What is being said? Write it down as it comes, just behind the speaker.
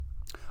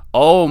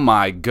Oh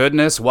my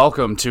goodness,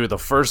 welcome to the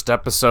first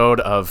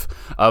episode of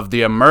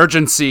the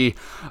emergency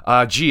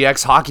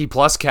GX Hockey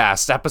Plus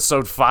cast,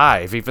 episode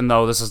 5, even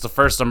though this is the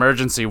first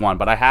emergency one,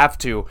 but I have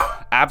to,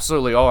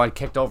 absolutely, I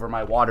kicked over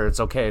my water,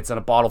 it's okay, it's in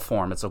a bottle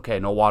form, it's okay,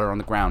 no water on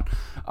the ground.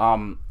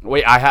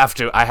 Wait, I have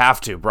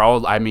to,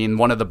 bro. I mean,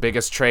 one of the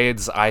biggest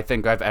trades I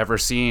think I've ever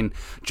seen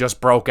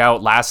just broke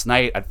out last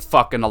night at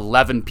fucking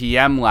 11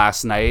 p.m.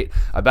 last night.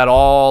 I bet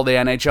all the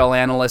NHL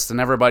analysts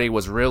and everybody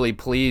was really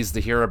pleased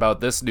to hear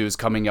about this news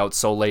coming out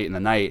so late in the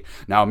night.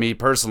 Now, me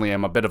personally,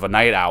 I'm a bit of a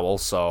night owl,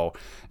 so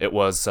it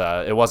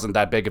wasn't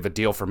that big of a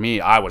deal for me.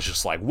 I was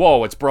just like,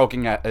 whoa, it's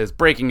breaking at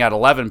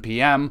 11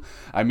 p.m.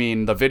 I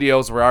mean, the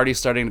videos were already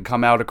starting to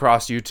come out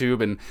across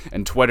YouTube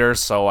and Twitter,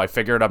 so I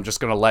figured I'm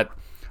just gonna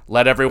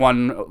let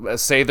everyone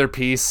say their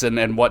piece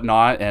and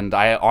whatnot, and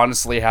I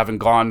honestly haven't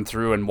gone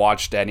through and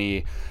watched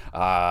any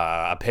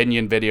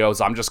opinion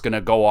videos. I'm just gonna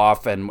go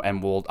off and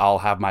I'll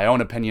have my own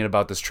opinion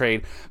about this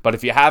trade. But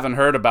if you haven't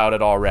heard about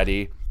it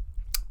already,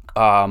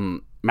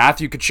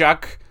 Matthew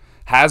Tkachuk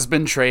has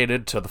been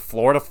traded to the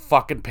Florida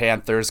fucking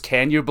Panthers.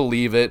 Can you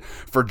believe it?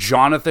 For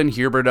Jonathan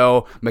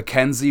Huberdeau,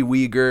 Mackenzie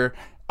Weegar,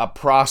 a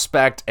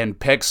prospect, and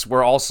picks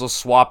were also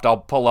swapped. I'll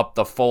pull up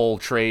the full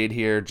trade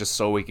here just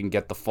so we can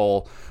get the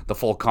full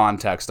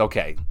context.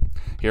 Okay,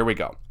 here we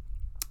go.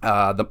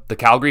 The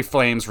Calgary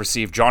Flames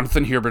received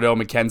Jonathan Huberdeau,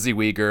 Mackenzie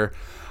Weegar,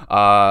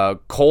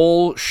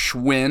 Cole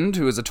Schwind,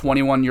 who is a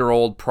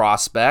 21-year-old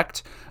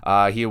prospect.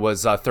 He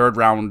was a third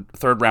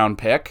round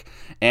pick,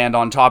 and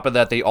on top of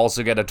that, they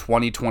also get a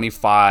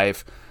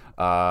 2025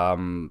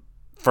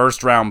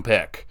 first round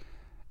pick.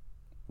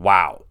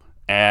 Wow,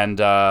 and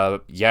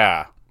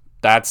yeah.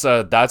 That's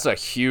a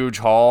huge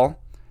haul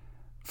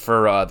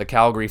for the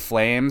Calgary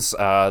Flames.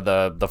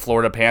 The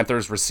Florida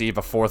Panthers receive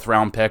a 4th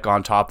round pick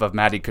on top of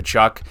Matty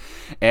Tkachuk,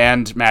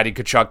 and Matty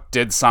Tkachuk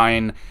did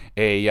sign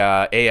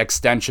a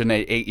extension,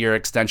 a 8-year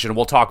extension.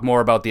 We'll talk more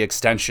about the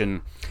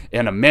extension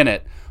in a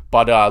minute,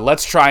 but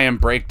let's try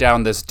and break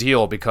down this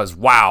deal because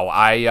wow,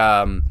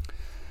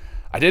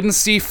 I didn't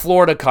see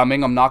Florida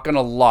coming, I'm not going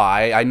to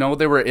lie. I know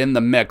they were in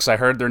the mix. I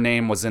heard their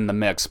name was in the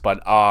mix,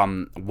 but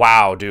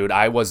wow, dude,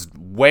 I was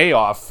way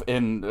off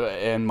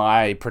in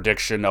my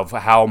prediction of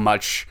how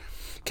much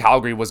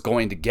Calgary was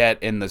going to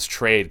get in this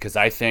trade, because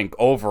I think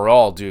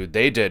overall, dude,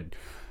 they did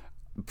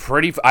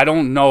pretty. I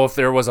don't know if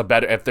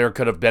there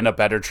could have been a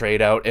better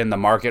trade out in the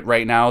market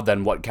right now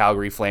than what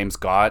Calgary Flames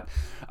got.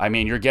 I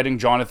mean, you're getting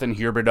Jonathan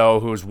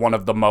Huberdeau, who's one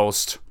of the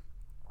most.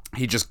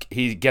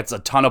 He gets a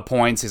ton of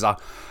points.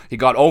 He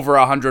got over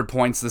 100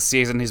 points this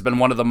season. He's been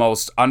one of the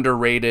most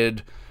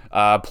underrated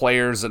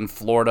players in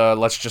Florida.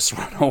 Let's just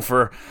run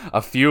over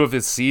a few of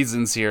his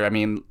seasons here. I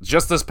mean,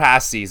 just this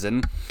past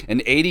season,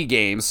 in 80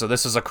 games, so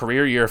this is a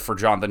career year for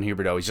Jonathan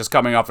Huberdeau. He's just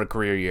coming off a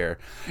career year.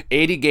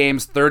 80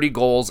 games, 30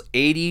 goals,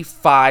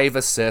 85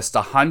 assists,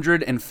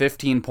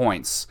 115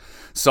 points.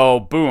 So,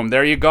 boom,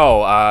 there you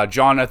go.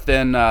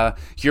 Jonathan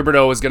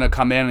Huberdeau is going to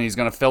come in and he's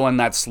going to fill in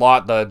that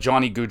slot, the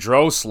Johnny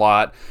Gaudreau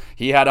slot.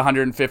 He had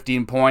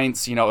 115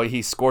 points. You know,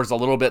 he scores a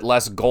little bit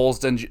less goals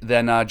than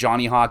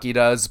Johnny Hockey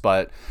does,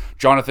 but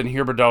Jonathan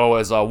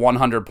Huberdeau is a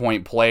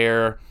 100-point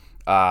player.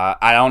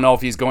 I don't know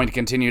if he's going to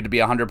continue to be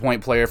a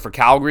 100-point player for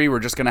Calgary. We're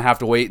just going to have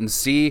to wait and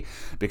see,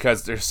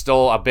 because there's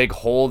still a big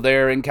hole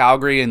there in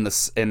Calgary in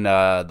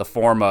the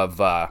form of,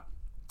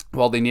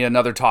 they need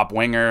another top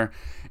winger.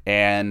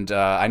 And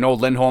I know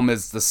Lindholm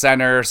is the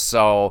center,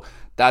 so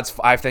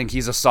I think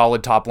he's a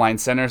solid top-line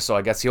center, so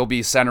I guess he'll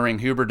be centering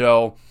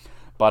Huberdeau.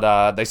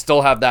 But they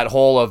still have that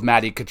hole of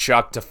Matty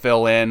Tkachuk to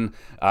fill in.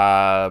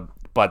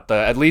 But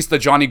at least the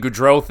Johnny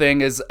Gaudreau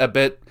thing is a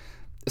bit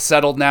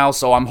settled now,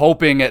 so I'm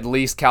hoping at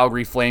least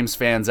Calgary Flames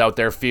fans out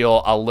there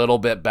feel a little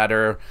bit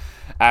better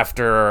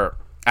after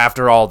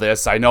all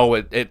this. I know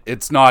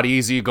it's not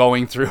easy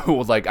going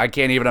through. Like, I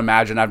can't even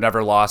imagine. I've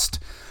never lost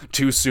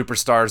 2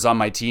 superstars on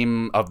my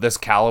team of this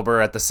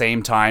caliber at the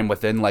same time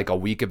within like a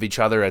week of each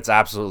other. It's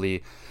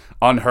absolutely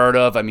unheard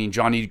of. I mean,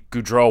 Johnny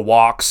Gaudreau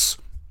walks,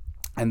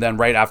 and then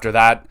right after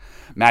that,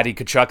 Matty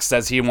Tkachuk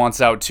says he wants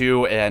out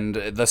too, and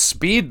the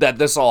speed that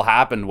this all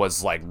happened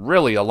was like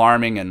really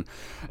alarming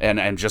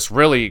and just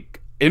really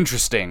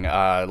interesting.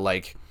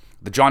 Like,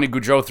 the Johnny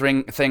Gaudreau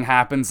thing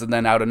happens, and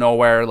then out of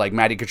nowhere, like,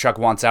 Matty Tkachuk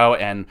wants out,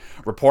 and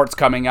reports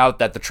coming out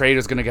that the trade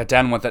is going to get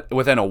done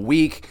within a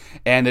week,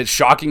 and it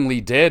shockingly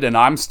did, and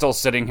I'm still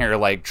sitting here,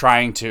 like,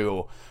 trying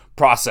to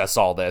process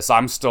all this.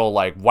 I'm still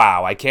like,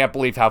 wow, I can't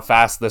believe how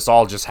fast this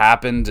all just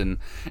happened,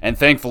 and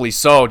thankfully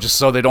so, just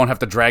so they don't have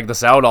to drag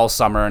this out all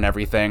summer and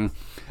everything.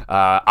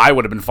 I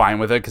would have been fine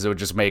with it, because it would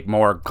just make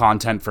more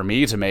content for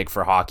me to make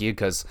for hockey,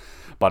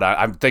 but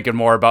I'm thinking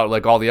more about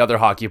like all the other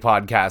hockey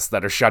podcasts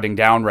that are shutting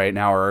down right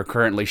now or are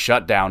currently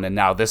shut down, and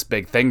now this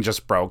big thing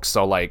just broke.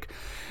 So, like,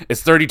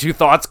 is 32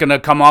 Thoughts going to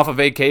come off a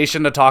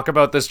vacation to talk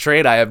about this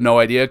trade? I have no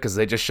idea, because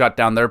they just shut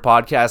down their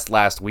podcast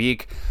last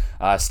week.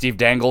 Steve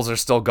Dangles are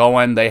still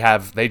going.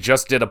 They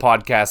just did a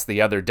podcast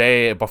the other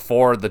day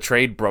before the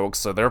trade broke,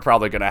 so they're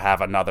probably going to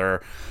have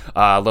another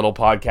little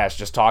podcast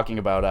just talking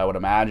about it, I would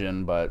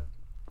imagine. But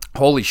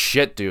holy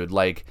shit, dude,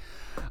 like,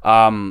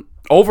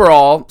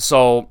 overall,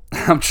 so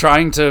I'm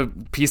trying to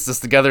piece this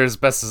together as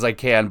best as I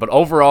can, but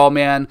overall,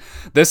 man,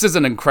 this is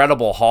an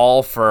incredible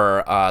haul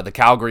for the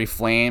Calgary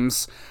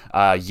Flames.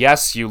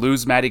 Yes, you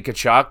lose Matty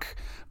Tkachuk,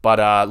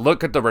 but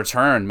look at the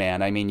return,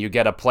 man. I mean, you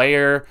get a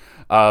player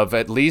of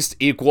at least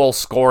equal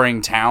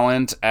scoring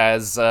talent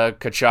as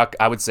Tkachuk.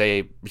 I would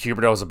say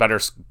Huberdeau is a better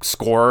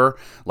scorer,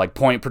 like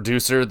point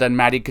producer than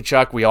Matty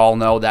Tkachuk. We all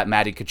know that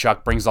Matty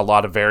Tkachuk brings a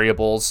lot of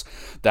variables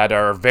that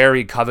are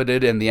very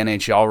coveted in the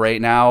NHL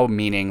right now,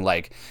 meaning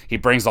like he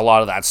brings a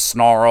lot of that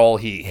snarl,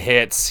 he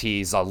hits,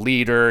 he's a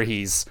leader,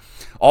 he's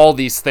all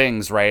these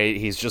things, right?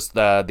 He's just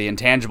the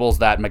intangibles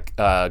that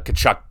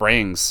Tkachuk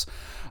brings.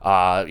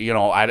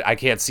 I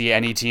can't see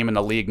any team in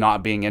the league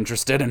not being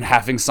interested in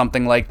having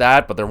something like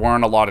that, but there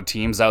weren't a lot of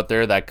teams out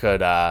there that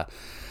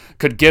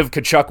could give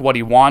Tkachuk what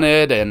he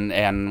wanted,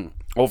 and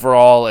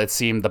overall it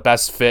seemed the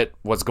best fit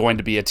was going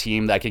to be a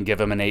team that can give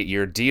him an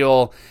 8-year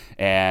deal,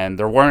 and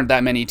there weren't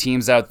that many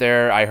teams out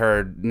there. I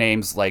heard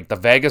names like the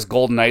Vegas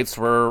Golden Knights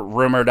were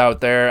rumored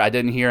out there. I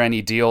didn't hear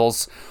any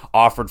deals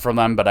offered from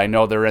them, but I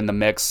know they're in the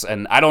mix,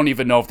 and I don't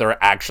even know if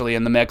they're actually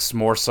in the mix,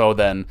 more so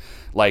than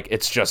like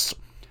it's just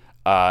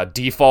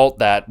default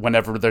that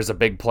whenever there's a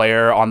big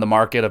player on the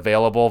market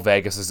available,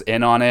 Vegas is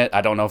in on it.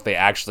 I don't know if they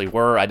actually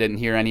were. I didn't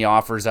hear any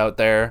offers out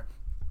there.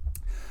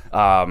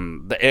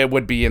 It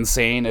would be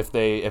insane if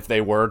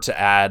they were to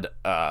add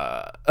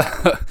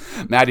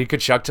Matty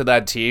Tkachuk to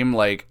that team.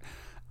 Like,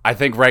 I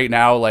think right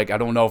now, like, I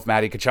don't know if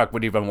Matty Tkachuk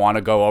would even want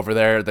to go over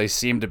there. They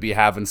seem to be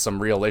having some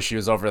real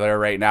issues over there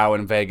right now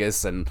in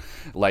Vegas, and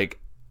like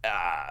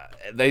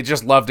they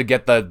just love to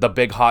get the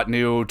big hot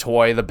new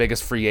toy, the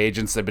biggest free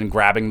agents. They've been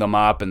grabbing them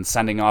up and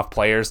sending off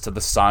players to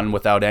the sun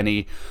without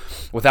any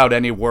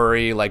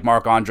worry. Like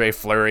Marc-Andre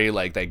Fleury,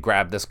 like they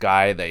grabbed this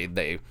guy,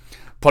 they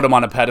put him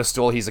on a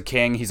pedestal. He's a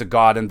king, he's a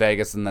god in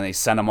Vegas, and then they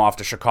sent him off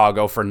to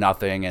Chicago for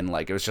nothing, and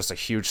like it was just a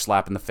huge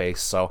slap in the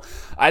face. So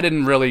I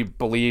didn't really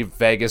believe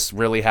Vegas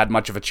really had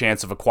much of a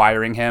chance of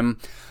acquiring him.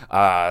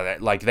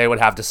 Like they would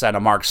have to send a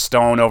Mark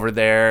Stone over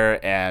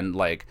there, and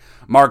like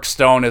Mark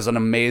Stone is an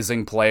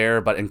amazing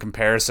player, but in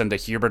comparison to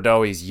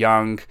Huberdeau, he's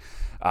young.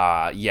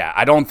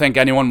 I don't think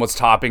anyone was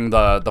topping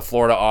the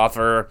Florida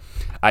offer.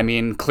 I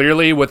mean,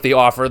 clearly with the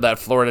offer that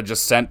Florida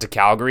just sent to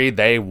Calgary,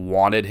 they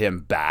wanted him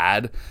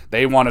bad.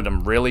 They wanted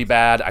him really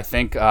bad. I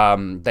think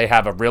they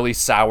have a really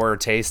sour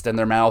taste in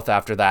their mouth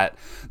after that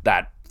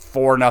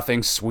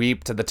 4-0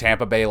 sweep to the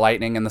Tampa Bay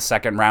Lightning in the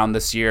second round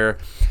this year.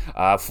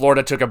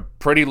 Florida took a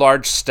pretty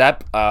large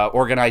step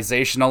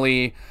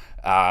organizationally.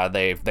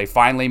 They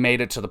finally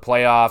made it to the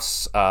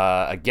playoffs.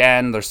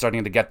 Again, they're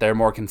starting to get there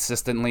more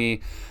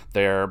consistently.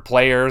 Their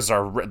players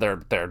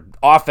their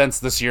offense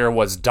this year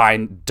was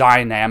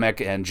dynamic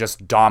and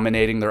just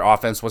dominating. Their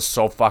offense was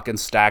so fucking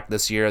stacked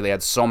this year. They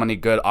had so many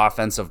good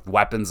offensive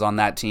weapons on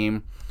that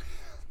team.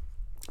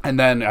 And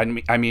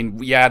then, I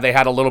mean, yeah, they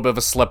had a little bit of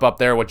a slip up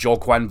there with Joel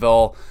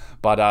Quenneville,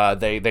 but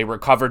they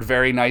recovered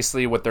very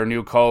nicely with their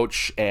new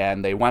coach,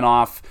 and they went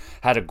off,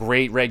 had a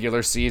great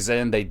regular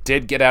season. They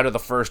did get out of the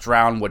first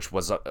round, which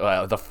was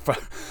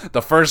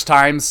the first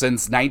time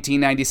since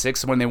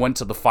 1996 when they went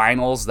to the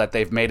finals that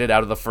they've made it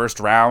out of the first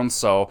round.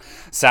 So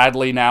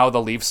sadly now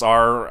the Leafs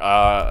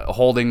are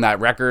holding that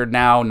record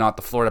now, not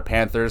the Florida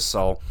Panthers.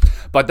 So,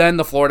 but then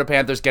the Florida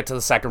Panthers get to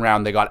the second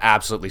round, they got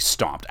absolutely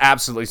stomped. I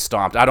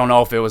don't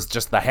know if it was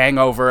just the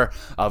hangover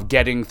of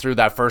getting through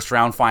that first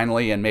round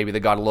finally, and maybe they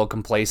got a little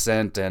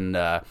complacent and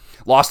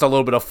lost a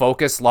little bit of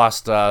focus,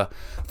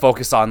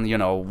 focus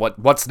on,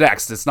 what's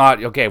next. It's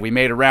not, okay, we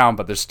made a round,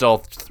 but there's still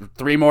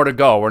 3 more to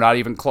go. We're not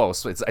even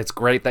close. It's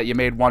great that you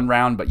made one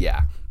round, but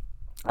yeah.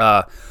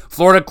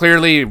 Florida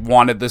clearly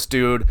wanted this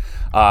dude.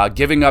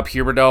 Giving up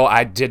Huberdeau,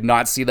 I did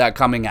not see that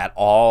coming at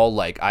all.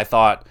 Like, I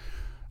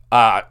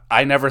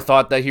never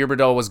thought that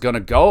Huberdeau was going to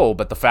go,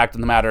 but the fact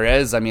of the matter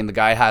is, I mean, the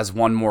guy has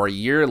 1 more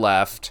year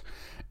left,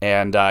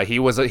 and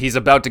he's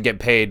about to get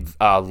paid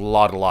a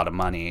lot of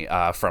money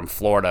from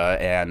Florida,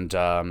 and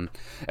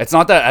it's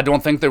not that I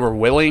don't think they were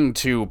willing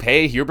to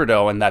pay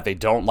Huberdeau and that they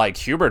don't like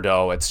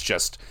Huberdeau. It's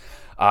just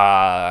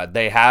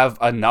they have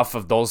enough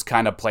of those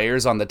kind of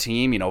players on the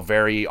team,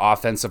 very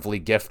offensively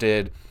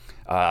gifted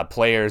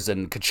players,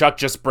 and Tkachuk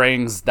just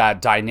brings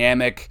that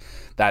dynamic,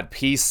 that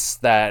piece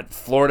that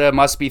Florida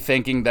must be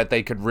thinking that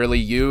they could really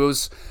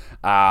use.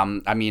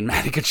 I mean,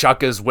 Matty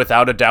Tkachuk is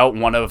without a doubt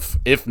one of,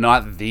 if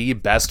not the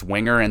best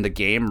winger in the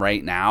game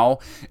right now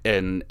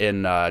in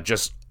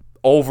just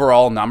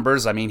overall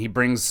numbers. I mean, he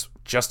brings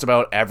just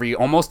about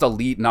almost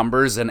elite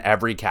numbers in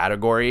every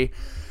category.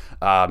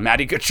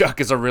 Matty Tkachuk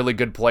is a really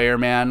good player,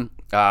 man.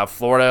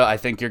 Florida, I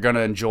think you're going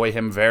to enjoy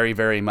him very,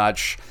 very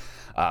much.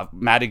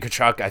 Matty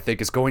Tkachuk, I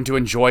think, is going to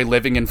enjoy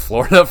living in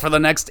Florida for the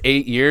next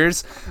 8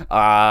 years.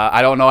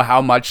 I don't know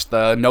how much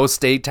the no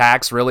state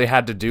tax really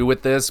had to do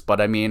with this, but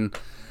I mean,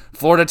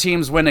 Florida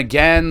teams win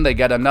again. They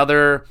get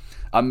another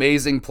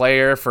amazing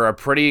player for a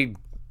pretty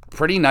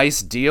pretty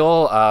nice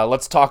deal.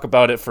 Let's talk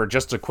about it for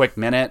just a quick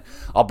minute.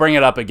 I'll bring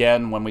it up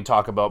again when we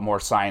talk about more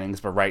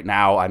signings, but right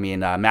now, I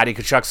mean, Matty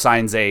Tkachuk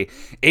signs a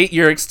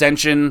 8-year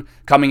extension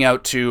coming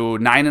out to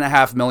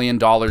 $9.5 million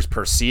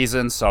per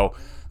season, so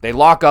they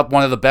lock up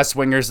one of the best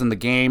wingers in the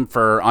game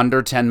for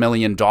under $10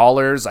 million.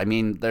 I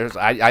mean,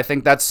 I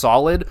think that's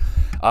solid.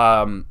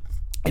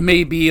 It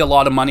may be a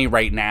lot of money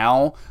right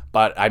now,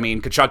 but I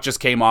mean, Tkachuk just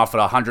came off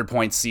at a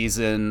 100-point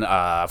season,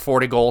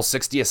 40 goals,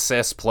 60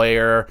 assists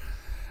player.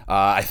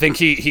 I think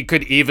he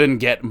could even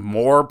get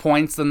more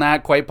points than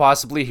that, quite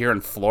possibly, here in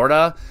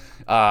Florida.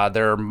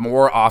 They're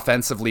more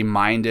offensively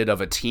minded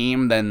of a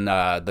team than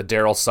the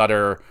Daryl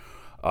Sutter.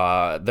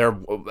 They're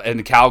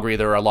in Calgary.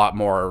 They're a lot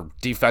more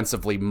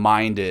defensively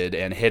minded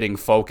and hitting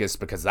focused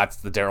because that's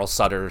the Daryl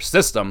Sutter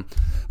system.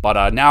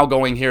 But now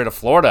going here to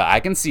Florida, I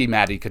can see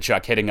Matty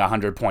Tkachuk hitting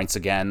 100 points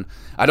again.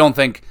 I don't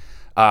think,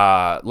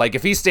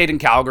 if he stayed in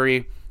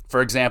Calgary,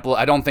 for example,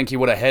 I don't think he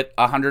would have hit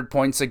 100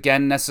 points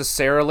again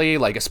necessarily.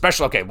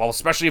 Especially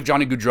if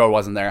Johnny Gaudreau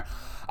wasn't there.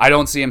 I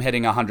don't see him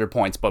hitting 100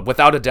 points, but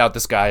without a doubt,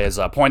 this guy is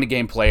a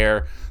point-a-game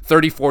player,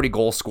 30-40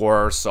 goal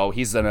scorer, so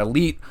he's an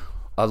elite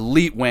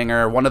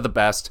winger, one of the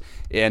best,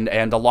 and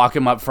to lock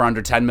him up for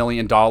under $10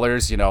 million,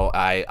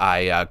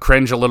 I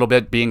cringe a little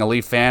bit being a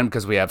Leaf fan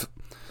because we have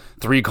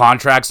 3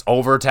 contracts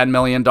over $10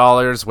 million,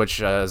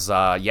 which is,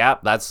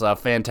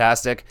 that's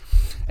fantastic.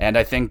 And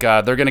I think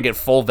they're going to get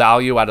full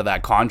value out of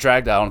that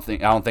contract. I don't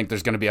think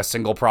there's going to be a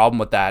single problem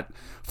with that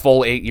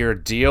full 8-year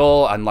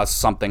deal unless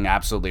something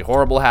absolutely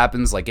horrible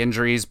happens, like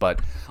injuries. But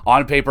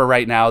on paper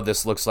right now,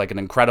 this looks like an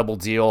incredible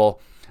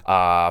deal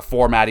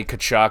for Matty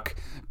Tkachuk.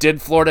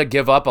 Did Florida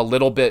give up a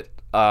little bit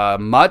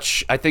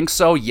much? I think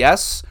so,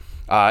 yes.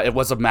 It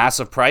was a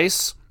massive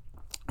price.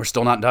 We're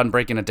still not done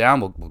breaking it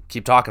down. We'll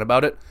keep talking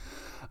about it.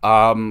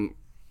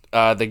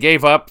 They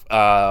gave up,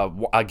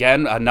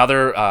 again,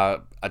 another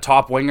a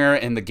top winger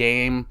in the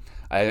game,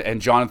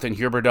 and Jonathan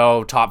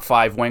Huberdeau, top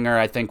 5 winger,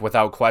 I think,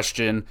 without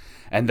question.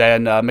 And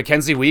then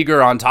Mackenzie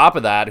Weegar on top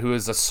of that, who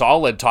is a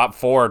solid top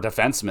 4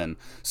 defenseman.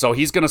 So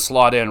he's going to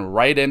slot in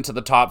right into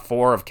the top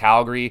 4 of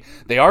Calgary.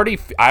 I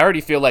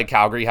already feel like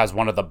Calgary has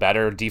one of the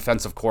better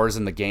defensive cores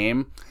in the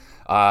game.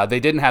 They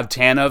didn't have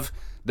Tanev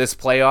this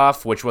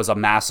playoff, which was a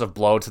massive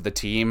blow to the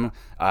team.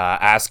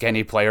 Ask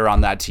any player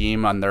on that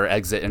team on their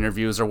exit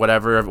interviews or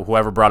whatever.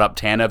 Whoever brought up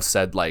Tanev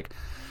said,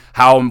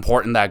 how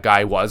important that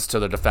guy was to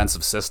the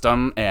defensive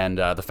system, and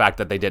the fact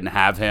that they didn't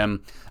have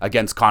him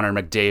against Connor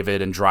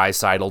McDavid and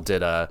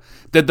Draisaitl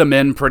did them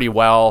in pretty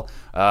well.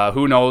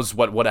 Who knows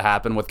what would have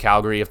happened with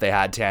Calgary if they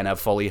had Tanev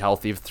fully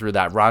healthy through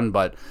that run,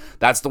 but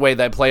that's the way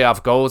that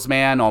playoff goes,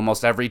 man.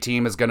 Almost every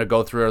team is going to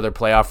go through their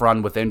playoff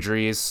run with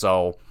injuries,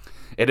 so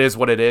it is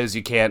what it is.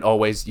 You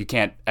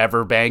can't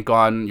ever bank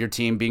on your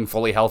team being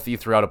fully healthy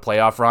throughout a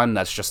playoff run.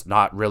 That's just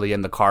not really in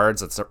the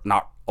cards. It's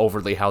not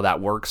overly how that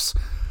works.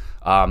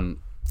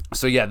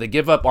 So yeah, they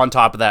give up on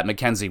top of that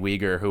Mackenzie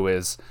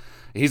Weegar,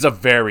 he's a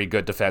very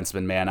good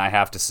defenseman, man. I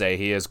have to say,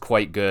 he is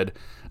quite good.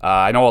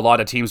 I know a lot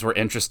of teams were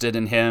interested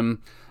in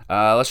him.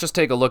 Let's just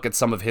take a look at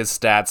some of his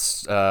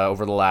stats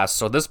over the last.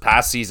 So this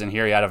past season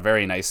here, he had a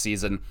very nice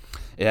season.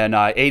 In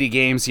 80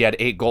 games, he had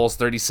 8 goals,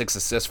 36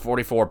 assists,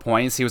 44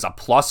 points. He was a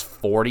plus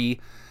 40.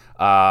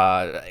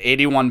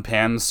 81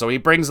 PIMs, so he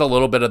brings a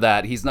little bit of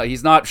that. He's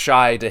not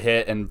shy to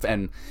hit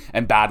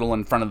and battle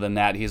in front of the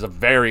net. He's a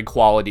very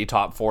quality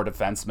top 4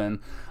 defenseman.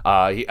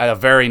 A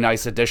very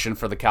nice addition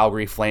for the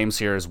Calgary Flames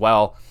here as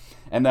well.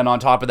 And then on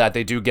top of that,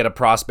 they do get a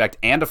prospect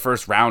and a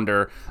first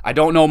rounder. I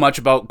don't know much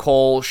about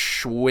Cole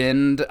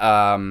Schwind.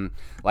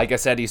 Like I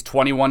said, he's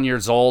 21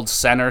 years old,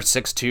 center,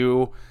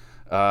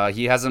 6'2".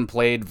 He hasn't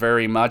played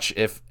very much,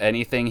 if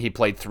anything. He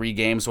played 3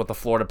 games with the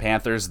Florida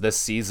Panthers this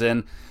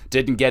season.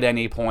 Didn't get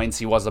any points.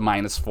 He was a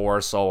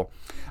 -4. So,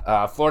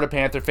 Florida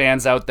Panther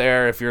fans out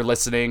there, if you're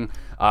listening,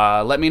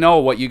 let me know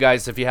what you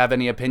guys, if you have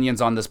any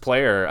opinions on this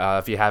player,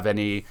 if you have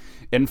any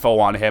info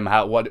on him,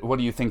 what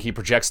do you think he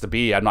projects to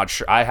be? I'm not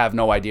sure. I have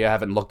no idea. I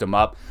haven't looked him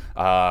up.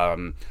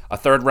 A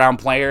third-round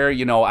player,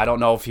 I don't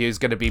know if he's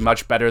going to be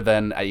much better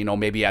than,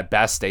 maybe at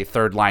best a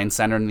third-line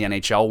center in the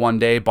NHL one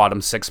day, bottom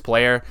 6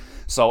 player.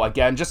 So,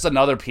 again, just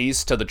another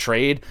piece to the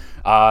trade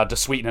to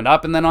sweeten it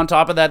up. And then on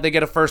top of that, they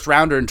get a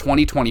first-rounder in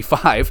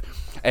 2025.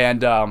 And,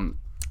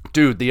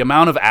 dude, the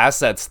amount of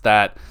assets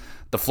that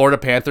the Florida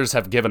Panthers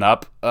have given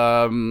up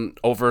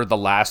over the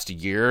last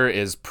year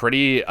is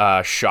pretty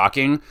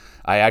shocking.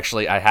 I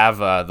have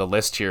the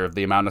list here of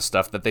the amount of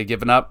stuff that they've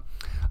given up.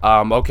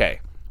 Okay,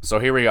 so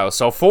here we go.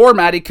 So for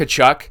Matty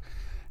Tkachuk,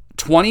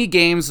 20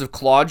 games of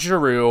Claude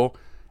Giroux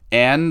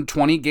and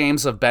 20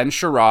 games of Ben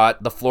Sherratt,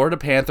 the Florida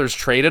Panthers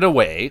traded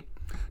away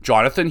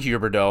Jonathan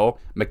Huberdeau,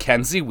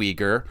 Mackenzie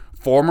Weegar,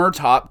 former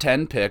top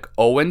 10 pick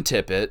Owen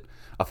Tippett,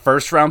 a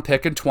first-round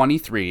pick in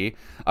 23,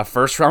 a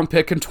first-round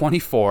pick in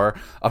 24,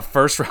 a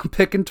first-round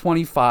pick in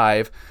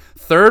 25,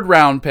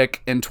 third-round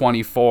pick in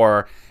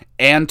 24,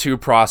 and 2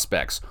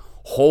 prospects.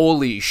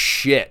 Holy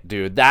shit,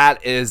 dude.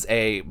 That is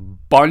a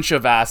bunch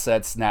of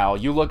assets now.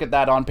 You look at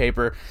that on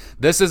paper.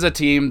 This is a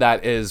team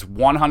that is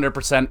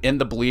 100% in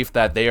the belief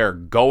that they are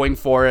going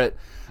for it.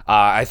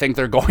 I think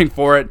they're going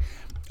for it.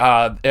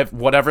 If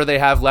whatever they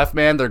have left,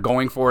 man, they're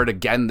going for it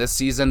again this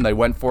season. They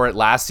went for it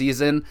last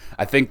season.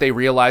 I think they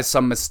realized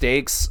some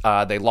mistakes.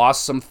 They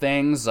lost some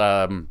things.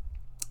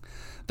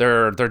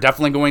 They're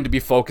definitely going to be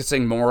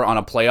focusing more on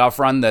a playoff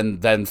run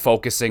than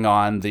focusing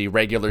on the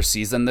regular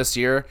season this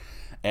year.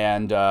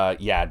 And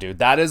yeah, dude,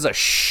 that is a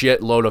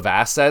shitload of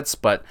assets,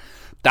 but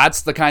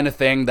that's the kind of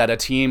thing that a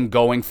team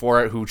going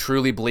for it who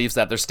truly believes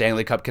that they're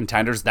Stanley Cup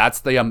contenders, that's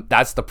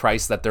the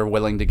price that they're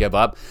willing to give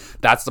up.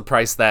 That's the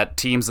price that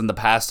teams in the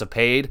past have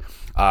paid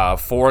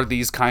for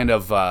these kind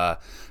of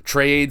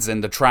trades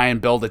and to try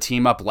and build a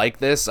team up like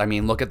this. I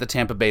mean, look at the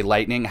Tampa Bay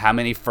Lightning, how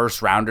many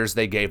first rounders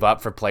they gave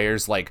up for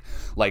players like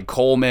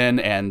Coleman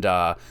and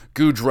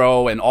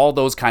Gaudreau and all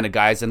those kind of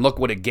guys, and look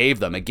what it gave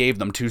them. It gave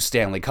them 2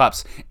 Stanley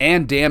Cups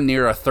and damn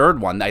near a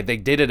third one. They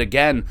did it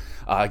again,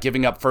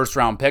 giving up first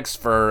round picks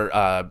for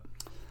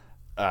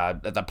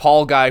the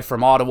Paul guy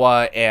from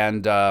Ottawa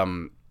and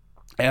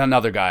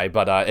another guy,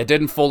 but it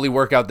didn't fully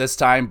work out this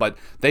time. But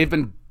they've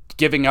been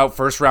giving out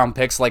first round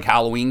picks like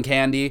Halloween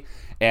candy.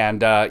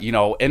 And,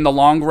 in the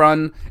long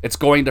run, it's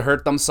going to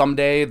hurt them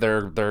someday.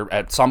 They're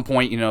at some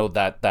point,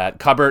 that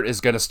cupboard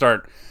is going to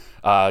start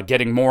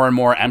getting more and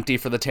more empty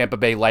for the Tampa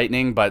Bay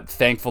Lightning. But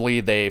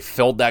thankfully, they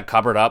filled that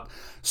cupboard up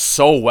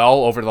so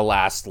well over the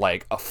last,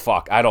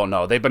 I don't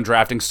know. They've been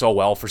drafting so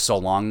well for so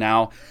long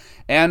now.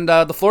 And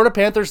the Florida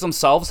Panthers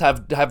themselves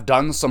have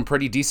done some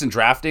pretty decent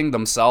drafting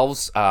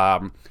themselves.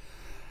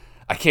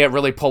 I can't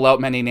really pull out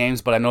many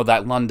names, but I know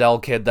that Lundell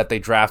kid that they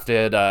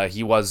drafted,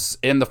 he was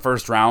in the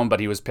first round, but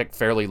he was picked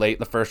fairly late in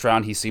the first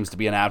round. He seems to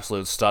be an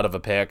absolute stud of a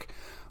pick.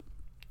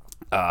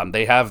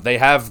 They have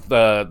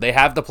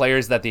the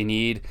players that they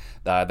need.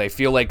 They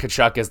feel like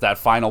Tkachuk is that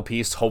final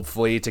piece,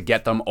 hopefully, to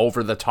get them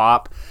over the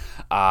top.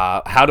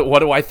 What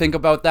do I think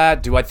about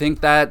that? Do I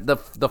think that the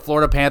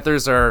Florida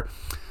Panthers are?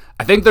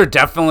 I think they're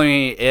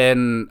definitely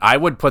I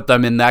would put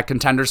them in that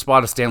contender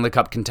spot of Stanley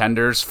Cup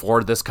contenders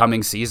for this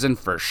coming season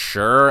for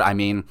sure. I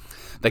mean,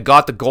 they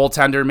got the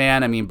goaltender,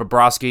 man. I mean,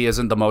 Bobrovsky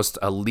isn't the most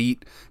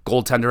elite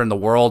goaltender in the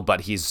world,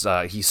 but he's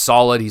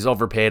solid. He's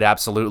overpaid,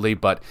 absolutely,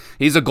 but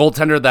he's a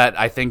goaltender that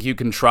I think you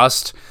can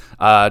trust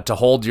to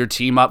hold your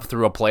team up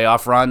through a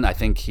playoff run. I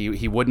think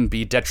he wouldn't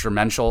be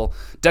detrimental.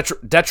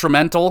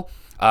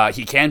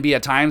 He can be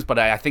at times, but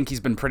I think he's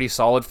been pretty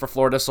solid for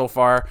Florida so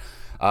far.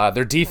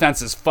 Their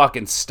defense is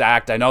fucking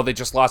stacked. I know they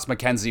just lost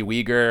Mackenzie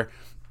Weegar,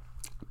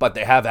 but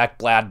they have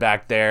Ekblad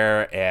back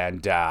there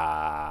and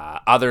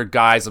other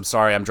guys. I'm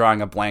sorry, I'm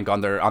drawing a blank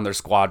on their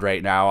squad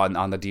right now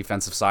on the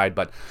defensive side,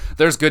 but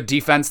there's good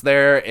defense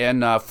there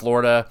in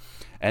Florida.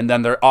 And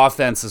then their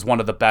offense is one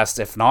of the best,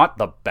 if not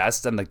the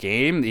best in the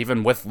game.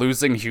 Even with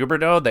losing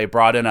Huberdeau, they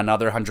brought in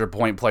another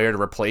 100-point player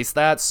to replace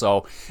that.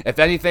 So if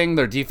anything,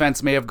 their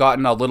defense may have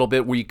gotten a little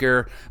bit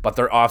weaker, but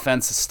their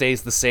offense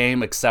stays the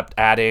same except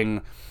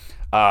adding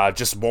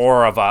just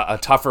more of a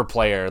tougher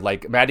player.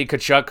 Like Matty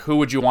Tkachuk, who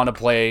would you want to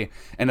play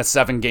in a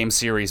 7-game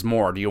series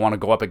more? Do you want to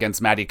go up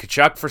against Matty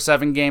Tkachuk for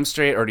 7 games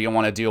straight, or do you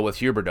want to deal with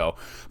Huberdeau?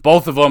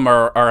 Both of them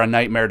are a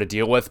nightmare to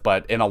deal with,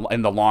 but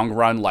in the long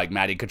run, like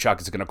Matty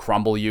Tkachuk is going to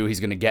crumble you. He's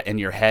going to get in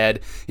your head.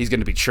 He's going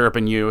to be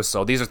chirping you.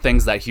 So these are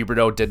things that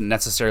Huberdeau didn't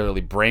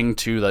necessarily bring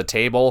to the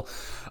table.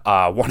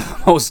 One of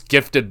the most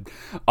gifted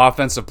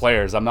offensive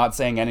players. I'm not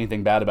saying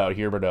anything bad about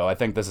Huberdeau. I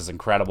think this is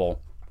incredible.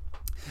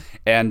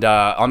 And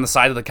on the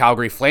side of the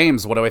Calgary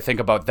Flames, what do I think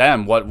about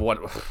them?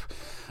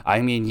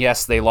 I mean,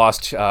 yes, they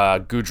lost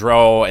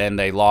Gaudreau and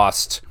they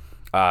lost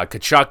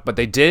Tkachuk, but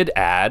they did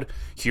add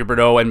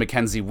Huberdeau and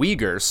Mackenzie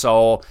Weegar.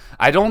 So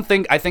I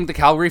think the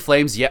Calgary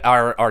Flames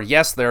are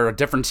yes, they're a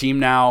different team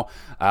now.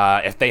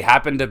 If they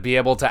happen to be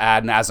able to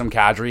add Nazem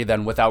Kadri,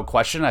 then without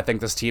question, I think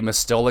this team is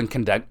still in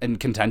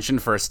contention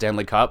for a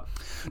Stanley Cup.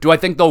 Do I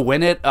think they'll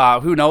win it?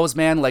 Who knows,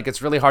 man? Like,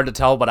 it's really hard to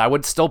tell, but I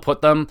would still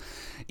put them,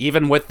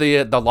 even with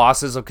the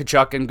losses of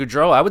Tkachuk and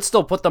Gaudreau, I would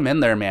still put them in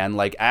there, man.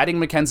 Like, adding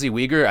Mackenzie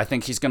Weegar, I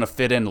think he's going to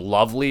fit in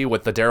lovely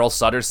with the Daryl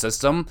Sutter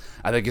system.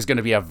 I think he's going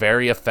to be a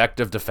very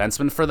effective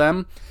defenseman for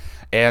them.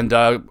 And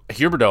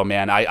Huberdeau,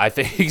 man, I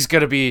think he's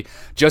going to be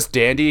just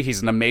dandy.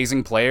 He's an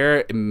amazing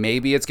player.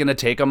 Maybe it's going to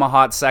take him a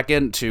hot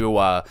second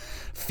to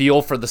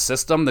feel for the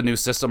system, the new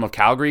system of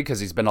Calgary, because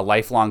he's been a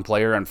lifelong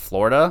player in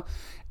Florida.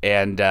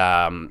 And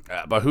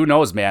but who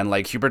knows, man?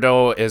 Like,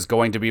 Huberdeau is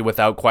going to be,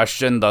 without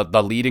question,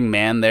 the leading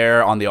man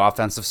there on the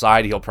offensive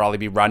side. He'll probably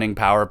be running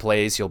power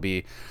plays. He'll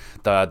be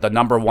the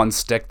number one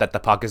stick that the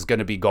puck is going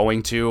to be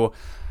going to.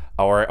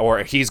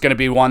 Or he's going to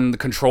be one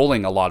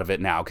controlling a lot of it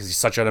now because he's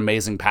such an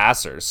amazing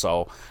passer.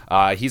 So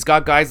he's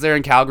got guys there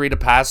in Calgary to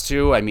pass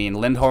to. I mean,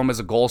 Lindholm is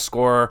a goal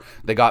scorer.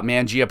 They got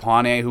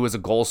Mangiapane, who is a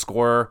goal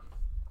scorer.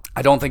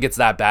 I don't think it's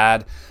that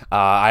bad.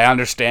 I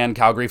understand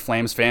Calgary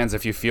Flames fans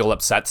if you feel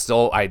upset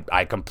still.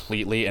 I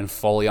completely and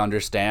fully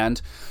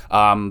understand.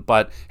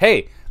 But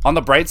hey, on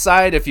the bright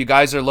side, if you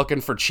guys are looking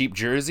for cheap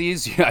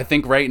jerseys, I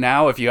think right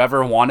now, if you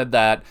ever wanted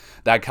that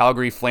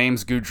Calgary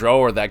Flames Gaudreau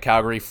or that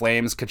Calgary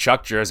Flames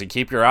Tkachuk jersey,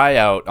 keep your eye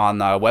out on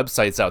the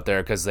websites out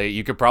there because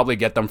you could probably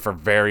get them for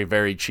very,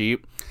 very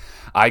cheap.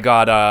 I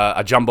got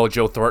a jumbo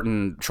Joe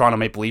Thornton Toronto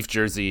Maple Leaf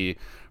jersey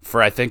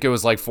for, I think it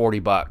was like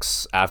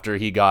 $40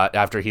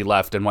 after he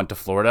left and went to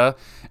Florida.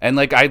 And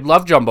like, I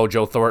love jumbo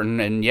Joe Thornton,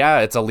 and yeah,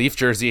 it's a Leaf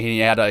jersey. He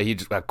had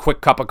a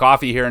quick cup of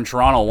coffee here in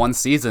Toronto one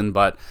season,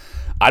 but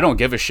I don't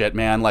give a shit,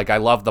 man. Like, I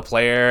love the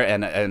player,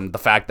 and the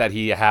fact that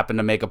he happened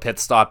to make a pit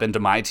stop into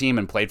my team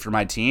and played for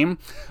my team.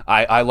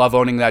 I love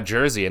owning that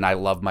jersey, and I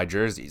love my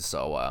jerseys.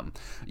 So,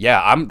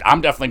 yeah,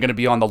 I'm definitely going to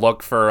be on the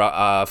look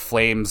for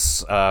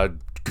Flames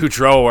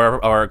Gaudreau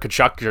or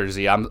Tkachuk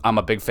jersey. I'm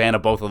a big fan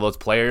of both of those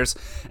players,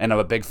 and I'm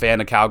a big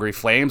fan of Calgary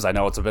Flames. I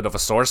know it's a bit of a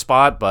sore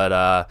spot,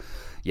 but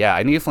yeah,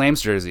 I need a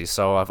Flames jersey.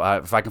 So if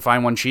I can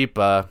find one cheap,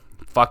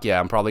 fuck yeah,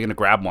 I'm probably going to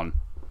grab one.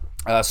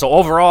 So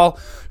overall,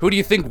 who do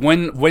you think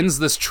wins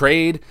this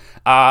trade?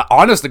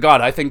 Honest to God,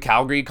 I think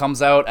Calgary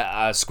comes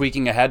out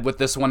squeaking ahead with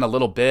this one a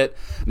little bit.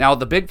 Now,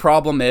 the big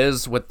problem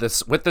is with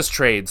this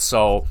trade.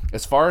 So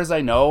as far as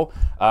I know,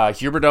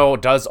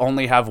 Huberdeau does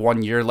only have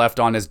 1 year left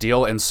on his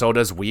deal, and so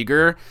does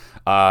Weegar.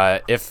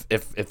 If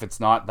it's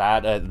not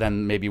that,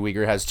 then maybe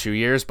Weegar has 2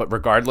 years. But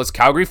regardless,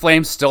 Calgary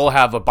Flames still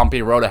have a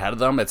bumpy road ahead of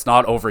them. It's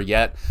not over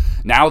yet.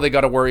 Now they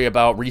got to worry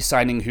about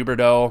re-signing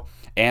Huberdeau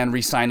and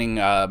re-signing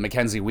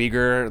Mackenzie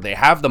Weegar. They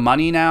have the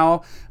money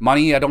now.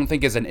 Money, I don't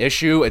think, is an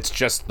issue. It's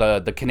just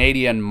the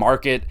Canadian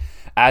market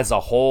as a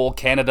whole,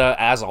 Canada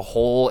as a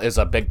whole, is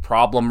a big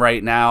problem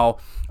right now.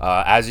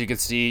 As you can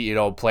see,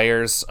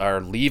 players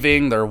are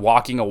leaving. They're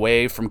walking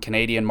away from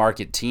Canadian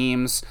market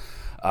teams.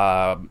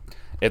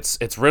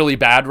 It's really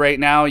bad right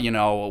now,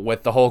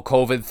 with the whole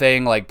COVID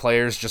thing. Like,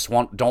 players just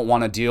don't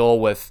want to deal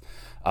with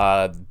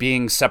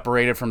being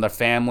separated from their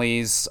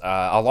families.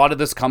 A lot of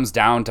this comes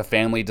down to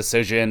family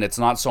decision. It's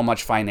not so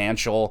much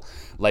financial.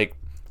 Like,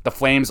 the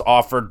Flames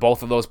offered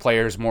both of those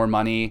players more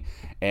money,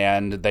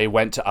 and they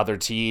went to other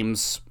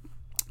teams.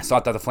 It's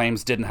not that the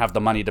Flames didn't have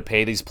the money to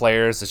pay these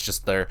players. It's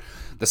just the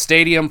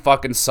stadium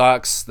fucking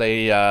sucks.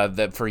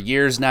 That for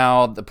years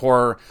now, the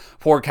poor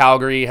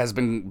Calgary has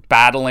been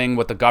battling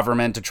with the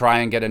government to try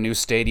and get a new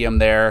stadium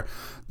there.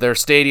 Their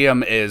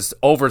stadium is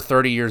over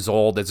 30 years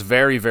old. It's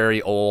very,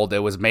 very old. It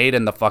was made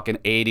in the fucking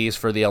 80s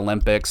for the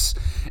Olympics.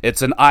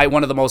 It's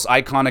one of the most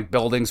iconic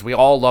buildings. We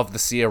all love the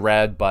Sea of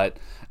Red, but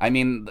I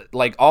mean,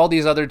 like, all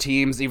these other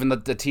teams, even the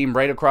team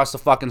right across the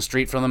fucking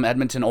street from them,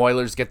 Edmonton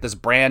Oilers, get this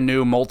brand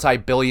new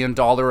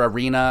multi-billion-dollar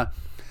arena,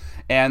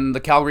 and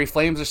the Calgary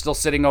Flames are still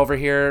sitting over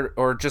here,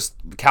 or just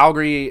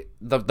Calgary,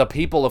 the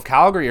people of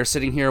Calgary are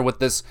sitting here with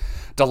this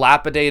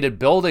dilapidated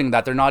building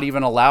that they're not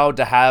even allowed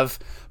to have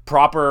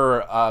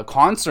proper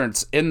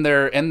concerts in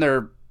their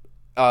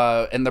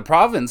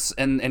province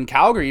in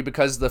Calgary,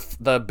 because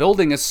the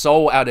building is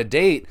so out of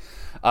date.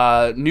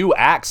 New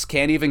acts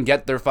can't even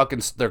get their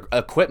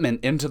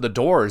equipment into the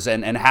doors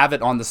and have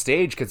it on the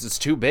stage because it's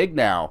too big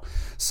now.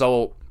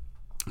 So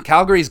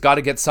Calgary's got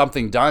to get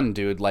something done,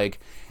 dude. Like,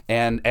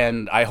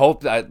 and I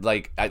hope that,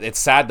 like, it's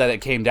sad that it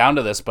came down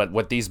to this, but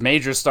with these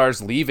major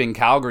stars leaving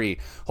Calgary,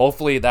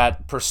 hopefully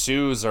that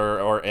pursues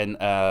or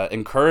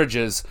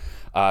encourages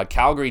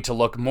Calgary to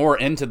look more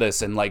into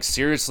this and, like,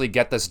 seriously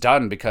get this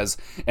done, because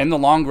in the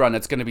long run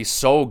it's going to be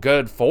so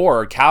good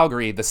for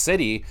Calgary, the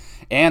city,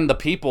 and the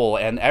people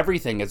and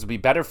everything. It's be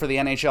better for the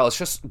NHL. It's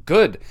just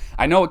good.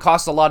 I know it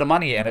costs a lot of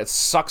money, and it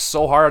sucks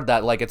so hard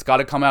that, like, it's got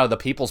to come out of the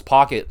people's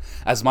pocket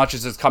as much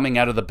as it's coming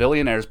out of the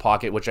billionaires'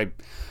 pocket, which I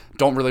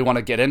don't really want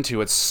to get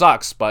into. It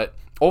sucks, but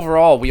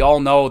overall, we all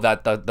know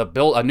that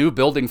a new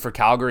building for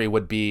Calgary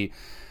would be.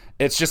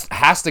 It just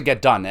has to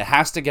get done. It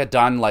has to get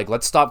done. Like,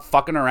 let's stop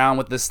fucking around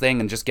with this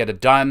thing and just get it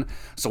done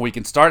so we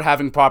can start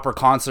having proper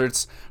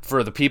concerts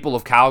for the people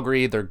of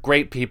Calgary. They're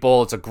great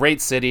people. It's a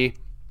great city.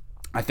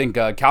 I think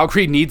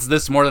Calgary needs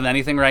this more than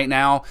anything right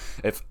now.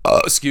 If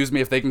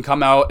they can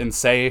come out and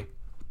say,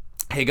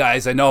 hey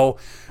guys, I know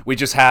we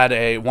just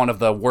had one of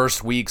the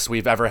worst weeks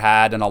we've ever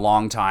had in a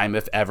long time,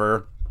 if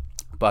ever.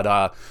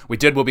 But we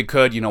did what we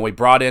could. We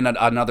brought in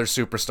another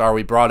superstar.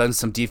 We brought in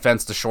some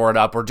defense to shore it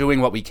up. We're doing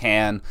what we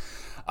can.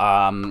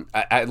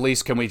 At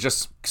least can we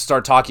just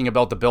start talking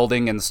about the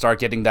building and start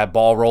getting that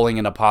ball rolling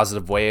in a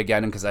positive way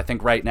again? Because I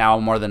think right now,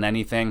 more than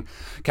anything,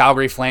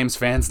 Calgary Flames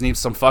fans need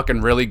some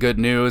fucking really good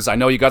news. I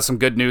know you got some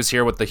good news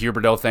here with the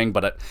Huberdeau thing,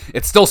 but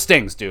it still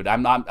stings, dude.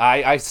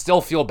 I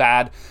still feel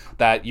bad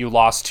that you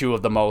lost two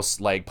of the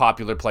most, like,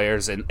 popular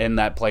players in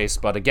that place.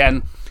 But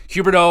again,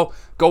 Huberdeau,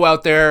 go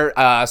out there,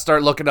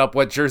 start looking up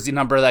what jersey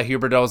number that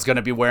Huberdeau is going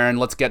to be wearing.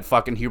 Let's get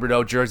fucking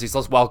Huberdeau jerseys.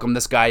 Let's welcome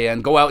this guy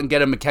in. Go out and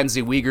get a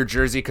Mackenzie Weegar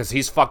jersey, because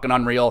he's fucking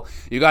unreal.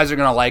 You guys are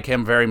going to like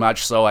him very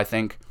much, so I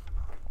think.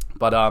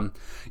 But,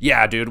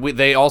 yeah, dude, we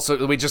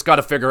just got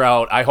to figure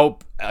out, I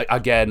hope,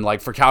 again,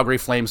 like, for Calgary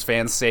Flames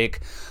fans'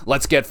 sake,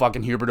 let's get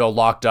fucking Huberdeau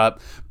locked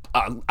up.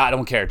 I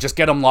don't care. Just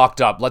get them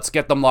locked up. Let's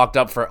get them locked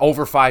up for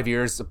over 5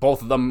 years.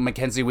 Both of them,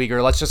 Mackenzie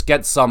Weegar. Let's just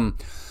get some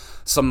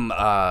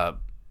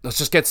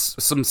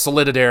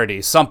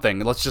solidarity, something.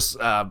 Let's just,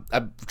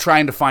 I'm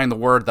trying to find the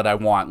word that I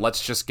want.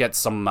 Let's just get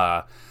some,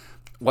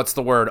 what's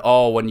the word?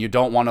 Oh, when you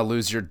don't want to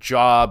lose your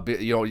job,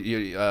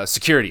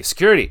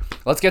 security.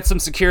 Let's get some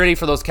security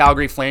for those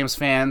Calgary Flames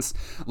fans.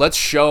 Let's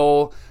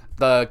show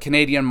the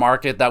Canadian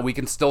market that we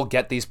can still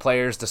get these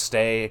players to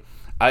stay.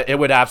 It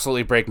would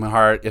absolutely break my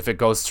heart if it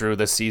goes through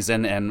this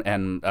season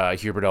and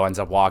Huberdeau ends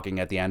up walking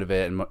at the end of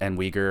it and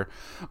Weegar.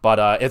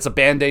 But it's a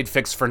Band-Aid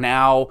fix for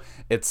now.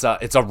 It's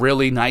a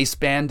really nice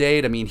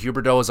Band-Aid. I mean,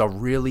 Huberdeau is a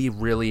really,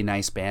 really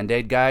nice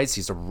Band-Aid, guys.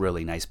 He's a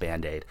really nice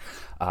Band-Aid.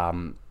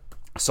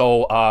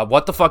 So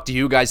what the fuck do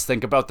you guys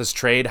think about this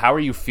trade? How are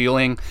you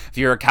feeling? If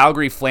you're a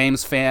Calgary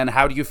Flames fan,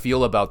 how do you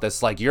feel about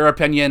this? Like, your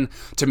opinion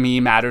to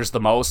me matters the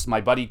most. My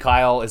buddy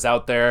Kyle is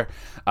out there.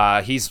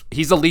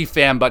 He's a Leaf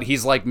fan, but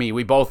he's like me.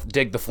 We both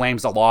dig the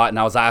Flames a lot, and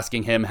I was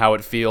asking him how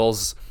it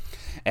feels.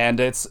 And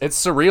it's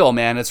surreal,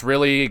 man. It's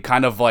really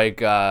kind of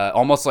like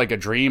almost like a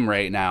dream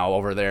right now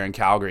over there in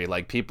Calgary.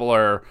 Like, people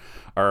are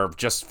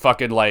just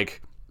fucking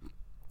like,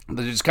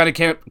 they just kind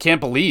of can't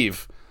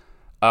believe.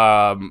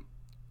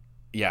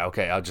 Yeah,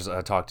 okay, I'll just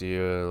talk to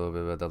you a little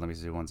bit about that. Let me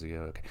see once again.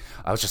 Okay.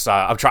 I was just,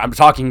 I'm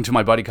talking to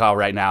my buddy Kyle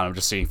right now, and I'm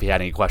just seeing if he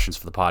had any questions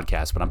for the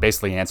podcast, but I'm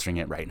basically answering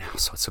it right now,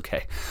 so it's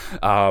okay.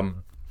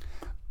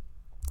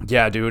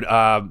 Yeah, dude,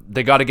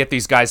 they got to get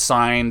these guys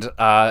signed.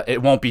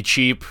 It won't be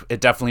cheap. It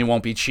definitely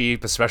won't be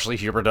cheap, especially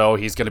Huberdeau.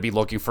 He's going to be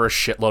looking for a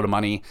shitload of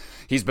money.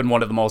 He's been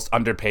one of the most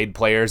underpaid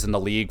players in the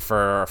league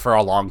for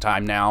a long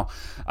time now.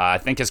 I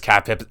think his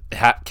cap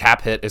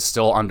hit is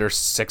still under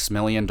 $6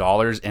 million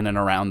in and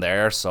around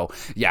there. So,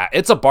 yeah,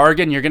 it's a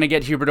bargain. You're going to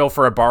get Huberdeau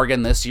for a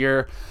bargain this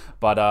year.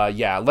 But,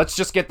 yeah, let's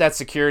just get that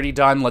security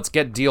done. Let's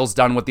get deals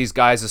done with these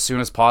guys as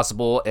soon as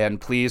possible. And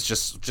please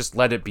just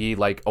let it be,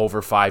 like,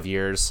 over 5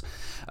 years.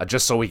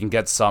 Just so we can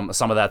get some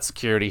of that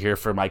security here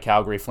for my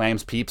Calgary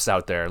Flames peeps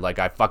out there. Like,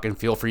 I fucking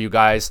feel for you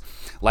guys.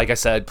 Like I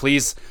said,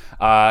 please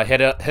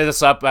hit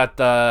us up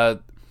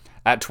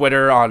at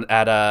Twitter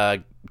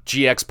at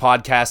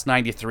GxPodcast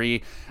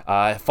 93.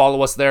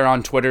 Follow us there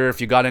on Twitter.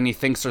 If you got any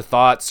thinks or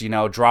thoughts,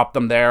 drop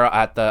them there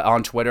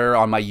on Twitter,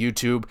 on my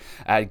YouTube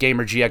at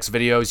GamerGX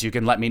Videos. You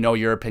can let me know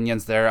your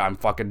opinions there. I'm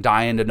fucking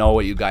dying to know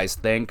what you guys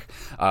think.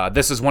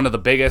 This is one of the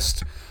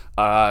biggest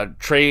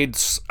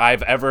trades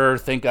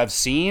I've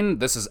seen.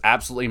 This is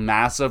absolutely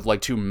massive, like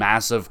 2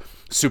 massive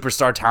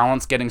superstar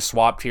talents getting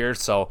swapped here,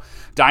 so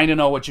dying to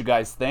know what you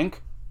guys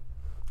think.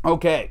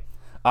 Okay,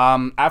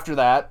 after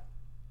that,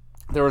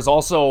 there was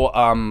also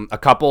a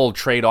couple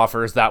trade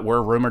offers that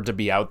were rumored to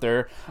be out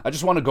there. I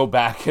just want to go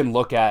back and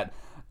look at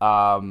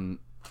some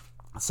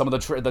of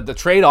the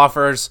trade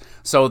offers.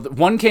 So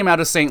one came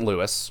out of St.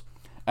 Louis,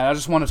 and I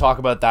just want to talk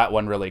about that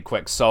one really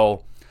quick.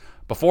 So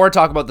before I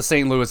talk about the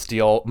St. Louis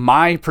deal,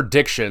 my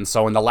prediction,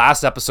 so in the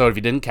last episode, if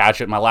you didn't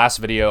catch it, my last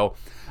video,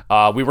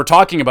 we were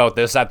talking about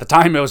this. At the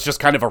time, it was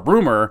just kind of a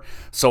rumor,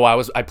 so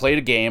I played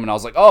a game, and I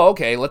was like, oh,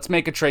 okay, let's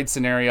make a trade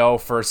scenario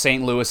for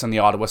St. Louis and the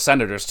Ottawa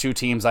Senators, 2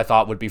 teams I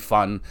thought would be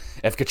fun.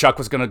 If Tkachuk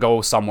was going to go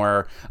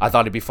somewhere, I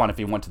thought it'd be fun if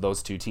he went to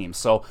those 2 teams.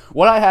 So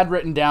what I had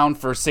written down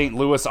for St.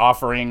 Louis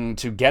offering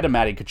to get a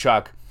Matty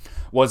Tkachuk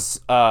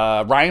was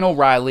Ryan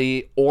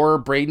O'Reilly or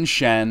Braden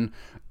Shen,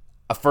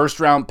 a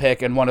first-round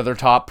pick, and one of their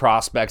top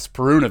prospects,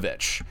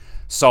 Perunovich.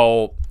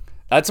 So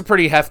that's a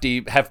pretty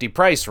hefty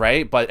price,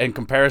 right? But in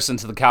comparison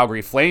to the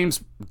Calgary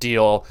Flames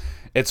deal,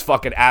 it's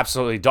fucking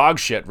absolutely dog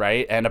shit,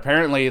 right? And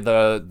apparently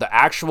the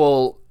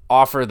actual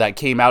offer that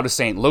came out of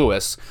St.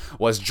 Louis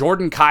was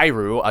Jordan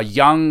Kyrou, a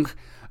young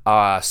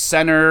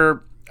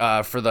center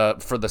for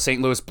the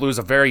St. Louis Blues,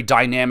 a very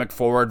dynamic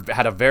forward,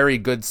 had a very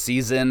good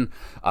season,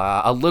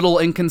 a little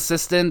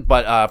inconsistent,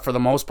 but for the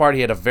most part,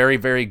 he had a very,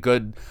 very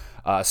good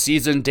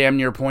season, damn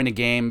near point a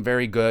game,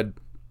 very good.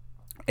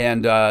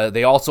 And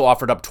they also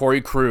offered up Torrey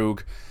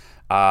Krug,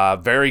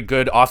 very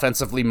good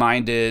offensively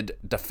minded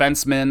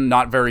defenseman,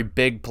 not very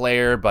big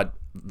player, but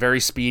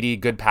very speedy,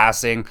 good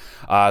passing.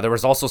 There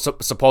was also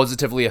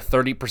supposedly a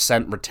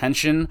 30%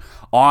 retention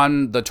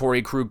on the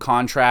Torrey Krug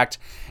contract,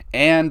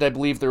 and I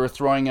believe they were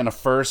throwing in a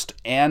first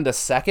and a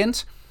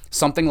second,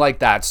 something like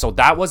that. So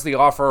that was the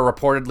offer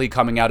reportedly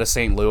coming out of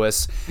St.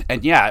 Louis.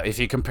 And yeah, if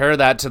you compare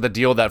that to the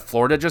deal that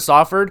Florida just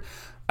offered,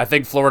 I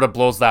think Florida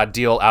blows that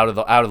deal out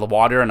of the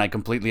water, and I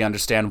completely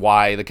understand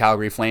why the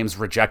Calgary Flames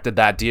rejected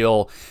that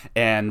deal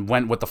and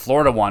went with the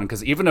Florida one,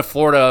 because even if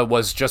Florida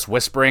was just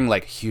whispering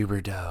like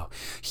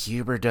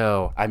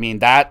Huberdeau, I mean,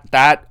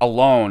 that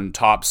alone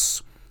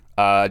tops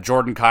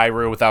Jordan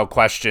Kyrou without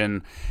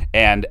question,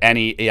 and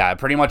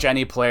pretty much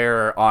any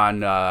player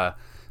on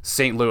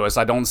St. Louis.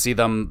 I don't see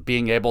them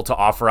being able to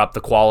offer up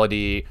the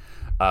quality,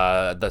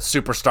 the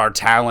superstar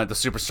talent, the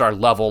superstar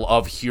level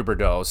of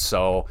Huberdeau.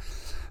 So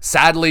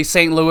sadly,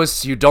 St.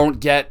 Louis, you don't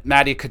get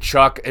Matty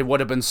Tkachuk. It would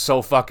have been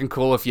so fucking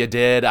cool if you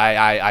did.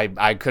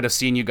 I could have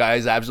seen you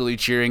guys absolutely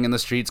cheering in the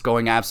streets,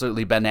 going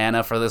absolutely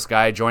banana for this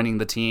guy joining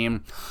the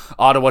team.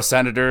 Ottawa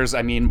Senators,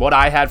 I mean, what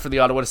I had for the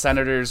Ottawa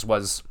Senators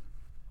was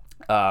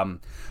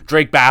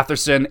Drake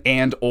Batherson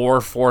and or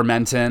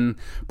Formenton,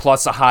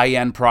 plus a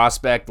high-end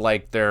prospect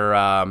like their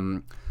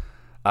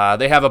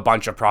They have a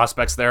bunch of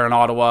prospects there in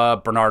Ottawa.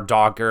 Bernard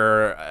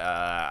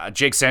Docker,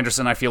 Jake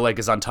Sanderson, I feel like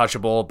is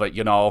untouchable, but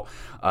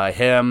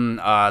him.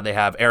 They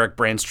have Eric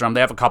Brainstrom. They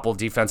have a couple of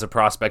defensive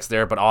prospects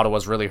there, but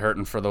Ottawa's really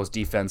hurting for those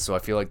defense, so I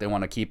feel like they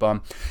want to keep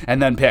them.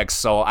 And then picks.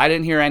 So I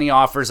didn't hear any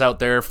offers out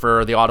there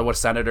for the Ottawa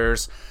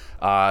Senators.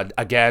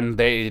 Again,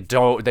 they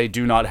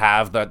do not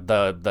have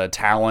the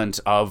talent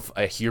of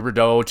a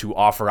Huberdeau to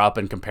offer up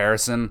in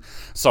comparison.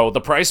 So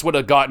the price would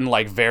have gotten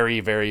like very,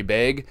 very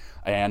big,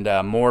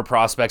 and more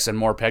prospects and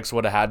more picks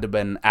would have had to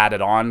been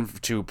added on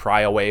to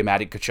pry away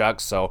Matty Tkachuk.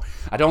 So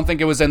I don't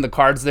think it was in the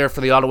cards there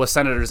for the Ottawa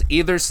Senators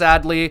either,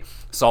 sadly.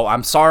 So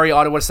I'm sorry,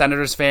 Ottawa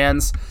Senators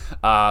fans.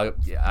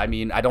 I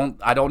mean, I don't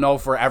know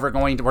if we're ever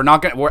going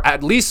to.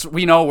 At least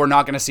we know we're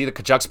not going to see the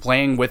Tkachuks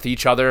playing with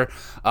each other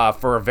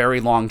for a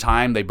very long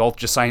time. They both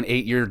just signed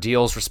 8-year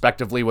deals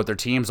respectively with their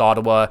teams,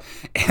 Ottawa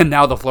and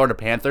now the Florida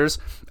Panthers.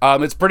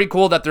 It's pretty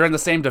cool that they're in the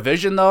same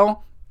division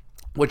though,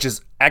 which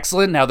is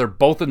excellent. Now they're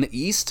both in the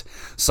East,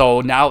 so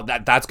now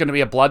that's going to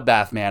be a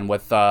bloodbath, man.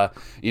 With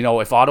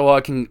if Ottawa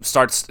can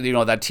start,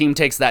 that team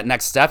takes that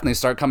next step and they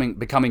start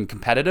becoming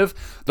competitive,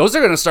 those are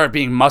going to start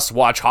being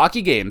must-watch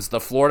hockey games. The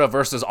Florida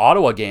versus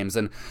Ottawa games,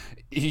 and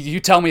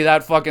you tell me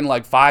that fucking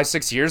like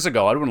 5-6 years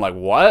ago, I'd have been like,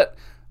 what?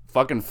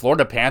 Fucking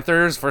Florida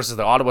Panthers versus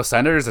the Ottawa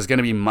Senators is going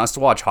to be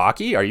must-watch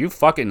hockey? Are you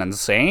fucking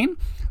insane?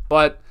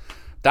 But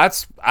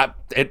that's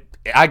it.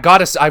 I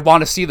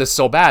want to see this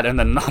so bad, and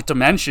then not to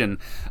mention,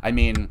 I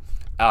mean,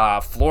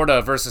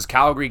 Florida versus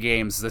Calgary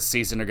games this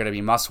season are going to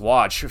be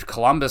must-watch.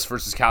 Columbus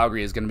versus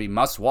Calgary is going to be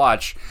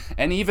must-watch,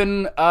 and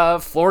even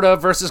Florida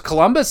versus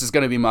Columbus is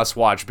going to be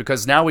must-watch,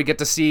 because now we get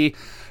to see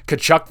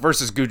Tkachuk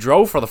versus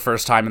Gaudreau for the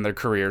first time in their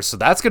careers, so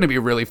that's going to be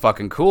really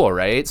fucking cool,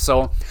 right?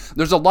 So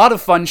there's a lot of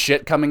fun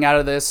shit coming out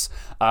of this.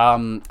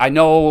 I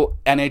know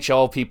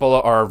NHL people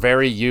are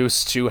very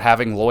used to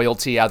having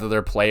loyalty out of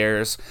their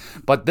players,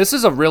 but this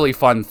is a really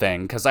fun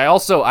thing, because I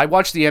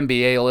watch the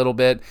NBA a little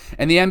bit,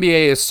 and the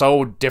NBA is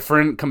so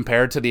different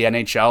compared to the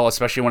NHL,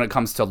 especially when it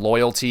comes to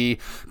loyalty,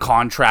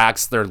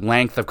 contracts, their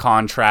length of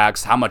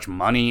contracts, how much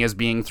money is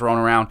being thrown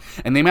around,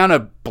 and the amount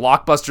of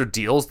blockbuster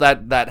deals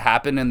that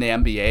happen in the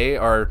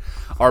NBA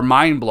are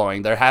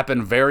mind-blowing. They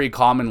happen very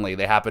commonly.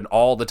 They happen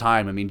all the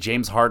time. I mean,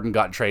 James Harden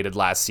got traded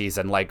last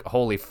season. Like,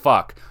 holy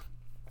fuck.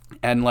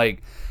 And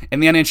like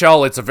in the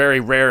NHL, it's a very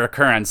rare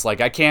occurrence.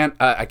 Like I can't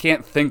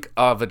think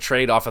of a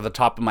trade off of the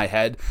top of my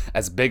head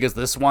as big as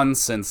this one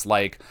since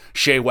like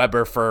Shea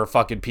Weber for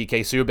fucking PK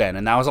Subban,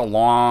 and that was a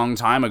long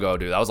time ago,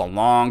 dude. That was a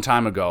long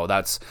time ago.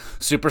 That's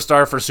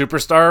superstar for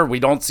superstar. We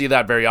don't see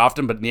that very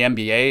often, but in the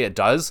NBA it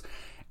does.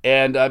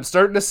 And I'm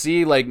starting to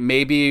see like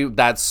maybe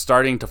that's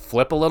starting to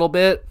flip a little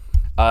bit.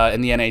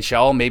 In the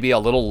NHL, maybe a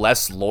little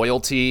less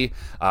loyalty,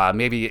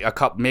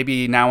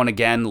 maybe now and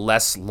again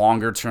less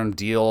longer-term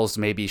deals,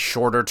 maybe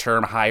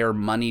shorter-term, higher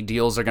money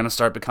deals are going to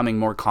start becoming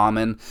more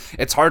common.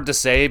 It's hard to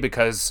say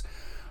because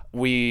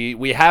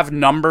we have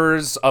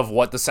numbers of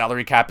what the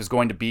salary cap is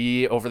going to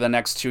be over the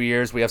next 2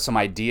 years. We have some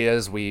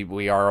ideas.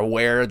 We are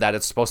aware that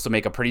it's supposed to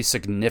make a pretty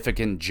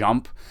significant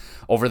jump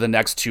over the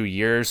next 2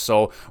 years.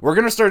 So we're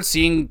going to start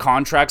seeing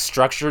contracts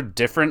structured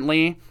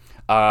differently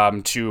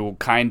to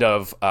kind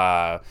of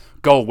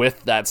go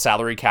with that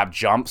salary cap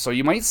jump. So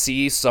you might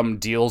see some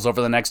deals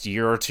over the next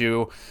year or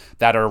two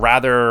that are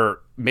rather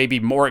maybe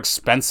more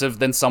expensive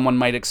than someone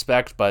might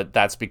expect, but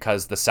that's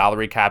because the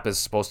salary cap is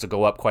supposed to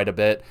go up quite a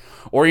bit.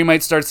 Or you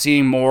might start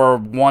seeing more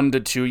 1 to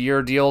 2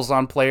 year deals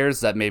on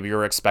players that maybe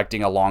you're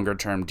expecting a longer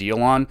term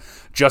deal on,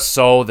 just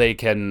so they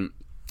can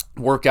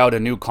work out a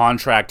new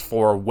contract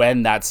for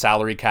when that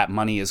salary cap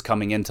money is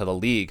coming into the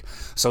league.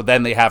 So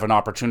then they have an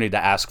opportunity to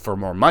ask for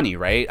more money,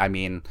 right? I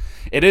mean,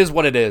 it is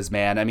what it is,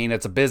 man. I mean,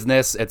 it's a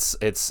business.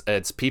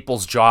 It's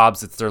people's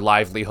jobs. It's their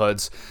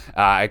livelihoods.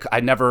 I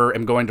never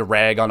am going to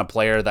rag on a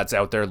player that's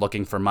out there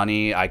looking for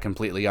money. I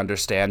completely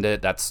understand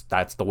it. That's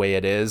the way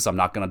it is. I'm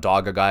not going to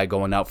dog a guy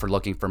going out for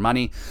looking for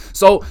money.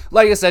 So,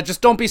 like I said,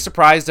 just don't be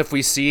surprised if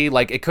we see,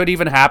 like, it could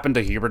even happen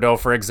to Huberdeau,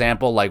 for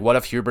example. Like, what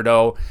if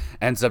Huberdeau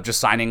ends up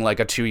just signing, like,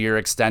 a 2-year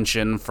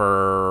extension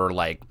for,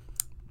 like,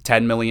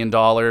 $10 million,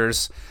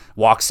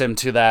 walks him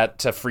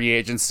to free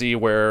agency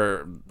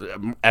where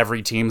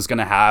every team's going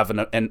to have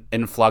an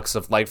influx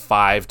of like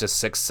 5 to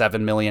 6,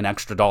 7 million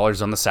extra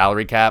dollars on the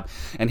salary cap.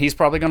 And he's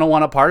probably going to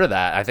want a part of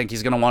that. I think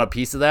he's going to want a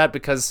piece of that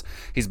because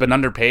he's been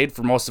underpaid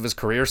for most of his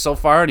career so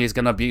far. And he's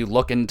going to be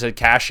looking to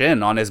cash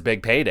in on his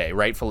big payday,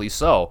 rightfully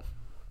so.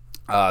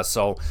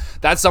 So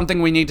that's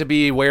something we need to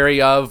be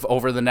wary of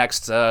over the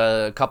next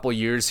couple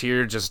years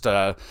here. Just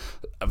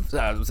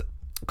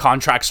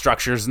contract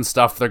structures and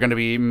stuff, they're going to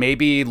be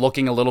maybe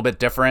looking a little bit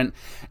different,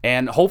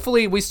 and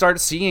hopefully we start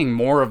seeing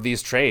more of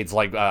these trades,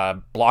 like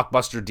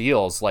blockbuster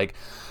deals. Like,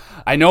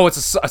 I know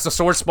it's a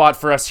sore spot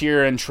for us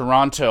here in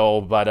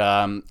Toronto,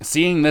 but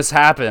seeing this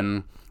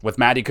happen with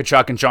Matty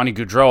Tkachuk and Johnny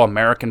Gaudreau,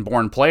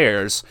 American-born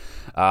players,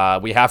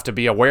 we have to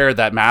be aware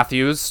that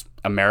Matthews,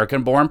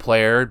 American-born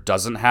player,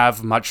 doesn't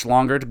have much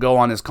longer to go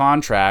on his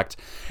contract,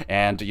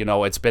 and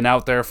it's been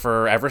out there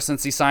for ever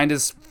since he signed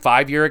his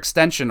 5-year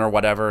extension or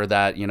whatever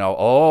that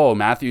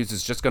Matthews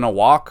is just gonna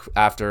walk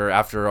after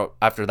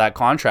that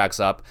contract's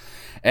up.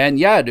 And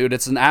yeah, dude,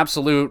 it's an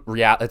absolute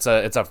it's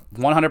a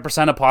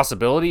 100% a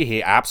possibility.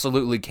 He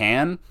absolutely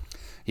can.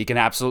 He can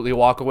absolutely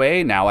walk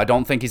away. Now, I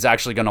don't think he's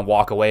actually going to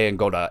walk away and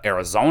go to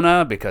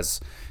Arizona,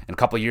 because in a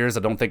couple of years, I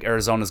don't think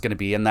Arizona is going to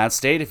be in that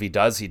state. If he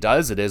does, he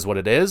does. It is what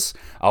it is.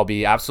 I'll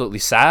be absolutely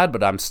sad,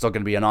 but I'm still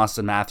going to be an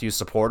Austin Matthews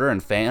supporter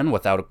and fan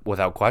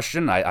without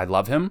question. I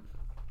love him.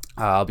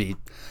 I'll be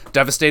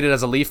devastated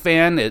as a Leaf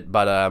fan,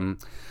 but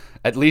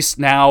at least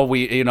now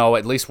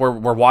at least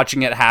we're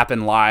watching it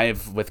happen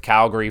live with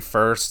Calgary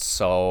first.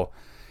 So,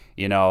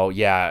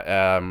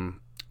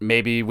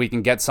 maybe we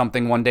can get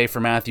something one day for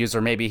Matthews,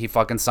 or maybe he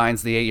fucking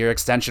signs the 8-year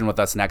extension with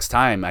us next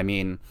time. I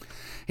mean,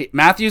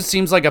 Matthews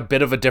seems like a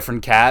bit of a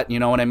different cat, you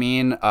know what I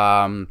mean?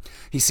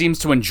 He seems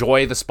to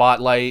enjoy the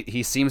spotlight.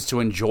 He seems to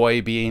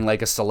enjoy being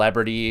like a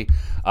celebrity,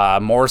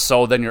 more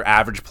so than your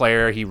average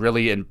player. He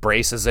really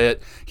embraces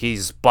it.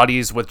 He's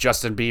buddies with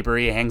Justin Bieber.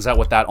 He hangs out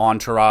with that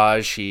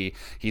entourage.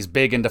 He's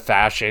big into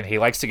fashion. He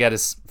likes to get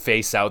his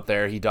face out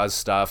there. He does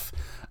stuff.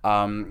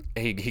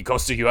 He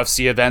goes to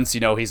UFC events.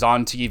 He's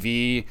on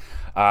TV.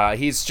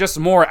 He's just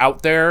more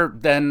out there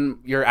than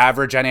your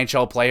average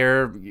NHL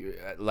player.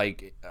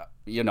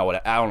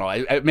 What I don't know.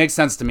 It makes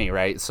sense to me,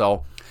 right?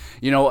 So,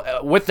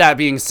 with that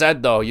being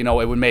said, though,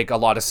 it would make a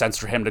lot of sense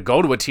for him to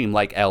go to a team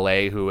like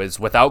LA, who is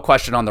without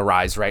question on the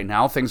rise right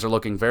now. Things are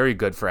looking very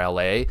good for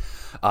LA.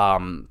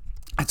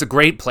 It's a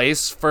great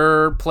place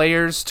for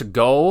players to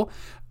go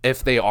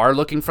if they are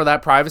looking for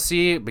that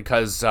privacy,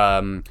 because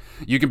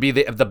you can be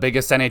the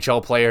biggest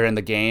NHL player in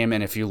the game,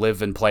 and if you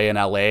live and play in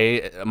LA,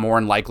 more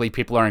than likely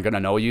people aren't going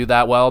to know you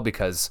that well,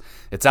 because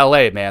it's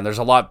LA, man. There's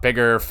a lot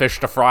bigger fish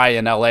to fry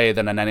in LA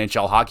than an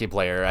NHL hockey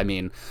player. I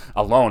mean,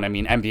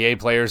 NBA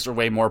players are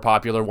way more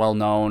popular,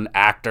 well-known,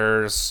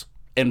 actors,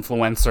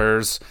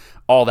 influencers,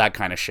 all that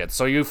kind of shit.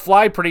 So you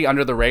fly pretty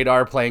under the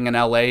radar playing in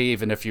LA,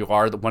 even if you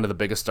are one of the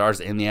biggest stars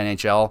in the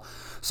NHL.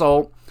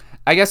 So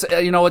I guess,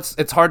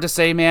 it's hard to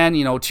say, man.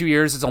 2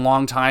 years is a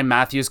long time.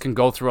 Matthews can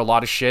go through a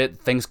lot of shit.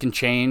 Things can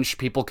change.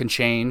 People can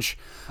change.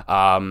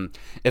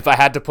 If I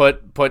had to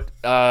put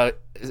a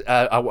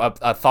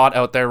thought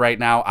out there right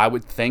now, I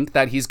would think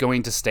that he's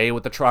going to stay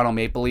with the Toronto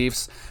Maple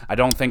Leafs. I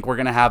don't think we're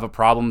going to have a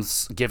problem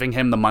giving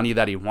him the money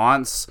that he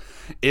wants.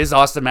 Is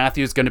Austin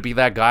Matthews going to be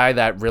that guy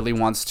that really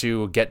wants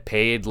to get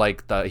paid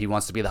he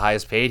wants to be the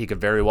highest paid? He could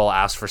very well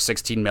ask for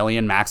 $16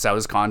 million, max out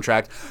his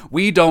contract.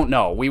 We don't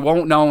know. We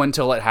won't know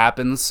until it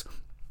happens.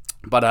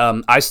 But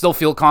I still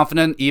feel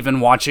confident, even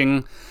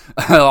watching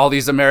all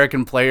these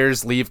American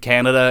players leave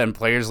Canada and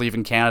players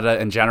leaving Canada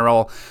in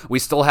general. We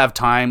still have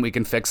time. We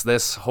can fix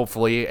this,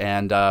 hopefully.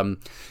 And,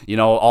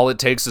 all it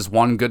takes is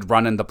one good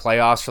run in the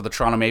playoffs for the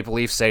Toronto Maple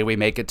Leafs. Say we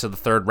make it to the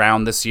third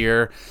round this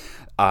year.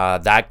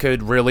 That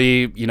could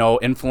really,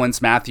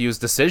 influence Matthews'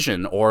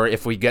 decision. Or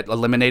if we get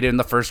eliminated in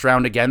the first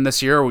round again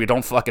this year, or we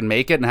don't fucking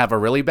make it and have a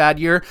really bad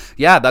year,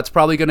 yeah, that's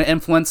probably going to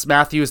influence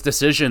Matthews'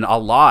 decision a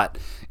lot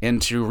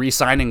into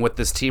re-signing with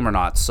this team or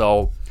not.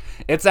 So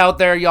it's out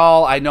there,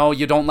 y'all. I know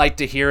you don't like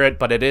to hear it,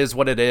 but it is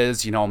what it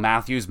is.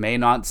 Matthews may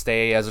not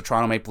stay as a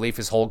Toronto Maple Leaf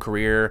his whole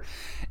career.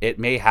 It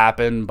may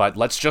happen, but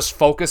let's just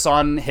focus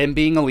on him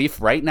being a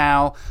Leaf right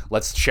now.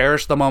 Let's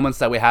cherish the moments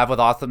that we have with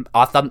Austin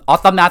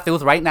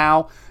Matthews right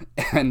now.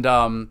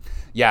 And,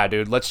 yeah,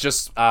 dude, let's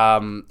just,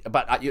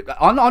 but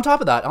on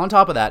top of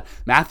that,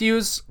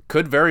 Matthews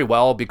could very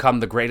well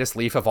become the greatest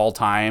Leaf of all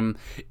time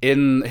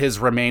in his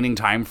remaining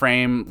time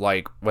frame,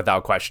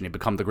 without question. He'd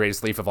become the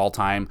greatest Leaf of all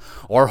time.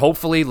 Or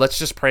hopefully, let's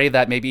just pray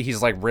that maybe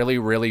he's really,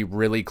 really,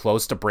 really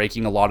close to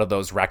breaking a lot of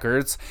those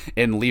records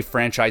in Leaf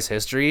franchise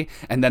history,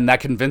 and then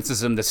that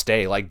convinces him to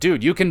stay.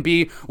 Dude, you can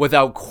be,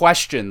 without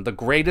question, the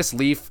greatest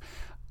Leaf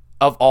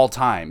of all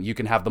time. You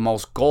can have the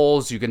most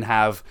goals. You can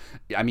have,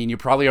 you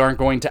probably aren't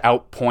going to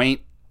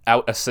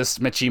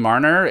out-assist Mitchie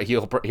Marner.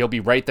 He'll be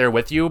right there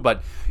with you,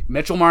 but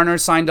Mitchell Marner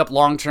signed up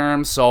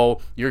long-term, so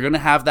you're going to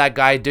have that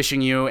guy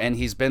dishing you, and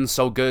he's been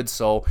so good.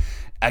 So,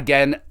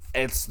 again,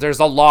 there's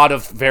a lot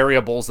of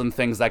variables and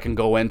things that can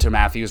go into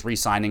Matthews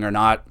re-signing or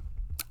not.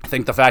 I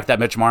think the fact that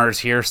Mitch Marner's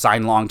here,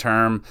 signed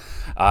long-term,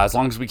 as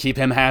long as we keep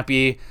him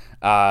happy,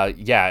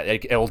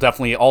 it will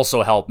definitely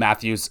also help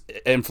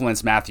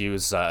influence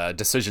Matthews'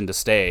 decision to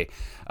stay.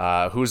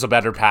 Who's a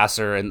better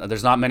passer? And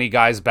there's not many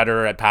guys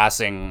better at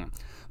passing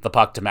the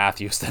puck to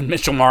Matthews than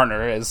Mitchell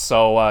Marner is.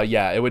 So,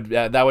 it would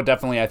that would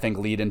definitely, I think,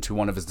 lead into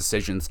one of his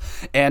decisions.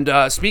 And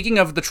speaking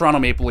of the Toronto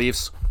Maple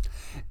Leafs,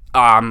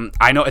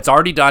 I know it's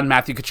already done.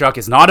 Matthew Tkachuk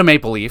is not a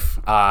Maple Leaf.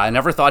 I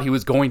never thought he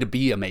was going to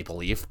be a Maple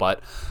Leaf,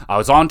 but I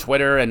was on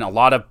Twitter, and a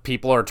lot of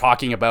people are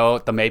talking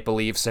about the Maple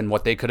Leafs and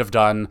what they could have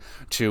done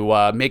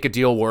to make a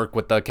deal work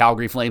with the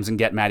Calgary Flames and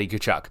get Matty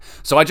Tkachuk.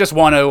 So I just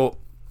want to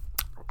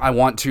I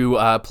want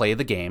to play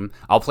the game.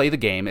 I'll play the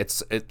game.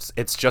 It's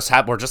just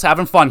we're just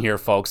having fun here,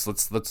 folks.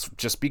 Let's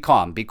just be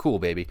calm, be cool,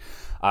 baby.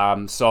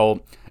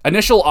 So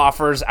initial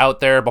offers out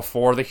there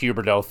before the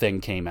Huberdeau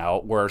thing came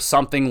out were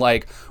something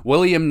like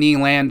William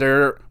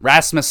Nylander,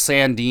 Rasmus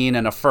Sandin,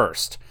 and a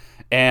first.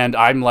 And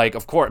I'm like,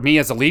 of course, me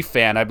as a Leaf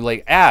fan, I'd be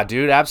like,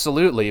 dude,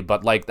 absolutely.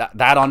 But like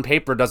that on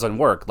paper doesn't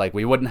work. Like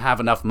we wouldn't have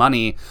enough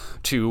money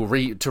to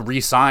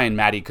re-sign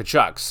Matty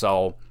Tkachuk.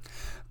 So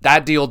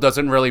that deal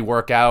doesn't really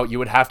work out. You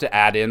would have to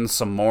add in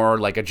some more,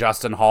 like a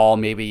Justin Hall,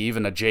 maybe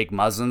even a Jake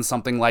Muzzin,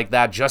 something like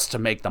that, just to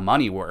make the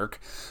money work.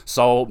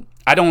 So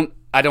I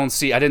didn't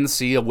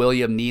see a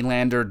William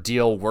Nylander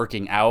deal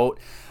working out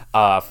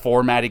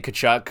for Matty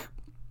Tkachuk.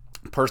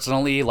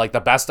 Personally, like the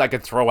best I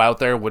could throw out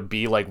there would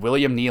be like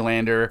William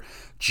Nylander,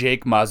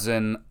 Jake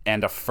Muzzin,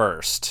 and a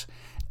first.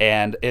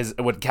 And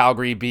would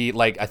Calgary be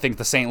like? I think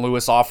the St.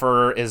 Louis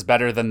offer is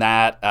better than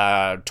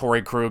that.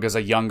 Torrey Krug is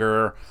a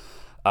younger.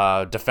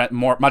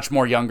 Much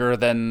more younger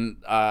than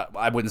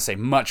I wouldn't say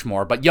much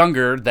more, but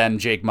younger than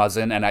Jake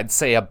Muzzin, and I'd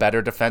say a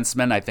better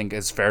defenseman. I think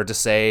is fair to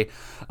say.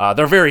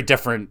 They're very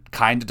different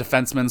kind of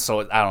defensemen, so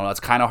I don't know. It's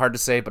kind of hard to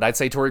say, but I'd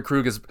say Torrey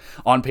Krug is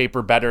on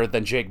paper better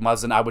than Jake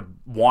Muzzin. I would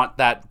want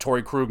that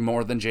Torrey Krug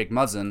more than Jake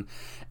Muzzin.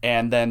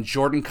 And then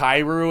Jordan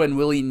Kyrou and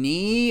Willie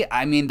Nee.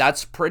 I mean,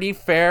 that's pretty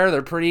fair.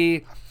 They're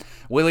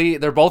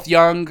both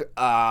young.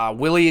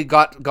 Willie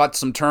got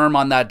some term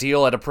on that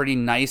deal at a pretty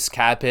nice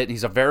cap hit.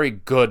 He's a very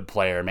good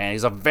player, man.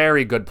 He's a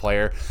very good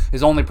player.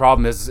 His only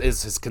problem is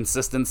his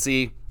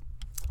consistency.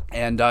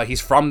 And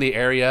he's from the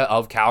area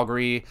of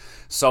Calgary.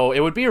 So it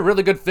would be a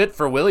really good fit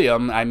for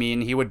William. I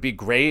mean, he would be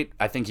great.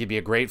 I think he'd be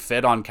a great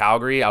fit on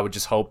Calgary. I would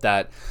just hope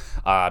that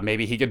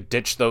maybe he could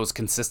ditch those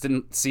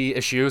consistency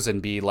issues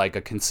and be like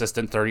a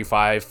consistent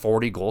 35,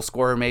 40 goal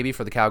scorer maybe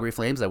for the Calgary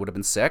Flames. That would have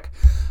been sick.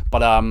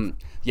 But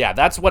yeah,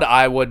 that's what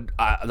I would,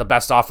 the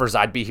best offers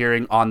I'd be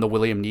hearing on the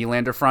William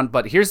Nylander front.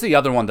 But here's the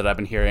other one that I've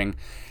been hearing.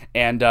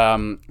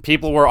 And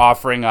people were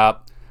offering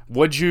up,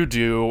 would you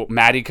do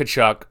Matty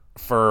Tkachuk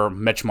for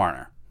Mitch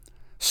Marner?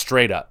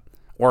 Straight up.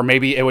 Or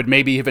maybe it would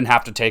even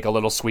have to take a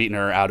little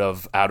sweetener out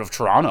of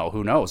Toronto,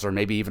 who knows? Or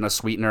maybe even a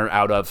sweetener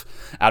out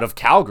of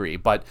Calgary.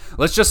 But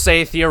let's just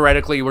say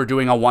theoretically we're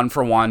doing a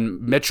 1-for-1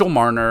 Mitchell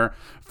Marner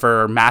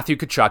for Matthew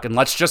Tkachuk, and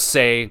let's just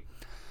say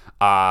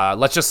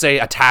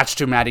attached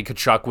to Matty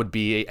Tkachuk would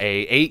be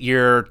a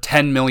 8-year,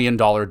 $10 million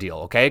deal,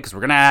 okay? Because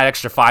we're gonna add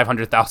extra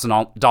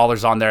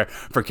 $500,000 on there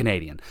for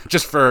Canadian,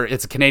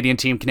 it's a Canadian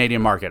team,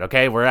 Canadian market,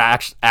 okay? We're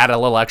add a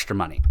little extra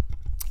money.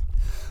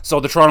 So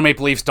the Toronto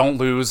Maple Leafs don't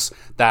lose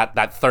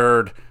that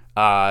third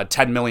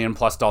 $10 million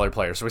plus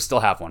player. So we still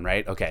have one,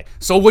 right? Okay.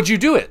 So would you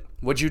do it?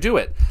 Would you do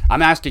it?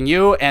 I'm asking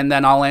you, and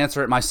then I'll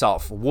answer it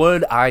myself.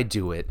 Would I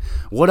do it?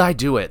 Would I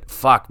do it?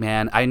 Fuck,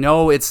 man. I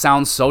know it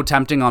sounds so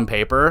tempting on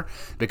paper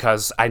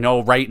because I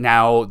know right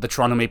now the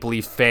Toronto Maple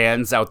Leaf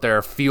fans out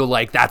there feel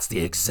like that's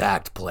the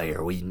exact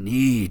player we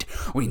need.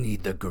 We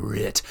need the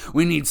grit.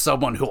 We need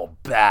someone who'll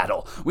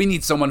battle. We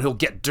need someone who'll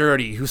get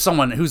dirty,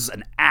 someone who's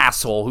an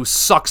asshole, who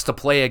sucks to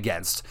play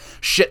against.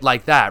 Shit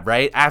like that,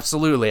 right?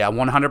 Absolutely. I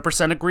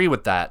 100% agree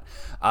with that.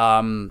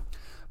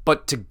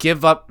 But to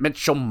give up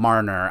Mitchell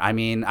Marner, I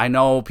mean, I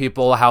know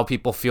how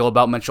people feel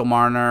about Mitchell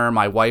Marner.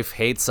 My wife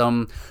hates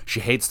him.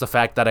 She hates the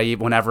fact that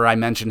whenever I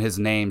mention his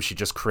name, she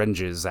just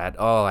cringes at,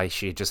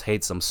 she just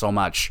hates him so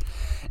much.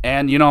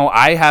 And,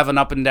 I have an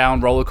up and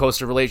down roller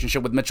coaster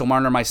relationship with Mitchell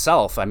Marner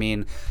myself. I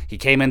mean, he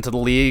came into the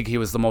league. He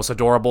was the most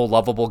adorable,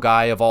 lovable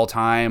guy of all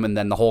time. And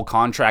then the whole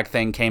contract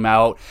thing came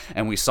out,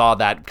 and we saw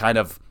that kind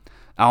of,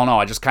 I don't know,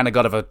 I just kind of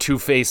got of a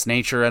two-faced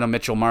nature in a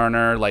Mitchell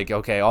Marner. Like,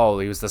 okay,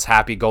 he was this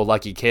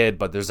happy-go-lucky kid,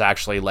 but there's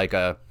actually like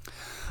a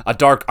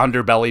dark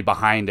underbelly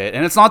behind it.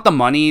 And it's not the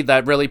money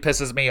that really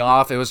pisses me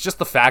off. It was just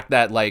the fact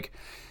that, like,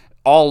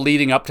 all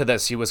leading up to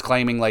this, he was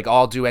claiming, like,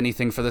 I'll do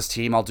anything for this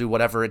team. I'll do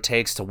whatever it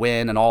takes to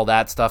win and all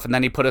that stuff. And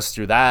then he put us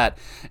through that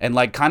and,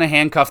 like, kind of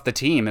handcuffed the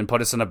team and put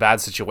us in a bad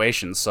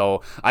situation.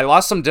 So I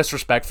lost some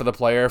disrespect for the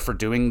player for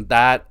doing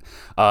that,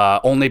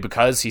 only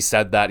because he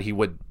said that he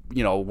would,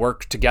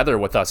 work together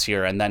with us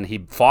here, and then he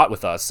fought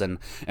with us and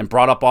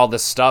brought up all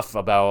this stuff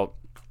about,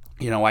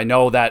 I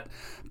know that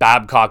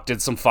Babcock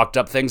did some fucked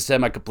up things to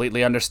him. I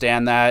completely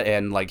understand that,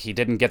 and like he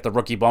didn't get the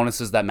rookie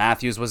bonuses that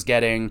Matthews was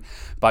getting,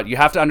 but you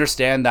have to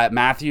understand that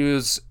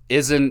Matthews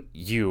isn't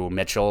you,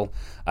 Mitchell.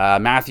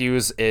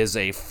 Matthews is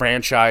a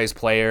franchise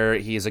player.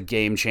 He's a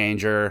game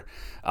changer.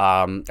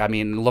 I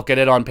mean, look at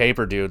it on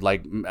paper, dude.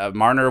 Like,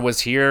 Marner was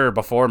here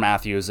before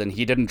Matthews, and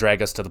he didn't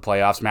drag us to the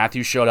playoffs.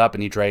 Matthews showed up,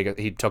 and he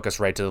took us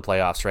right to the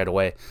playoffs right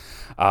away.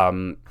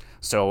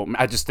 So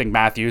I just think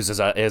Matthews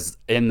is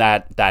in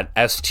that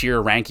S tier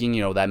ranking.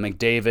 That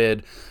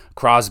McDavid,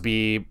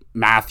 Crosby,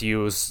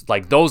 Matthews,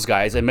 like those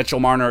guys, and Mitchell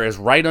Marner is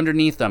right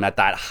underneath them at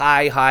that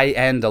high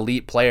end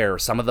elite player.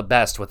 Some of the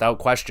best, without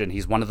question.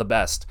 He's one of the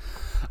best.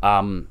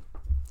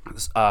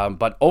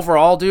 But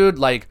overall, dude,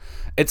 like,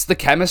 it's the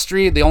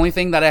chemistry. The only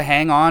thing that I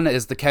hang on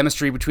is the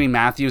chemistry between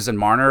Matthews and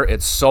Marner.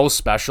 It's so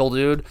special,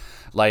 dude.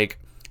 Like,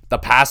 the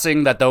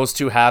passing that those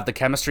two have, the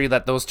chemistry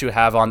that those two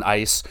have on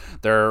ice.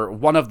 They're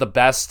one of the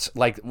best.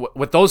 Like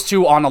with those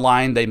two on a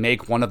line, they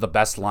make one of the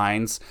best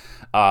lines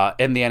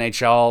in the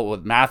NHL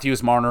with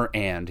Matthews, Marner,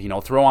 and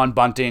throw on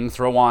Bunting,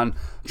 throw on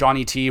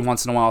Johnny T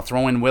once in a while,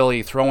 throw in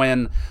Willie, throw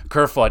in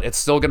Kerfoot. It's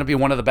still going to be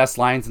one of the best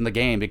lines in the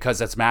game because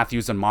it's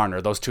Matthews and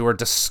Marner. Those two are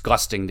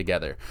disgusting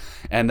together.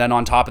 And then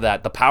on top of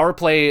that, the power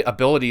play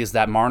abilities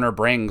that Marner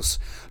brings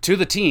to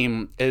the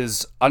team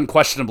is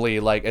unquestionably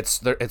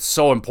it's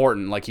so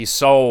important. Like he's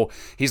the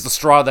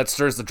straw that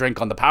stirs the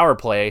drink on the power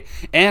play,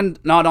 and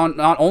not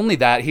only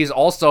that, he's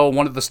also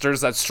one of the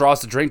stirs that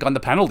straws the drink on the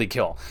penalty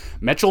kill.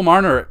 Mitchell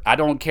Marner, I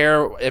don't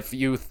care if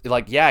you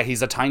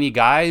he's a tiny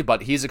guy,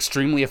 but he's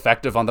extremely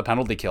effective on the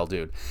penalty kill,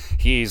 dude.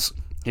 He's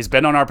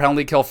been on our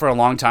penalty kill for a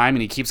long time,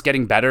 and he keeps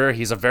getting better.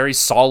 He's a very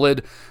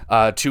solid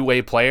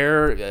two-way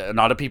player.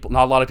 Not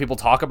a lot of people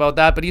talk about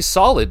that, but he's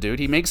solid, dude.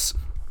 He makes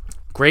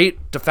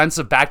great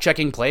defensive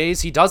back-checking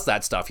plays. He does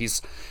that stuff.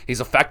 He's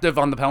effective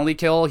on the penalty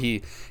kill.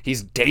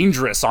 He's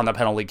dangerous on the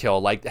penalty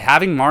kill. Like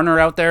having Marner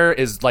out there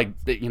is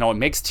it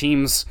makes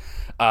teams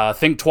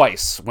think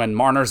twice when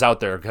Marner's out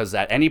there, because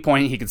at any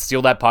point he could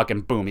steal that puck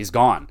and boom, he's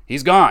gone.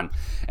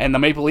 And the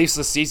Maple Leafs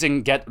this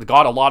season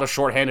got a lot of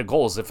shorthanded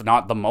goals, if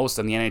not the most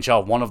in the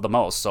NHL, one of the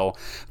most. So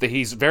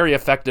he's very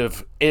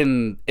effective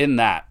in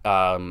that.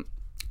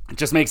 It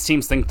just makes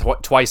teams think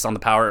twice on the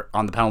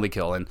penalty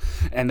kill,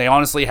 and they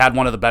honestly had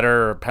one of the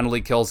better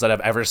penalty kills that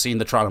I've ever seen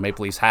the Toronto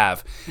Maple Leafs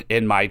have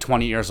in my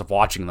 20 years of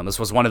watching them. This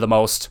was one of the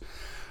most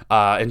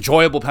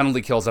enjoyable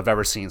penalty kills I've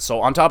ever seen. So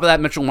on top of that,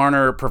 Mitchell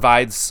Marner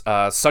provides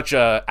such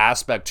a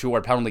aspect to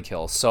our penalty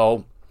kills.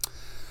 So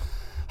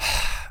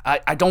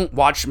I don't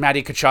watch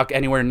Matty Tkachuk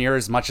anywhere near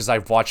as much as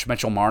I've watched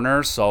Mitchell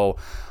Marner. So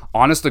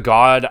honest to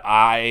God,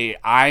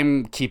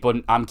 I'm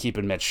keeping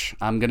Mitch.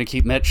 I'm gonna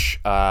keep Mitch.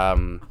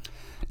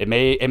 It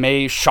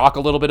may shock a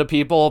little bit of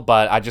people,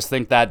 but I just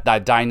think that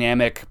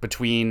dynamic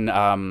between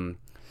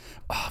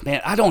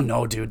I don't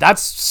know, dude.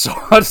 That's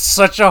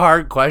such a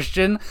hard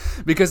question,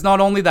 because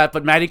not only that,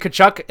 but Matty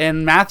Tkachuk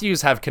and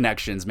Matthews have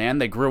connections, man.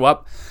 They grew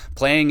up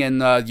playing in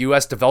the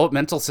U.S.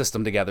 developmental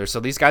system together, so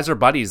these guys are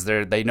buddies.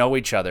 They know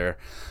each other,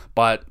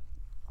 but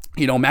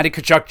Matty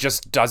Tkachuk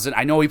just doesn't.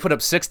 I know he put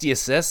up 60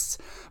 assists,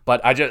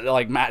 but I just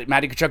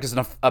Matty Tkachuk is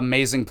an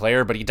amazing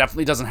player, but he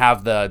definitely doesn't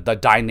have the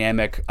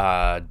dynamic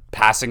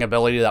passing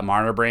ability that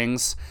Marner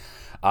brings.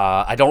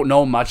 I don't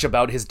know much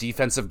about his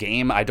defensive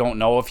game. I don't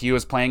know if he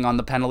was playing on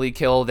the penalty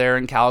kill there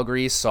in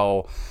Calgary,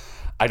 so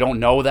I don't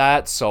know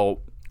that.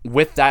 So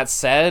with that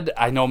said,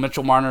 I know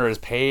Mitchell Marner is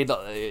paid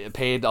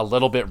a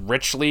little bit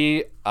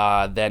richly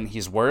than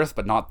he's worth,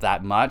 but not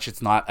that much.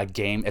 It's not a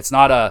game. It's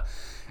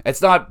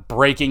not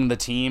breaking the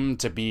team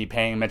to be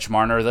paying Mitch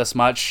Marner this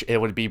much.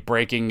 It would be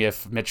breaking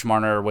if Mitch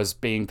Marner was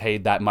being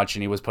paid that much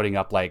and he was putting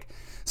up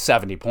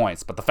 70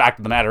 points. But the fact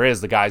of the matter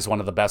is, the guy's one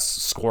of the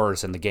best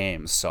scorers in the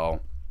game, so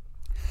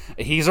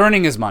he's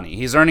earning his money.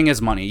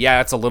 Yeah,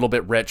 it's a little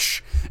bit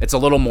rich. It's a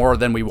little more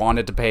than we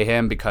wanted to pay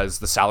him because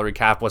the salary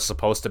cap was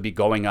supposed to be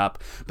going up,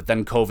 but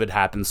then COVID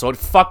happened, so it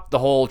fucked the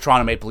whole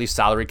Toronto Maple Leafs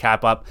salary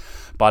cap up.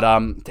 But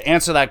to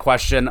answer that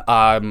question,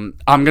 I'm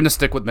going to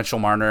stick with Mitchell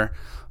Marner.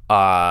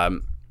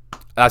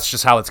 That's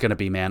just how it's going to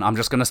be, man. I'm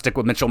just going to stick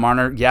with Mitchell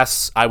Marner.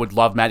 Yes, I would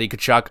love Matty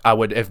Tkachuk. I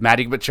would, if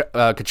Matty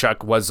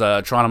Tkachuk was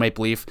a Toronto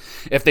Maple Leaf.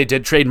 If they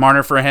did trade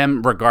Marner for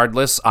him,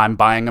 regardless, I'm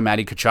buying a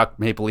Matty Tkachuk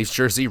Maple Leafs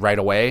jersey right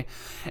away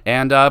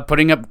and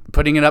putting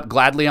it up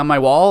gladly on my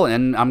wall.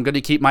 And I'm going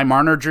to keep my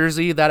Marner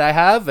jersey that I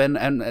have,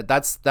 and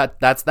that's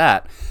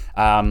that.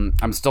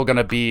 I'm still going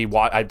to be.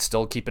 I'd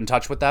still keep in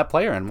touch with that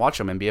player and watch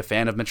him and be a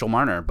fan of Mitchell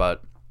Marner,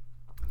 but.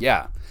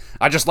 Yeah,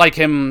 I just like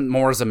him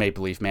more as a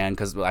Maple Leaf, man,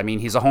 because,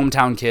 he's a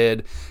hometown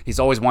kid. He's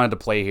always wanted to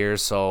play here,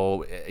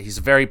 so he's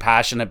a very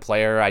passionate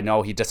player. I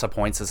know he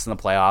disappoints us in the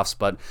playoffs,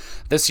 but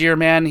this year,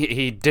 man,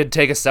 he did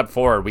take a step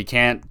forward. We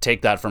can't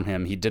take that from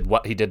him. He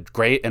did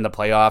great in the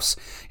playoffs.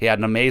 He had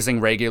an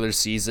amazing regular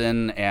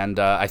season, and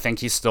I think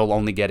he's still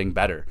only getting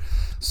better.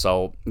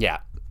 So, yeah.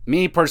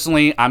 Me,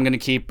 personally, I'm going to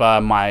keep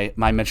my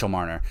Mitchell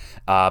Marner.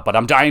 But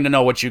I'm dying to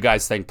know what you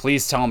guys think.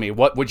 Please tell me,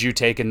 what would you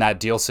take in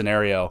that deal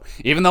scenario?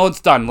 Even though it's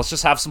done, let's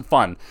just have some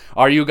fun.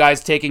 Are you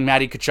guys taking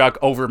Matty Tkachuk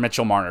over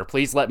Mitchell Marner?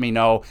 Please let me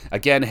know.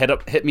 Again,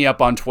 hit me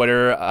up on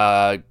Twitter.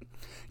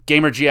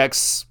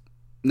 GamerGX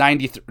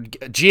 93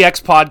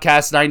 GX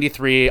Podcast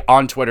 93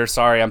 on Twitter.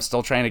 Sorry, I'm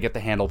still trying to get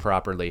the handle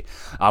properly.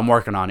 I'm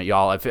working on it,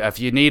 y'all. If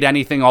you need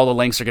anything, all the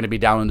links are going to be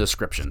down in the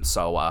description.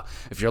 So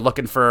if you're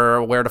looking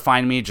for where to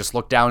find me, just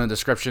look down in the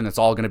description. It's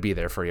all going to be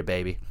there for you,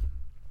 baby.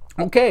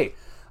 Okay,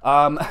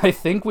 I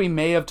think we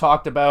may have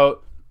talked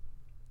about.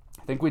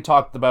 I think we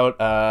talked about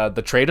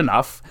the trade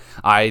enough.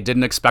 I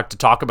didn't expect to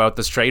talk about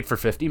this trade for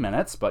 50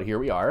 minutes, but here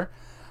we are.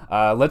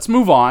 Let's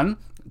move on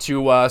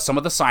to some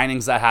of the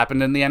signings that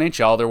happened in the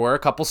NHL. There were a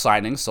couple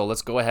signings, so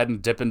let's go ahead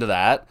and dip into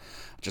that.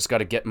 Just got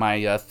to get my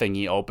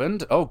thingy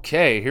opened.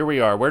 Okay, here we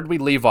are. Where did we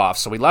leave off?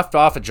 So we left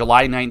off at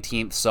July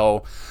 19th.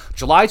 So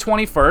July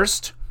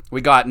 21st,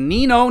 we got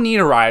Nino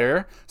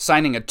Niederreiter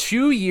signing a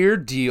 2-year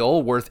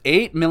deal worth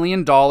 $8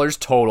 million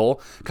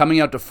total, coming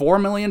out to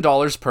 $4 million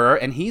per,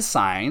 and he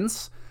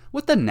signs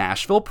with the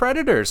Nashville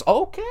Predators.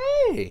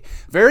 Okay.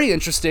 Very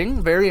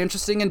interesting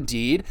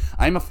indeed.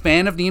 I'm a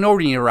fan of Nino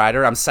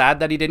Niederreiter. I'm sad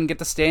that he didn't get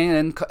to stay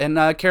in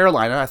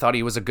Carolina. I thought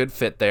he was a good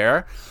fit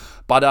there.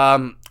 But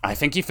I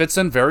think he fits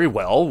in very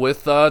well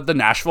with the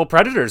Nashville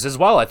Predators as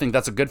well. I think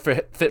that's a good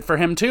fit for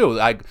him too.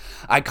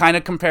 I kind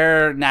of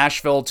compare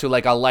Nashville to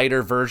like a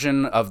lighter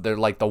version of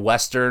the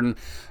Western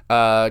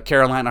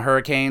Carolina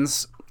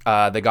Hurricanes.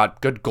 They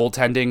got good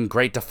goaltending,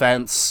 great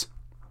defense.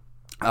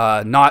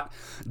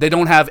 They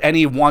don't have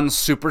any one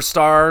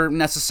superstar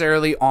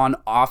necessarily on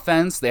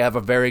offense. They have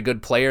a very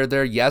good player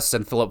there, yes,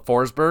 and Philip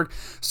Forsberg.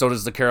 So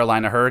does the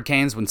Carolina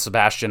Hurricanes with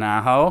Sebastian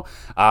Aho.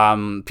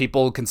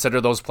 People consider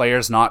those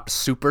players not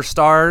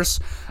superstars,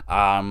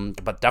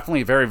 but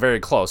definitely very, very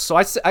close. So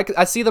I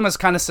see them as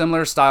kind of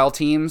similar style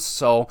teams.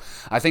 So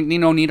I think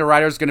Nino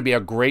Niederreiter is going to be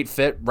a great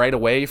fit right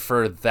away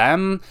for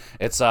them.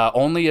 It's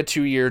only a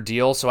 2-year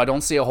deal, so I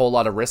don't see a whole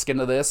lot of risk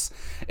into this.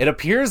 It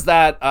appears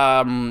that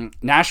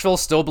Nashville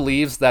still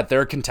believes that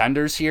they're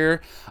contenders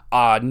here.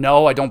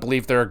 No, I don't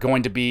believe they're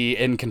going to be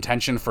in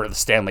contention for the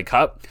Stanley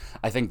Cup.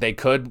 I think they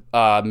could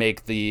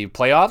make the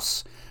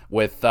playoffs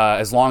with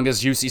as long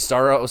as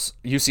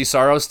UC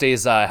Saros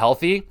stays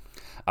healthy.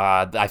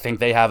 I think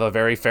they have a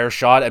very fair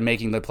shot at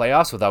making the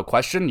playoffs without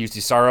question.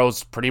 UC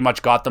Saros pretty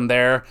much got them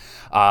there.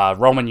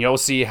 Roman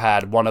Josi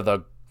had one of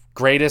the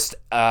greatest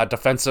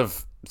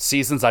defensive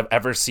seasons I've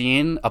ever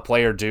seen a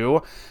player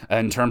do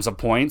in terms of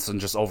points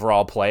and just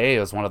overall play. It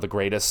was one of the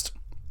greatest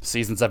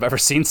seasons I've ever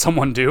seen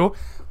someone do.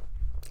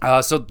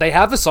 So they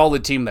have a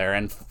solid team there,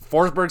 and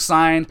Forsberg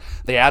signed.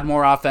 They add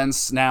more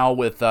offense now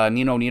with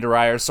Nino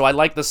Niederreiter, so I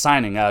like the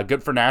signing.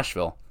 Good for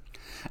Nashville.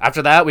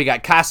 After that, we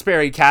got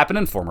Kasperi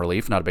Kapanen, former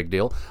Leaf, not a big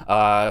deal,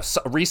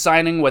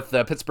 re-signing with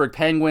the Pittsburgh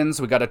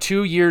Penguins. We got a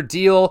 2-year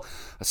deal,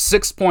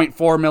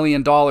 $6.4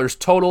 million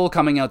total,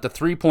 coming out to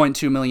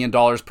 $3.2 million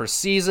per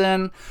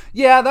season.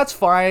 Yeah, that's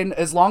fine.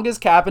 As long as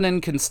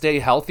Kapanen can stay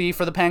healthy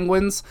for the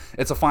Penguins,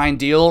 it's a fine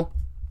deal.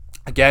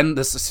 Again,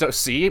 this is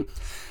see,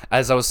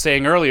 as I was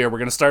saying earlier, we're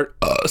going to start,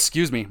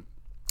 we're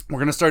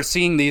going to start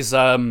seeing these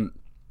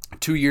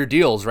 2-year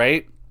deals,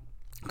 right?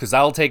 Because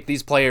that'll take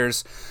these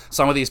players,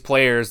 some of these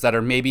players that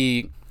are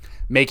maybe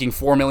making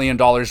 $4 million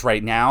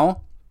right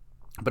now,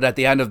 but at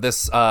the end of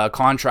this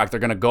contract, they're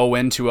going to go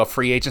into a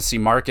free agency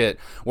market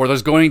where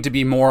there's going to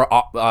be more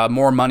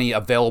money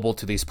available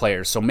to these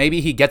players. So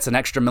maybe he gets an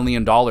extra $1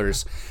 million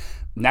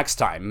next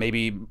time.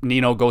 Maybe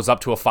Nino goes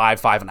up to a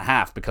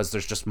 5.5 because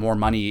there's just more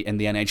money in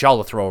the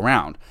NHL to throw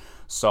around.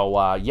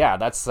 So yeah,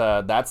 that's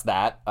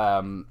that.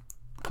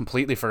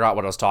 Completely forgot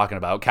what I was talking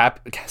about.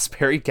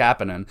 Kasperi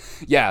Kapanen.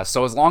 Yeah,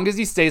 so as long as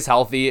he stays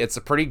healthy, it's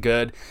a pretty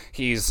good.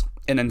 He's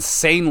an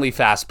insanely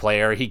fast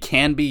player. He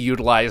can be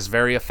utilized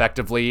very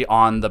effectively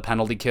on the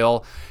penalty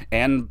kill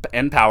and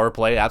power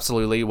play,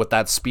 absolutely. With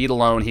that speed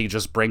alone, he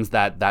just brings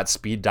that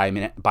speed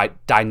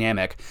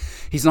dynamic.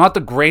 He's not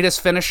the greatest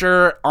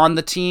finisher on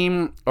the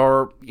team,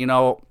 or, you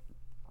know,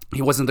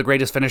 he wasn't the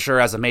greatest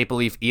finisher as a Maple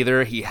Leaf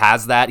either. He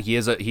has that. He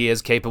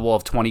is capable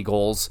of 20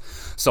 goals.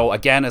 So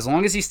again, as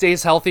long as he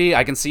stays healthy,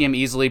 I can see him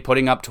easily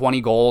putting up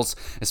 20 goals,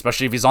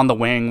 especially if he's on the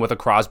wing with a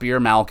Crosby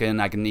or Malkin.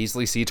 I can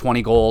easily see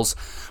 20 goals,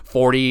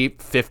 40,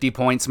 50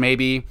 points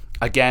maybe.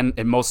 Again,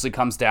 it mostly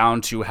comes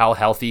down to how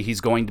healthy he's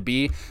going to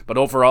be. But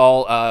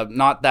overall,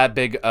 not that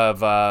big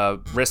of a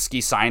risky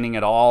signing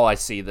at all. I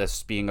see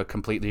this being a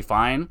completely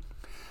fine.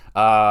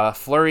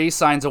 Fleury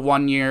signs a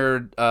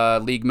 1-year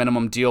league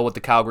minimum deal with the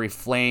Calgary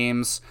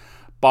Flames.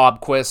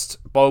 Boquist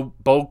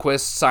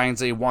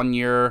signs a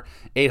 1-year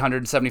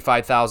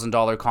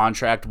 $875,000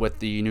 contract with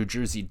the New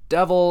Jersey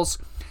Devils.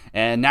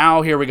 And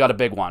now here we got a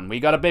big one. We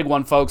got a big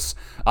one, folks.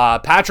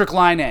 Patrick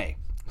Laine.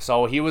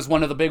 So he was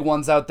one of the big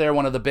ones out there,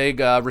 one of the big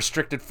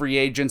restricted free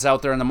agents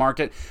out there in the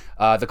market.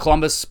 The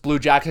Columbus Blue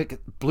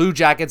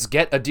Jackets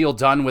get a deal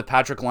done with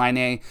Patrick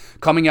Laine,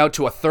 coming out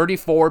to a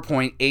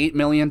 $34.8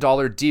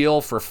 million deal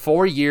for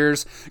 4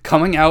 years,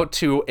 coming out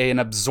to an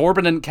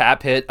absorbent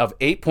cap hit of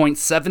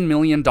 $8.7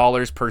 million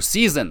per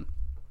season.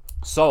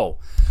 So,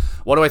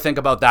 what do I think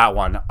about that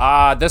one?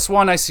 This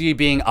one I see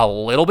being a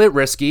little bit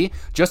risky,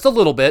 just a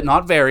little bit,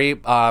 not very.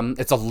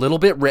 It's a little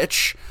bit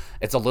rich.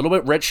 It's a little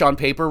bit rich on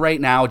paper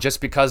right now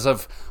just because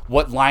of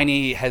what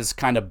Laine has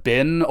kind of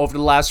been over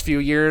the last few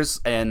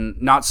years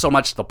and not so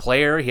much the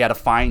player. He had a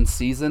fine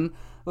season.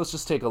 Let's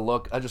just take a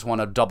look. I just want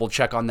to double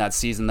check on that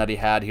season that he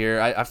had here.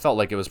 I felt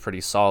like it was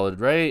pretty solid,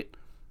 right?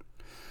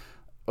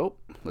 Oh,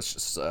 let's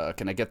just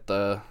can I get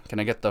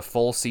the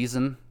full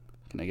season?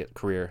 Can I get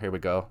career? Here we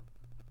go.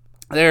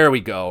 There we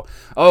go.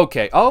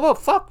 Okay. Oh, well,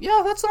 fuck.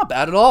 Yeah, that's not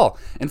bad at all.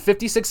 In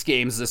 56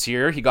 games this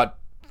year, he got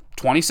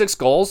 26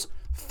 goals,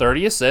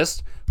 30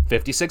 assists,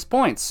 56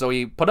 points. So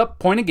he put up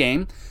point a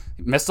game.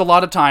 Missed a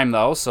lot of time,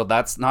 though, so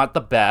that's not the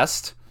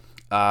best.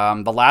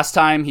 The last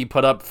time he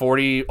put up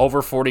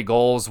over 40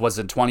 goals was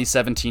in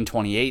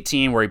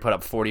 2017-2018, where he put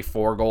up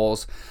 44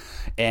 goals.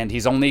 and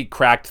he's only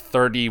cracked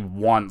 30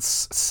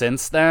 once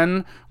since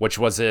then, which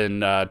was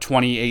in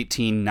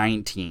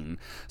 2018-19.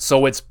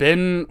 So it's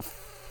been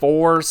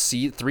 4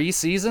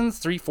 seasons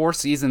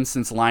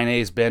since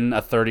Laine's been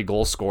a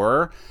 30-goal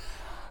scorer.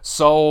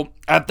 So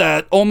at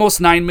that almost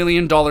 $9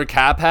 million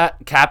cap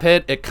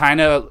hit, it kind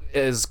of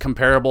is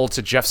comparable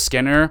to Jeff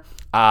Skinner.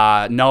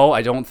 No,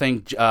 I don't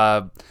think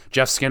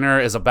Jeff Skinner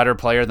is a better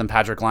player than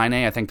Patrik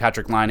Laine. I think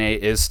Patrik Laine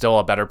is still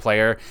a better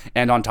player,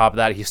 and on top of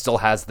that, he still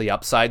has the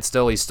upside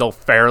still. He's still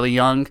fairly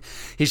young.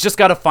 He's just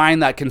got to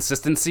find that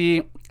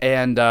consistency,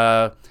 and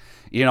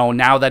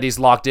now that he's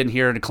locked in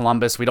here in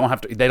Columbus, they don't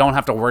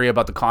have to worry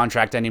about the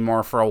contract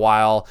anymore for a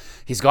while.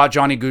 He's got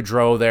Johnny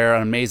Gaudreau there,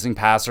 an amazing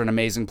passer, an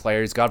amazing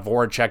player. He's got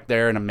Voracek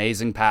there, an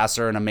amazing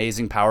passer, an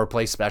amazing power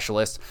play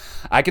specialist.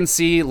 I can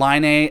see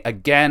Laine,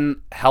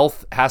 again,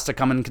 health has to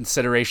come in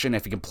consideration.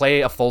 If he can play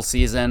a full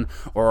season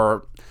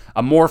or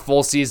a more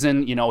full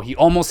season, he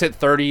almost hit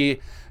 30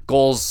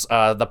 goals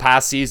the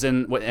past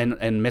season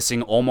and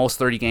missing almost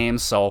 30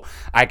 games. So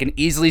I can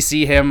easily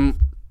see him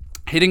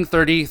hitting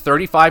 30,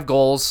 35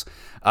 goals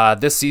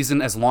this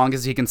season as long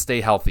as he can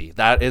stay healthy.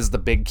 That is the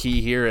big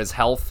key here, is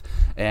health.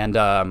 And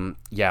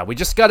we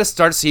just got to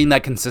start seeing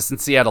that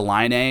consistency out of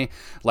Laine.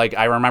 Like,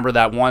 I remember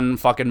that one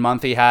fucking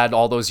month he had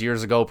all those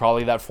years ago,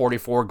 probably that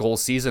 44-goal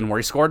season where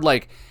he scored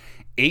like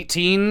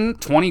 18,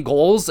 20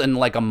 goals in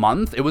like a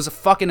month. It was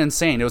fucking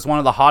insane. It was one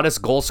of the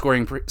hottest goal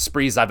scoring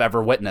sprees I've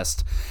ever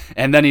witnessed.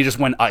 And then he just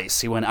went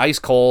ice. He went ice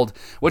cold,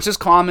 which is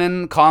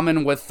common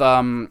with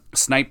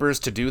snipers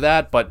to do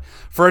that. But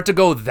for it to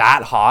go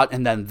that hot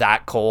and then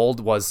that cold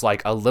was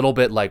like a little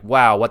bit like,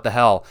 wow, what the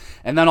hell?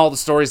 And then all the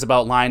stories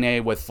about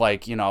Laine with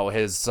like,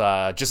 his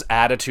just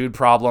attitude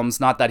problems.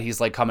 Not that he's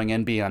like coming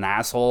in being an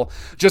asshole,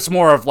 just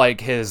more of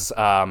like his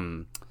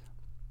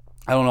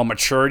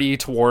maturity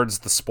towards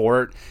the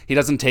sport. He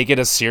doesn't take it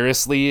as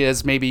seriously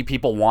as maybe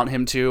people want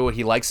him to.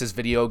 He likes his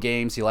video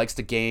games. He likes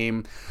to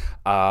game.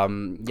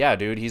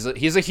 Dude,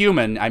 he's a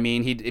human. I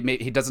mean, he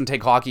doesn't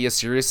take hockey as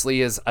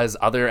seriously as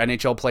other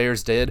NHL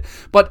players did.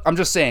 But I'm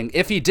just saying,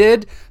 if he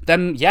did,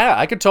 then yeah,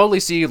 I could totally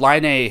see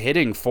Laine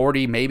hitting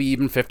 40, maybe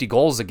even 50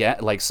 goals again,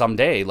 like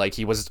someday. Like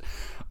he was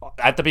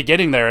at the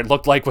beginning there, it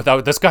looked like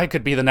without this guy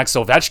could be the next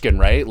Ovechkin,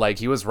 right? Like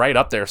he was right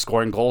up there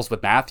scoring goals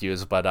with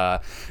Matthews. But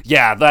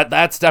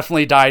that's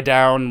definitely died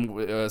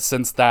down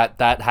since that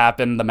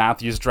happened. The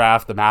Matthews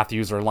draft, the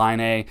Matthews or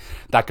Laine,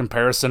 that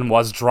comparison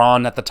was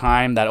drawn at the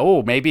time that,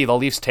 maybe the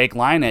Leafs take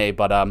Laine.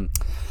 But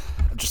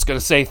I'm just going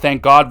to say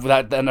thank God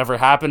that never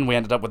happened. We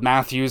ended up with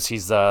Matthews.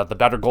 He's the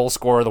better goal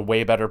scorer, the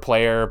way better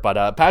player.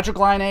 But Patrik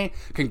Laine,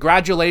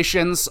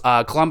 congratulations.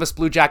 Columbus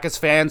Blue Jackets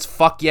fans,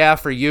 fuck yeah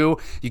for you.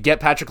 You get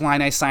Patrik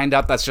Laine signed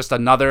up. That's just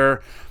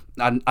another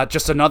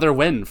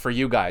win for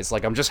you guys.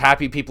 Like, I'm just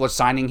happy people are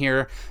signing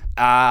here.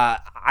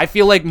 I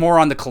feel like more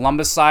on the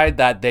Columbus side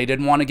that they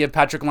didn't want to give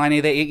Patrik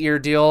Laine the 8-year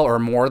deal or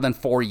more than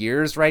 4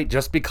 years, right?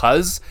 Just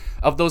because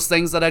of those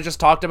things that I just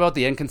talked about,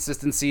 the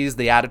inconsistencies,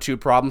 the attitude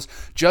problems,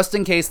 just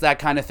in case that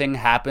kind of thing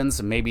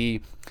happens.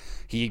 Maybe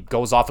he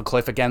goes off a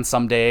cliff again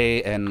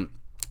someday and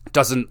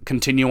doesn't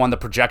continue on the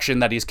projection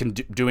that he's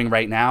doing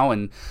right now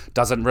and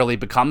doesn't really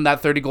become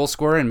that 30-goal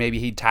scorer, and maybe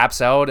he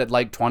taps out at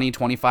like 20,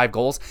 25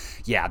 goals.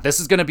 Yeah,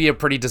 this is going to be a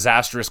pretty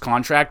disastrous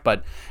contract,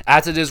 but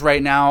as it is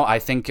right now, I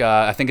think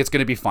it's going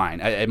to be fine.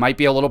 It might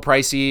be a little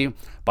pricey,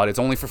 but it's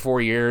only for 4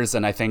 years,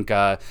 and I think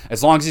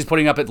as long as he's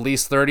putting up at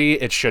least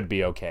 30, it should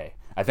be okay.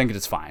 I think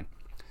it's fine.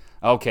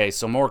 Okay,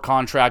 so more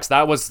contracts.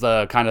 That was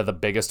the kind of the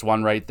biggest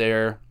one right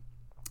there.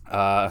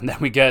 And then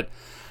we get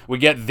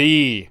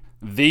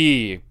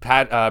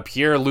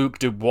Pierre-Luc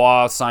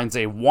Dubois signs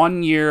a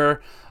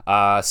 1-year,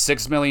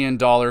 $6 million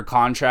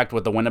contract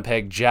with the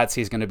Winnipeg Jets.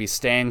 He's going to be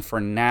staying for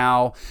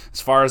now.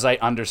 As far as I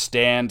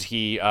understand,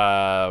 he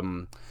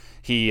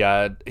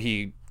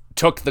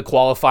took the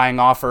qualifying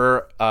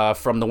offer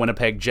from the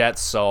Winnipeg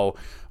Jets, so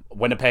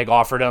Winnipeg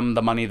offered him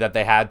the money that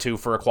they had to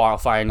for a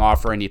qualifying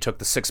offer, and he took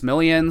the $6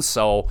 million.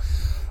 So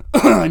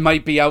it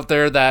might be out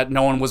there that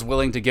no one was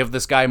willing to give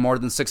this guy more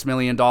than $6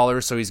 million,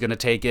 so he's going to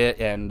take it,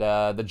 and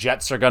the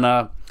Jets are going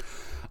to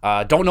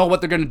don't know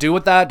what they're going to do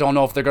with that. Don't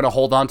know if they're going to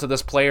hold on to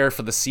this player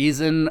for the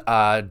season.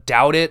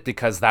 Doubt it,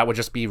 because that would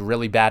just be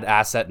really bad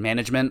asset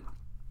management.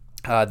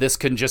 This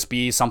could just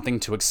be something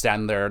to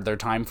extend their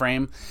time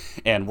frame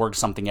and work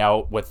something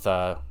out with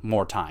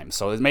more time.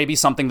 So it may be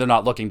something they're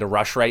not looking to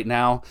rush right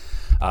now.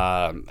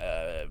 I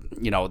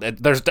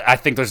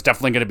think there's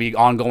definitely going to be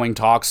ongoing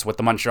talks with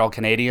the Montreal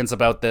Canadiens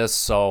about this.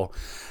 So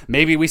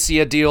maybe we see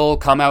a deal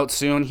come out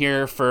soon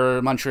here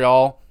for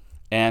Montreal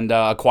and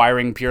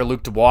acquiring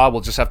Pierre-Luc Dubois.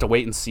 We'll just have to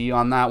wait and see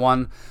on that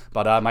one.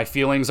 But my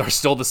feelings are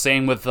still the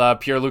same with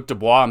Pierre-Luc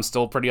Dubois. I'm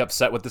still pretty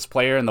upset with this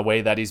player and the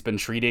way that he's been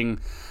treating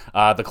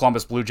the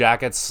Columbus Blue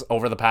Jackets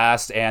over the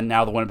past, and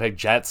now the Winnipeg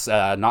Jets.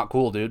 Not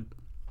cool, dude.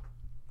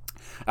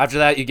 After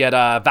that, you get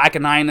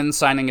Vakanainen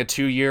signing a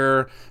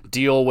 2-year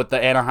deal with the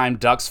Anaheim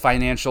Ducks.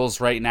 Financials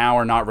right now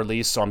are not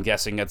released, so I'm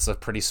guessing it's a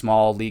pretty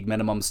small league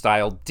minimum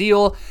style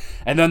deal.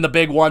 And then the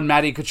big one,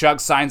 Matty Tkachuk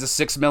signs a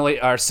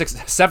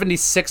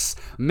 $76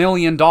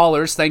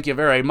 million. Thank you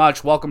very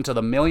much. Welcome to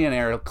the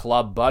millionaire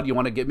club, bud. You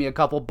want to give me a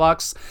couple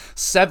bucks?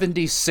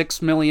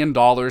 $76 million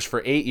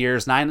for 8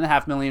 years,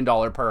 $9.5 million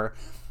per.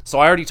 So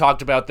I already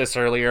talked about this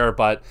earlier,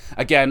 but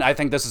again, I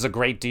think this is a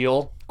great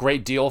deal.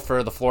 Great deal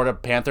for the Florida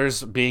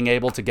Panthers. Being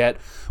able to get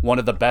one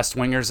of the best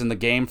wingers in the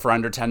game for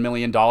under $10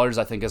 million,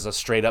 I think is a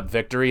straight up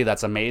victory.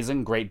 That's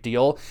amazing. Great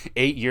deal.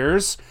 8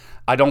 years.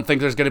 I don't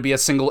think there's going to be a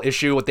single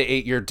issue with the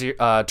 8-year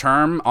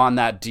term on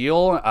that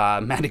deal.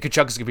 Matty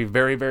Tkachuk is going to be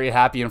very, very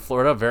happy in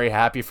Florida. Very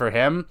happy for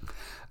him.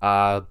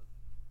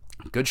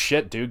 Good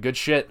shit, dude. Good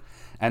shit.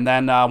 And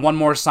then one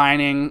more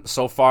signing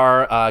so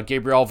far.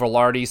 Gabriel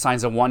Velarde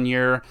signs a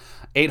 1-year,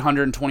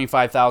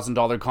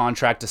 $825,000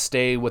 contract to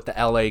stay with the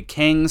LA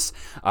Kings.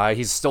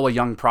 He's still a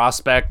young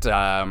prospect.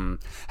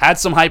 Had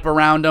some hype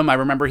around him. I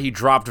remember he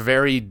dropped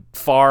very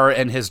far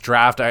in his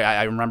draft.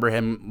 I remember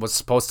him was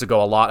supposed to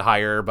go a lot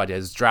higher, but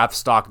his draft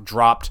stock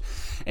dropped,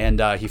 and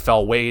he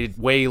fell way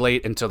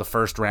late into the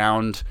first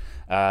round.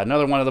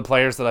 Another one of the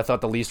players that I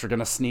thought the Leafs were going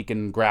to sneak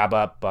and grab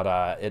up,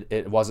 but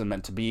it wasn't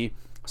meant to be.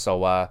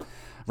 So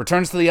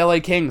returns to the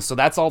LA Kings. So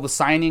that's all the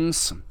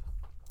signings.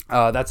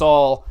 That's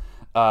all.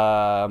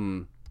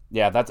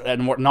 That's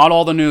and not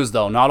all the news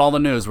though. Not all the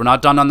news. We're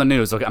not done on the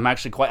news. Okay,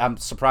 I'm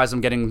surprised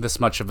I'm getting this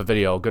much of a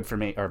video. Good for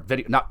me. Or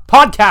video, not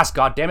podcast.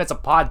 God damn, it's a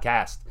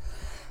podcast.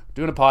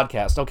 Doing a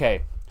podcast.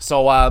 Okay.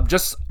 So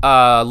just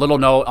a little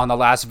note on the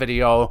last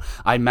video.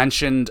 I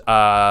mentioned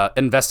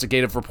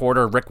investigative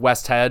reporter Rick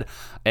Westhead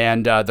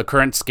and the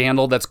current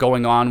scandal that's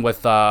going on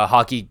with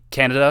Hockey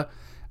Canada.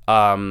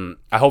 I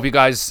hope you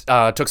guys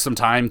took some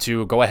time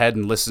to go ahead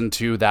and listen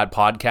to that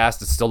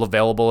podcast. It's still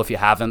available if you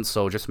haven't,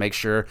 so just make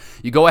sure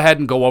you go ahead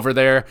and go over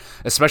there.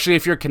 Especially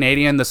if you're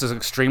Canadian, this is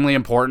extremely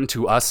important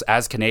to us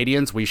as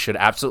Canadians. We should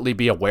absolutely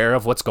be aware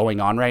of what's going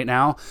on right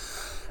now.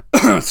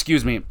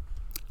 Excuse me.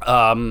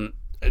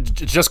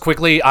 Just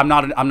quickly, I'm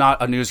not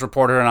a news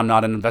reporter and I'm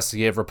not an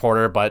investigative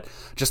reporter, but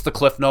just the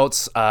cliff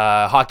notes.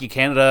 Hockey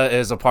Canada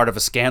is a part of a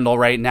scandal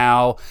right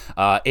now.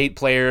 8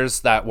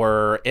 players that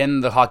were in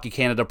the Hockey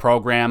Canada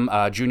program,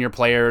 junior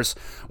players,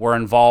 were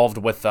involved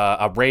with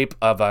a rape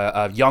of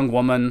a young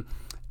woman,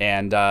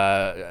 and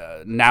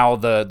now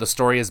the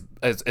story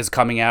is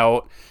coming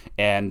out.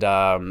 And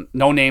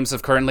no names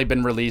have currently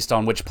been released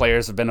on which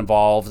players have been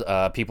involved.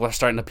 People are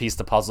starting to piece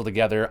the puzzle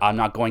together. I'm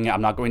not going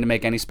to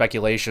make any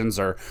speculations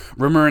or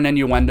rumor and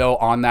innuendo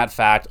on that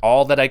fact.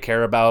 All that I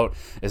care about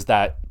is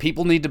that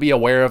people need to be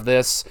aware of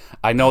this.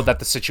 I know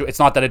that it's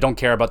not that I don't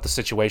care about the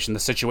situation. The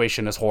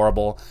situation is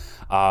horrible.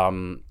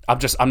 I'm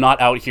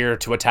not out here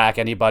to attack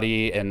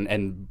anybody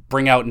and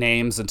bring out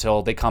names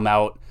until they come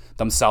out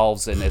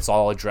themselves and it's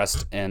all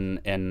addressed in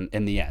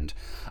the end.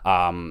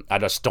 I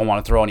just don't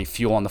want to throw any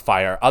fuel on the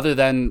fire, other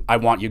than I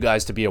want you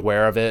guys to be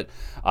aware of it.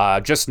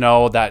 Just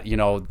know that,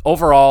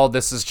 overall,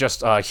 this is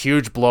just a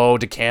huge blow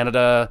to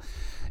Canada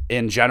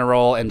in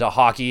general and to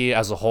hockey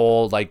as a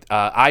whole. Like,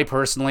 I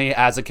personally,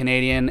 as a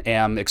Canadian,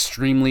 am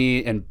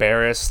extremely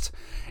embarrassed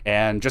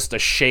and just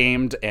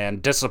ashamed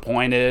and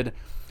disappointed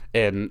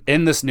in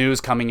this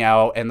news coming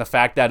out, and the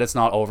fact that it's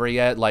not over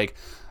yet. Like,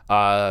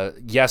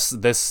 yes,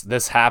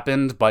 this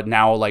happened, but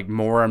now like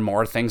more and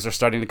more things are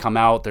starting to come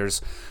out.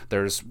 There's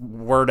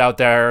word out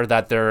there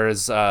that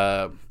there's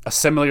a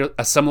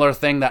similar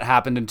thing that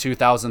happened in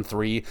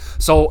 2003.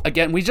 So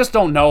again, we just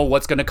don't know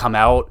what's going to come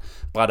out,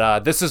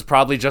 but this is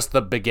probably just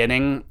the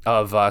beginning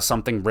of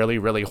something really,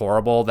 really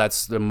horrible.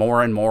 That's the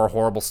more and more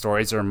horrible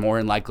stories are more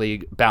than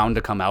likely bound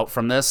to come out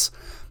from this.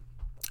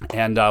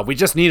 And we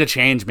just need a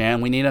change,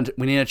 man. We need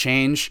a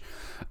change,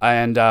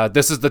 and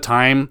this is the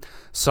time.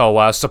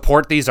 So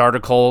support these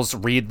articles,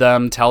 read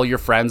them, tell your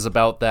friends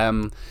about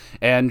them,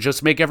 and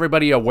just make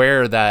everybody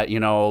aware that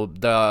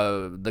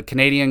the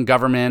Canadian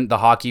government, the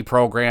hockey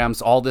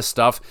programs, all this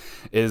stuff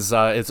is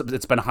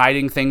it's been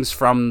hiding things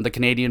from the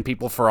Canadian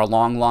people for a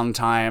long, long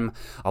time.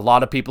 A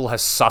lot of people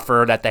have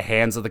suffered at the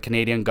hands of the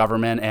Canadian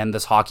government and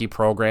this hockey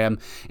program,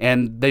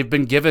 and they've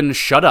been given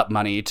shut up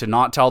money to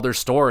not tell their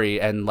story.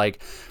 And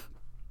like,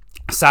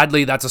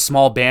 sadly, that's a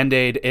small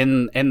band-aid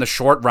in the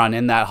short run,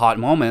 in that hot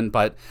moment.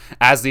 But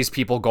as these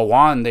people go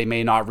on, they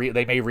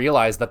may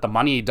realize that the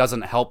money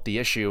doesn't help the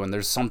issue, and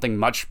there's something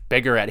much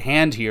bigger at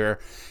hand here.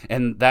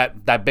 And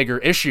that bigger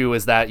issue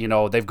is that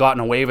they've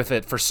gotten away with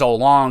it for so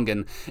long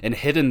and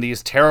hidden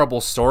these terrible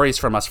stories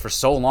from us for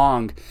so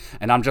long.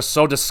 And I'm just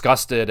so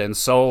disgusted and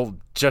so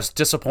just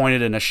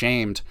disappointed and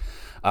ashamed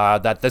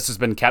that this has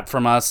been kept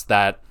from us.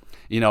 That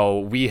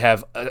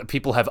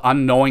people have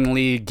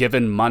unknowingly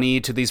given money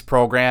to these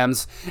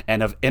programs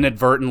and have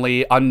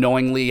inadvertently,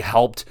 unknowingly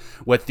helped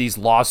with these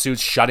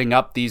lawsuits, shutting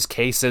up these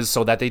cases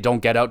so that they don't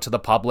get out to the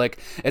public.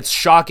 It's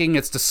shocking.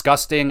 It's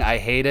disgusting. I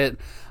hate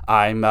it.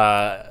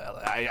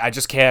 I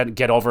just can't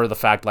get over the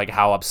fact like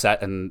how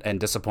upset and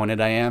disappointed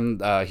I am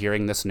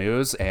hearing this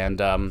news. And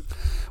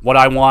what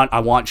I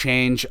want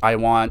change. I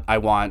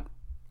want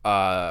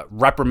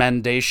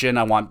reprimandation.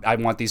 I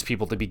want these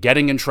people to be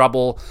getting in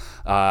trouble.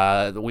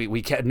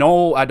 We can't.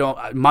 No, I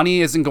don't.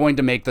 Money isn't going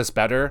to make this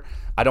better.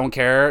 I don't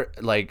care.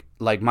 Like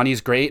money's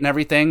great and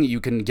everything. You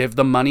can give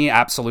them money.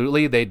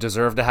 Absolutely. They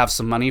deserve to have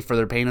some money for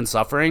their pain and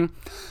suffering.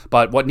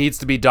 But what needs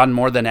to be done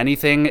more than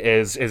anything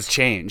is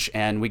change.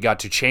 And we got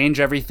to change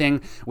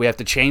everything. We have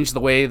to change the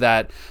way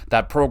that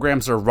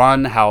programs are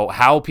run,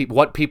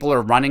 what people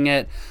are running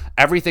it.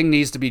 Everything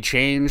needs to be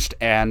changed.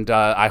 And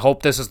I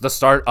hope this is the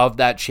start of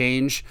that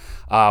change.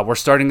 We're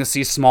starting to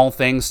see small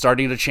things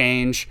starting to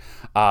change.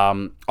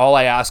 All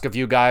I ask of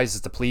you guys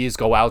is to please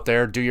go out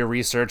there, do your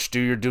research,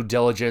 do your due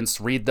diligence,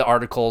 read the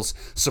articles,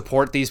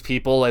 support these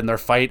people in their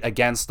fight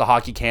against the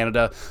Hockey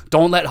Canada.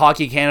 Don't let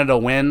Hockey Canada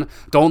win.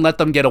 Don't let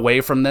them get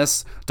away from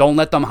this. Don't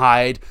let them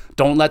hide.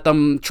 Don't let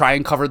them try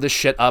and cover this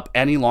shit up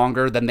any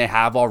longer than they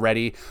have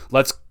already.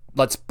 Let's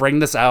bring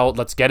this out.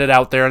 Let's get it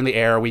out there in the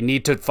air. We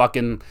need to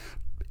fucking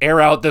air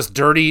out this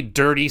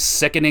dirty,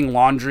 sickening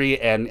laundry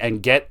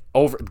and get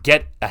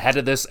ahead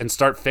of this and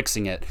start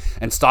fixing it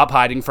and stop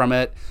hiding from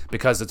it,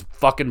 because it's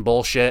fucking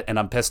bullshit and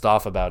I'm pissed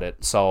off about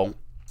it. So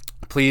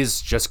please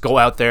just go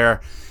out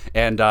there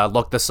and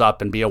look this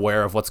up and be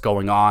aware of what's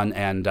going on,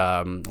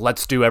 and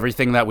let's do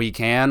everything that we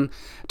can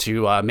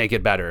to make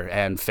it better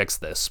and fix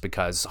this,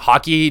 because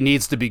hockey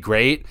needs to be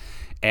great.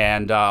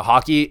 And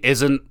hockey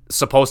isn't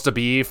supposed to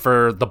be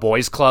for the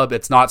boys club.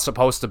 It's not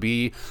supposed to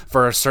be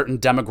for a certain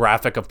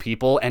demographic of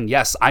people. And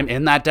yes, I'm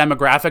in that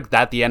demographic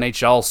that the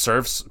NHL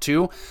serves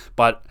to,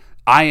 but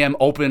I am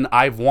open.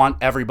 I want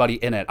everybody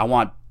in it. I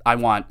want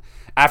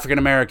African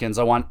Americans.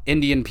 I want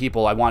Indian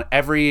people. I want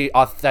every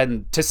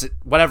authentic,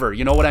 whatever.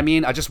 You know what I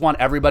mean? I just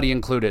want everybody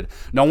included.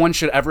 No one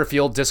should ever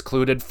feel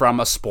discluded from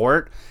a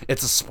sport.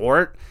 It's a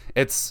sport.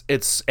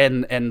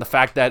 And the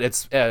fact that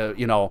it's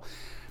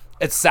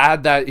it's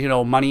sad that,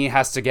 money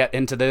has to get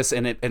into this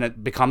and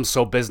it becomes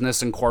so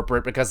business and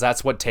corporate, because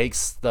that's what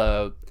takes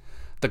the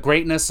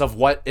greatness of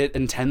what it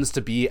intends to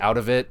be out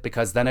of it,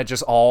 because then it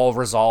just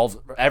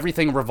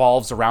everything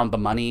revolves around the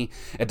money.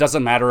 It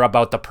doesn't matter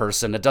about the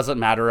person. It doesn't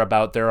matter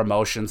about their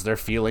emotions, their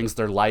feelings,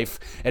 their life.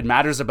 It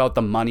matters about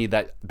the money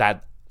that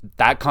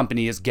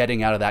company is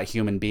getting out of that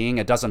human being.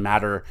 It doesn't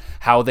matter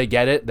how they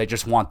get it. They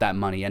just want that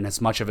money, and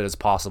as much of it as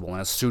possible, and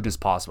as soon as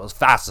possible, as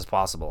fast as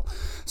possible.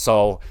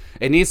 So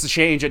it needs to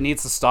change. It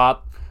needs to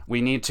stop.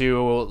 We need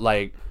to,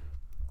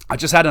 I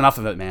just had enough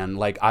of it, man.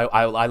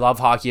 I love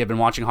hockey. I've been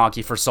watching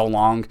hockey for so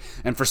long,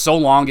 and for so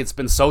long it's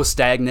been so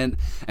stagnant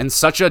and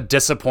such a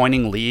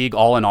disappointing league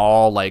all in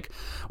all.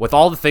 With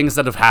all the things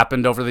that have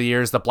happened over the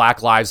years, the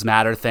Black Lives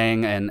Matter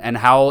thing, and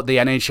how the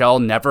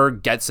NHL never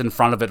gets in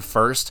front of it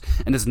first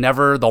and is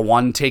never the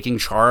one taking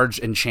charge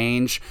and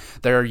change.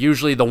 They're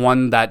usually the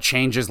one that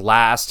changes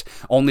last,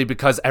 only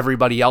because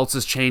everybody else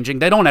is changing.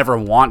 They don't ever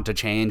want to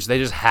change. They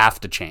just have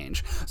to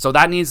change. So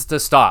that needs to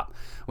stop.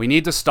 We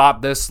need to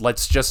stop this.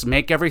 Let's just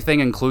make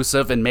everything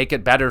inclusive and make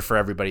it better for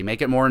everybody.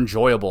 Make it more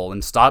enjoyable,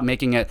 and stop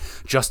making it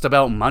just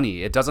about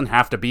money. It doesn't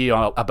have to be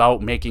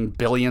about making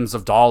billions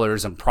of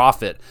dollars in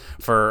profit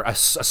for a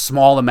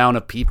small amount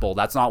of people.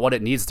 That's not what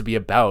it needs to be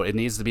about. It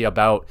needs to be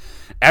about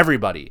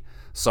everybody.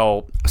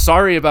 So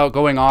sorry about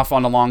going off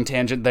on a long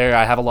tangent there.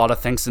 I have a lot of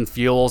thinks and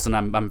feels, and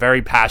I'm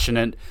very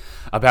passionate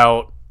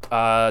about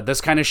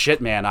this kind of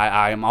shit, man.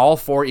 I am all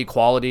for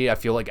equality. I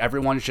feel like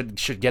everyone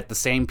should get the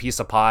same piece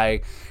of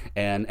pie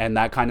and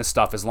that kind of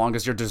stuff, as long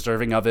as you're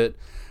deserving of it.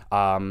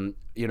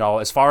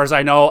 As far as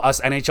I know,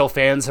 us NHL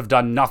fans have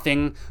done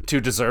nothing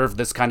to deserve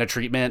this kind of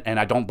treatment, and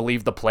I don't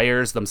believe the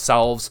players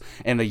themselves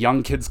and the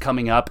young kids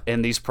coming up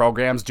in these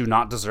programs do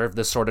not deserve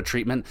this sort of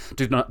treatment,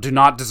 do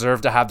not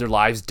deserve to have their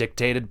lives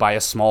dictated by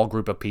a small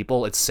group of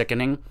people. It's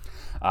sickening.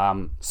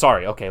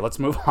 Sorry, okay, let's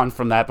move on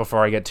from that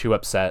before I get too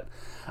upset.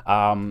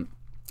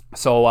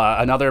 So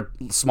another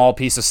small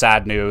piece of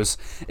sad news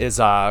is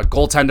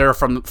goaltender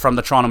from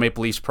the Toronto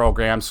Maple Leafs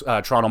programs,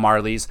 Toronto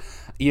Marlies,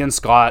 Ian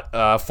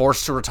Scott,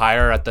 forced to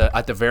retire at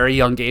the very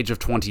young age of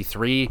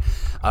 23.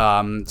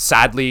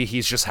 Sadly,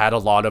 he's just had a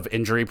lot of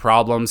injury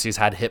problems. He's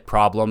had hip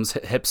problems,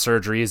 hip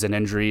surgeries and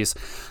injuries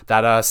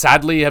that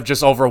sadly have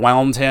just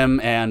overwhelmed him,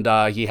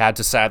 and he had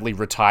to sadly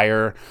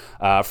retire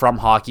from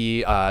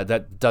hockey.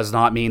 That does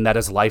not mean that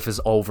his life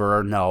is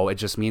over. No, it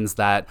just means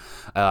that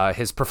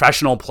his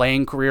professional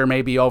playing career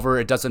may be over.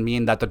 It doesn't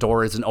mean that the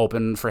door isn't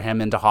open for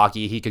him into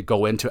hockey. He could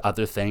go into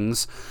other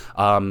things.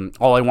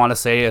 All I want to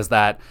say is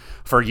that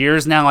for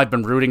years now, I've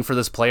been rooting for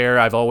this player.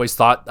 I've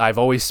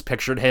always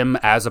pictured him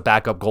as a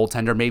backup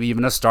goaltender, maybe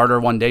even a starter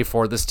one day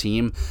for this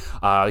team.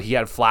 He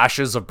had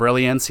flashes of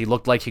brilliance. He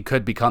looked like he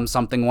could become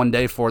something one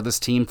day for this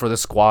team, for the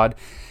squad.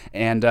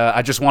 And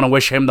I just want to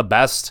wish him the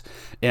best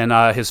in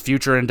his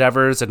future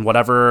endeavors and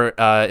whatever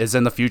is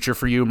in the future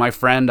for you, my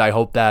friend. I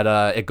hope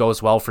that it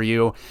goes well for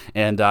you,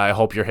 and I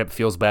hope your hip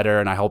feels better,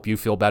 and I hope you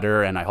feel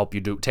better, and I hope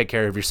you do take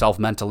care of yourself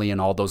mentally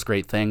and all those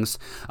great things.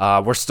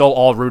 We're still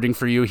all rooting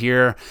for you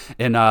here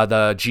in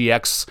the GX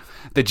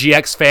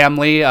GX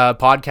family,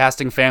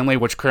 podcasting family,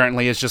 which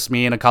currently is just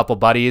me and a couple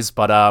buddies,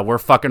 but we're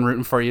fucking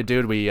rooting for you,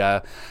 dude.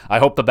 I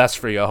hope the best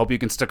for you. I hope you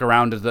can stick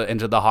around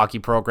into the hockey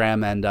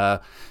program and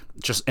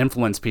just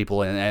influence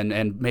people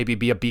and maybe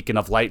be a beacon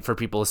of light for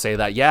people to say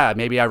that, yeah,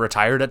 maybe I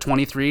retired at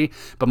 23,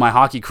 but my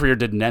hockey career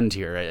didn't end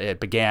here. It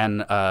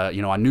began,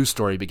 a new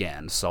story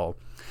began. So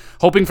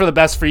hoping for the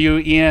best for you,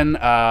 Ian.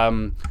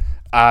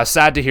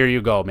 Sad to hear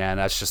you go, man.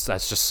 That's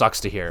just sucks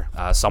to hear.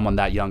 Someone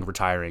that young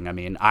retiring. I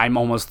mean, I'm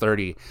almost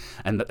 30,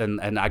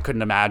 and I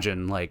couldn't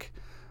imagine like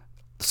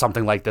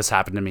something like this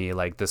happened to me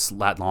like this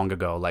that long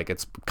ago. Like,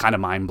 it's kind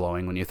of mind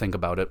blowing when you think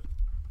about it.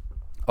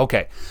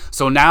 Okay,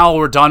 so now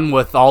we're done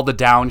with all the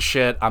down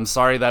shit. I'm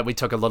sorry that we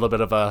took a little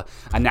bit of a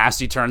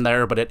nasty turn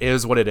there, but it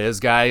is what it is,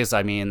 guys.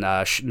 I mean,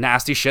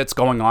 nasty shit's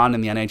going on in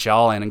the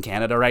NHL and in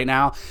Canada right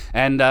now,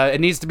 and it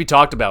needs to be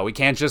talked about. We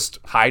can't just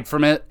hide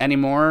from it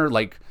anymore.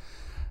 Like,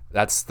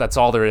 that's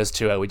all there is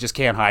to it. We just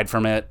can't hide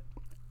from it.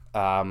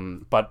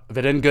 But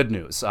in good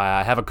news,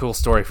 I have a cool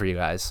story for you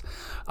guys.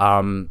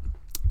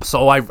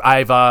 So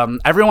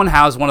everyone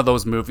has one of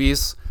those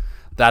movies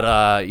that,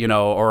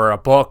 or a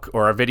book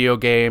or a video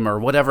game or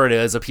whatever it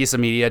is, a piece of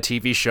media,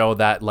 TV show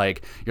that,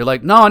 like, you're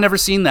like, no, I've never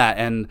seen that.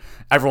 And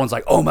everyone's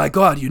like, oh my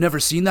God, you never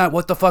seen that?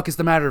 What the fuck is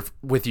the matter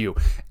with you?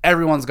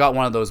 Everyone's got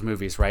one of those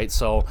movies, right?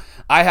 So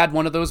I had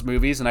one of those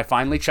movies and I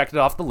finally checked it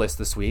off the list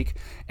this week.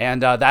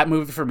 And that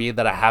movie for me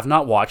that I have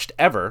not watched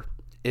ever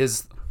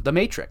is The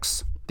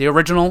Matrix. The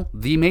original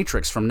The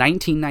Matrix from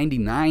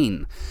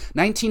 1999.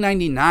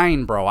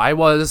 1999, bro. I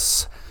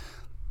was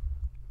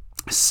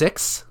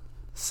six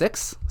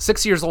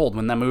years old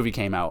when that movie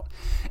came out.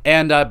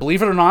 And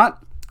believe it or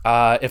not,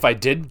 if I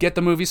did get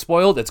the movie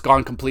spoiled, it's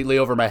gone completely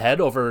over my head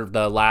over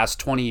the last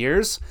 20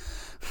 years.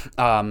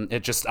 No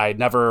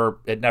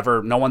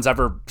one's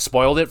ever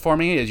spoiled it for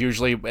me.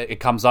 It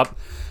comes up,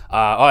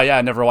 oh yeah,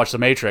 I never watched The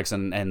Matrix,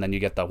 and then you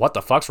get the, what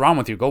the fuck's wrong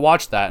with you? Go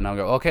watch that. And I'll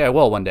go, okay, I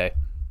will one day.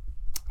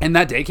 And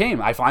that day came.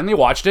 I finally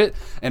watched it,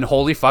 and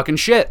holy fucking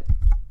shit.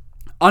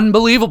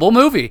 Unbelievable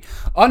movie.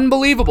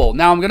 Unbelievable.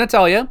 Now I'm gonna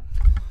tell you,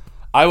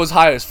 I was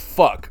high as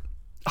fuck.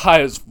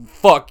 High as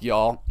fuck,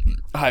 y'all.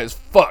 High as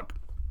fuck.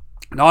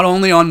 Not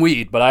only on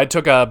weed, but I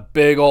took a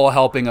big ol'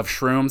 helping of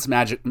shrooms,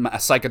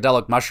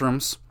 psychedelic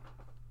mushrooms.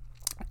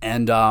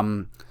 And,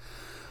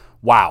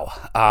 wow.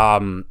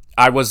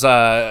 I was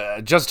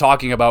just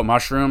talking about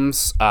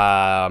mushrooms.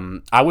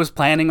 I was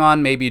planning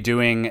on maybe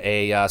doing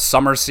a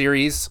summer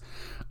series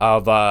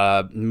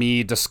of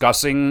me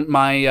discussing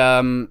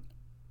my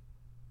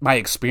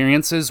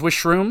experiences with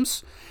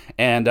shrooms.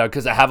 And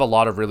because I have a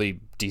lot of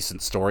really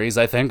decent stories,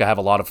 I think. I have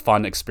a lot of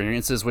fun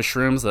experiences with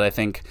shrooms that I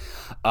think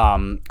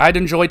I'd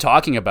enjoy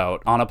talking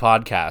about on a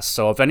podcast.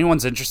 So if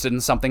anyone's interested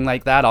in something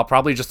like that, I'll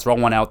probably just throw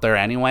one out there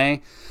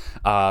anyway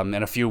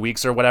in a few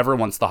weeks or whatever,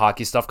 once the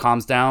hockey stuff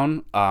calms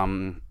down.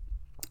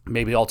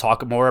 Maybe I'll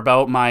talk more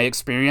about my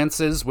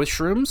experiences with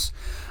shrooms,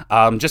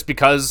 just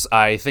because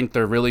I think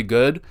they're really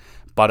good,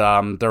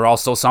 but they're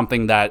also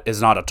something that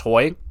is not a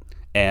toy.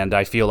 And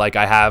I feel like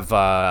I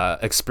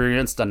have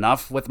experienced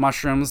enough with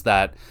mushrooms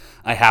that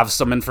I have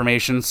some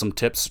information, some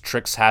tips,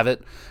 tricks, have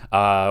it,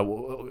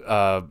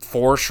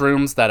 for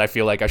shrooms that I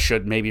feel like I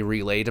should maybe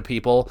relay to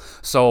people.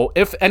 So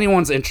if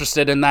anyone's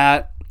interested in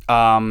that,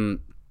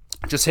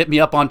 just hit me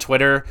up on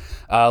Twitter.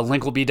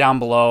 Link will be down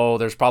below.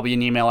 There's probably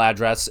an email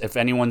address. If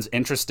anyone's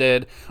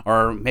interested,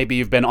 or maybe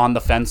you've been on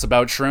the fence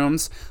about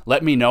shrooms,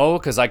 let me know,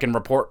 because I can do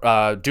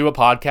a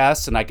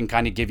podcast, and I can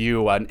kind of give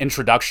you an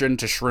introduction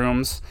to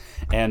shrooms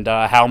and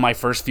how my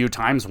first few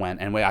times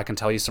went. And I can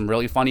tell you some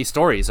really funny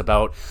stories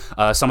about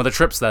some of the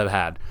trips that I've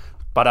had.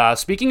 But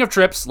speaking of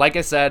trips, like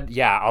I said,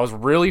 yeah, I was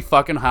really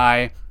fucking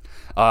high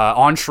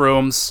on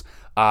shrooms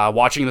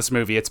watching this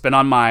movie. It's been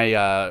on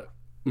my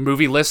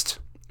movie list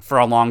for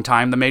a long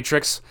time, The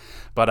Matrix,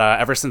 but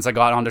ever since I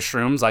got onto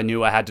shrooms, I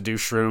knew I had to do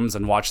shrooms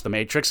and watch The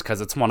Matrix, because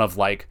it's one of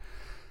like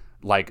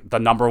the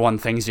number one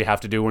things you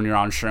have to do when you're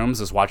on shrooms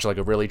is watch like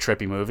a really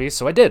trippy movie.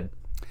 So I did,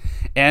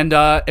 and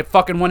it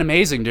fucking went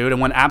amazing, dude. It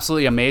went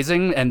absolutely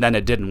amazing, and then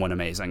it didn't went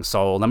amazing.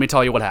 So let me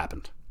tell you what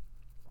happened.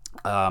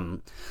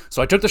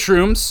 So I took the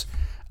shrooms.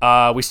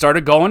 We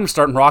started going,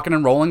 started rocking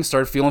and rolling,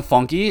 started feeling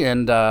funky,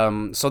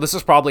 and so this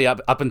is probably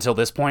up until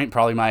this point,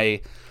 probably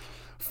my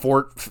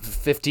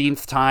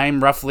 15th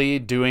time roughly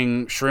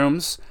doing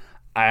shrooms.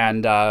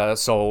 And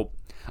so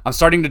I'm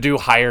starting to do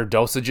higher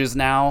dosages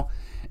now,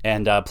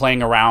 and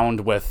playing around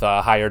with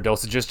higher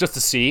dosages just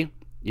to see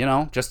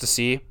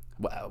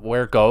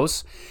where it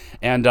goes.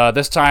 And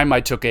this time I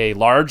took a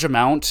large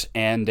amount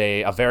and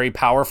a very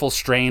powerful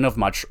strain of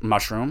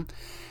mushroom.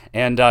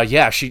 And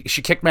she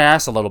kicked my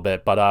ass a little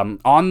bit, but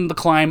on the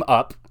climb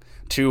up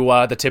to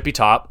the tippy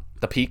top,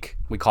 the peak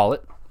we call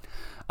it,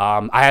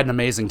 I had an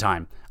amazing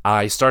time.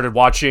 I started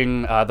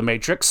watching The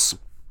Matrix,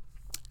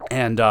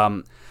 and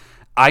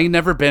I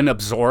never been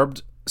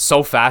absorbed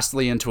so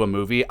fastly into a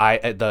movie.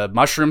 The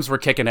mushrooms were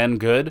kicking in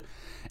good,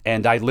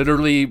 and I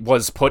literally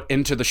was put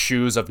into the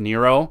shoes of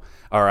Neo.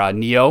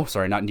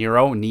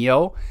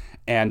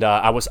 And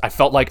I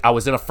felt like I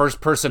was in a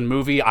first-person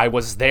movie. I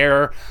was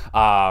there.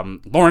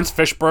 Lawrence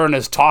Fishburne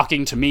is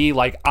talking to me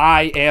like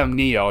I am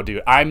Neo,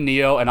 dude. I'm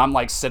Neo, and I'm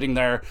like sitting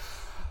there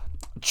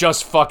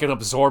just fucking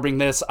absorbing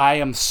this. I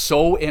am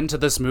so into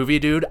this movie,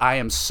 dude.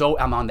 I'm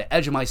on the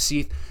edge of my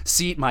seat.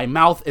 My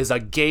mouth is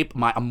agape.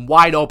 I'm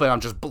wide open.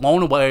 I'm just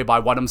blown away by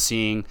what I'm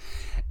seeing.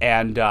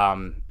 And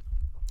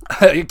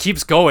it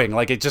keeps going.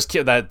 Like,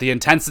 that the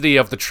intensity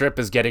of the trip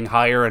is getting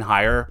higher and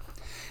higher.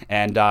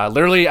 And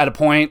literally at a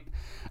point,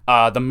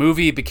 the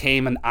movie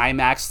became an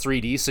IMAX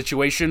 3D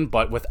situation,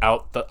 but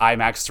without the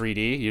IMAX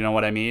 3D. You know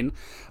what I mean?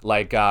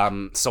 Like,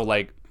 so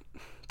like,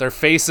 their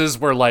faces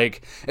were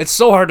like, it's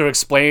so hard to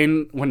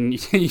explain when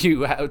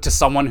you to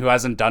someone who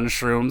hasn't done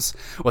shrooms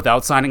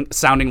without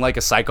sounding like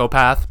a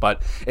psychopath, but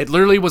it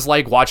literally was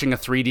like watching a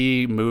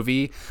 3D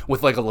movie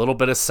with like a little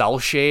bit of cell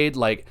shade.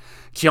 Like,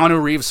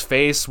 Keanu Reeves'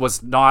 face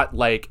was not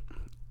like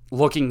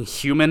looking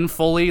human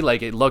fully.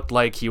 Like, it looked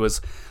like he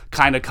was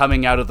kind of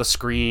coming out of the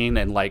screen,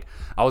 and like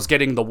I was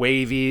getting the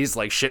wavies,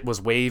 like shit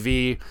was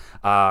wavy.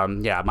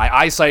 My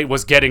eyesight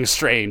was getting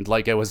strained,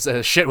 like it was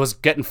shit was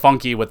getting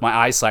funky with my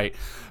eyesight.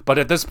 But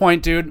at this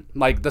point, dude,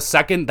 like the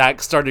second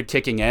that started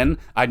kicking in,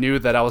 I knew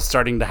that I was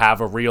starting to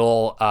have a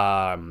real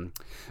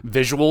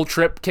visual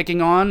trip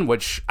kicking on,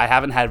 which I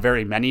haven't had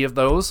very many of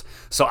those.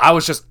 So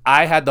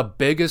I had the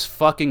biggest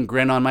fucking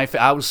grin on my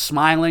face. I was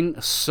smiling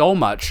so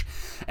much,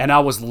 and I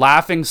was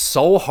laughing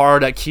so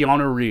hard at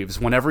Keanu Reeves.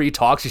 Whenever he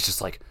talks, he's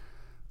just like,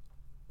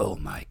 oh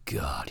my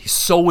God, he's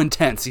so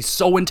intense.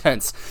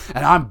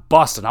 And I'm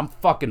busting. I'm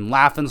fucking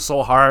laughing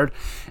so hard.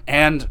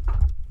 And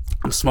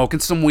I'm smoking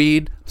some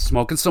weed,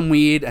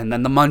 and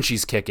then the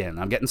munchies kick in.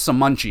 I'm getting some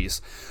munchies,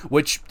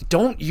 which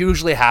don't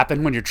usually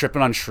happen when you're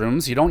tripping on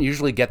shrooms. You don't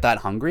usually get that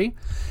hungry.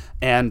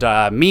 And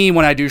me,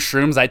 when I do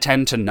shrooms, I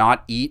tend to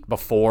not eat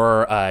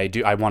before I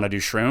want to do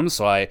shrooms.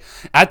 So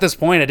at this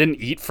point, I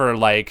didn't eat for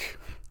like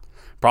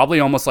probably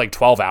almost like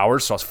 12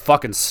 hours, so I was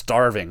fucking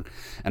starving.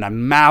 And I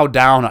mowed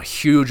down a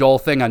huge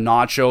old thing of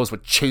nachos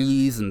with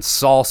cheese and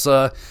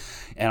salsa,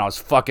 and I was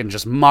fucking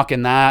just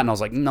mucking that, and I was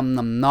like, num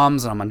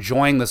nums, and I'm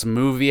enjoying this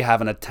movie,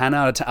 having a 10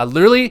 out of 10.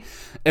 Literally,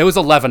 it was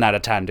 11 out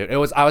of 10, dude.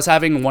 I was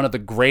having one of the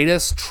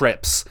greatest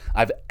trips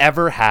I've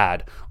ever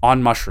had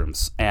on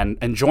mushrooms, and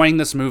enjoying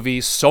this movie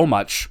so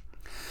much.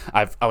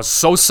 I was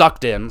so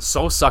sucked in,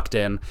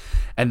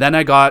 and then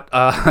I got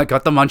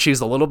the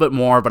munchies a little bit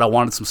more, but I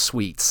wanted some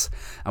sweets.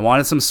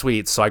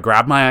 So I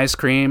grabbed my ice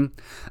cream.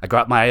 I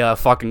got my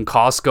fucking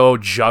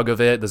Costco jug of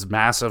it, this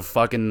massive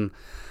fucking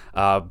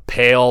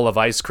pail of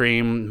ice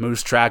cream,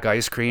 Moose Track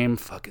ice cream,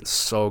 fucking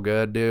so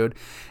good, dude.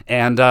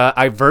 And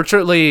I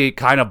virtually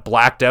kind of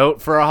blacked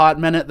out for a hot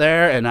minute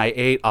there, and I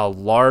ate a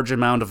large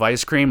amount of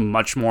ice cream,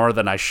 much more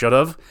than I should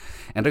have,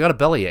 and I got a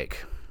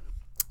bellyache.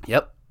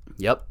 Yep,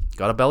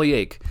 got a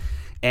bellyache.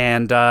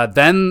 And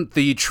then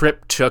the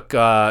trip took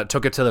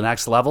it to the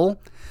next level,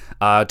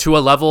 to a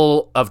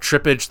level of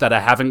trippage that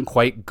I haven't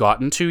quite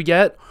gotten to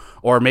yet,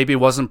 or maybe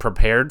wasn't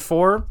prepared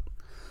for.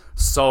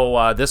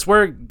 So this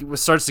where it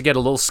starts to get a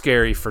little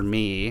scary for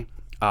me.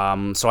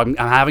 So I'm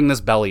having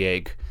this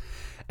bellyache,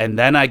 and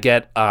then I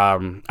get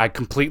I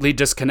completely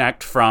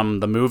disconnect from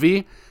the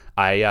movie.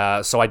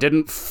 So I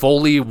didn't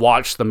fully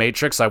watch The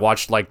Matrix. I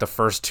watched like the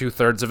first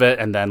 2/3 of it,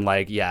 and then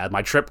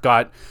my trip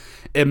got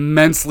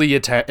immensely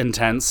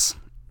intense,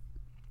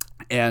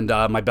 and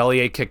my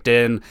bellyache kicked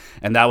in,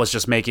 and that was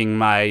just making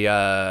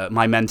my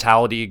my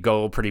mentality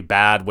go pretty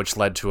bad, which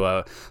led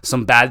to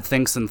some bad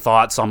thinks and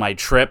thoughts on my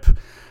trip.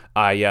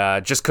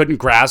 I just couldn't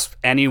grasp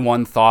any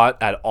one thought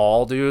at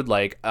all, dude.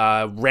 Like,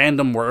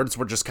 random words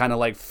were just kind of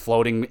like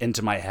floating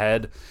into my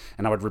head,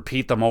 and I would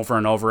repeat them over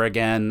and over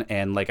again,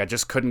 and like I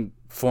just couldn't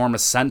form a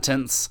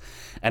sentence,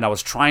 and I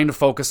was trying to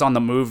focus on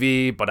the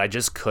movie, but I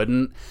just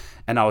couldn't.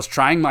 And I was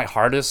trying my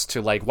hardest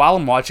to, like, while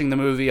I'm watching the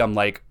movie, I'm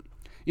like,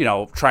 you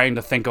know, trying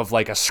to think of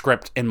like a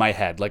script in my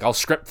head. Like, I'll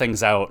script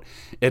things out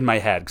in my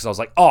head, because I was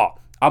like, oh,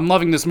 I'm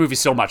loving this movie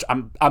so much.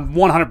 I'm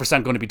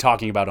 100% going to be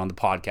talking about it on the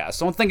podcast.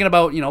 So I'm thinking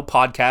about, you know,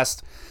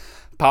 podcast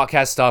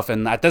stuff.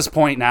 And at this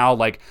point now,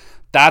 like,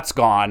 that's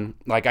gone.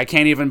 Like, I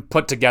can't even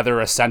put together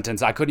a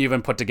sentence. I couldn't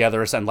even put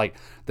together a sentence. Like,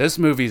 this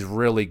movie's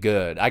really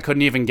good. I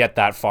couldn't even get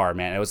that far,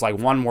 man. It was like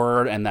one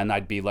word, and then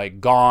I'd be like,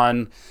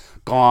 gone.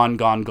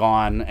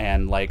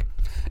 And like,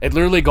 it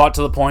literally got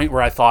to the point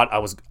where I thought I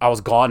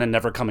was gone and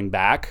never coming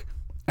back.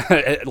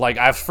 Like,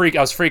 I was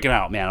freaking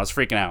out, man. I was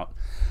freaking out.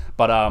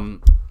 But,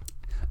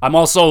 I'm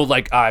also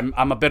like,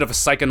 I'm a bit of a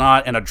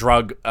psychonaut and a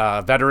drug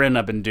veteran.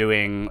 I've been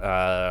doing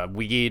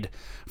weed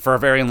for a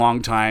very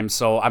long time,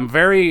 so I'm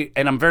very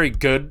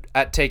good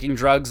at taking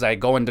drugs. I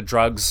go into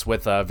drugs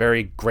with a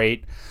very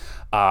great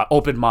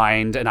open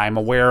mind, and I'm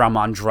aware I'm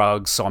on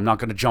drugs, so I'm not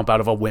going to jump out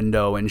of a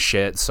window and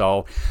shit.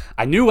 So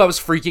I knew I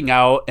was freaking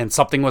out and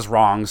something was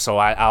wrong, so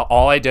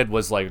all I did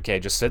was like, okay,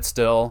 just sit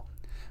still.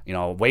 You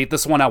know, wait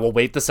this one out. We'll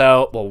wait this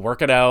out. We'll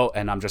work it out.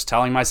 And I'm just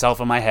telling myself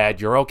in my head,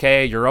 you're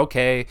okay. You're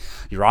okay.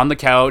 You're on the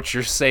couch.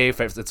 You're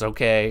safe. It's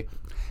okay.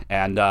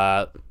 And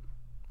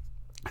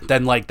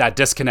then, like, that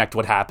disconnect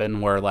would happen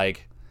where,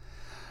 like,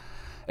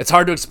 It's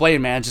hard to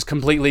explain, man. Just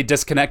completely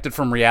disconnected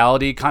from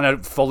reality, kind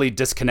of fully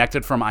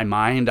disconnected from my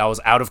mind. I was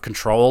out of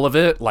control of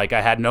it. Like,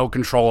 I had no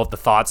control of the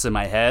thoughts in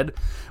my head,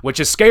 which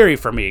is scary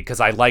for me because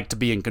I like to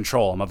be in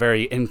control. I'm a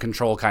very in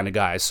control kind of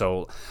guy.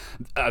 So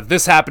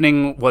this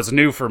happening was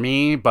new for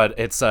me, but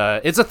it's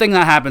a thing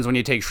that happens when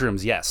you take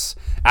shrooms. Yes,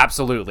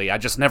 absolutely. I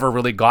just never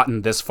really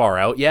gotten this far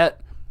out yet.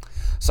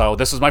 So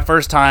this was my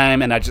first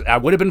time, and I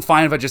would have been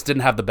fine if I just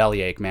didn't have the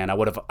bellyache, man. I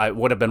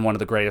would have been one of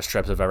the greatest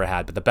trips I've ever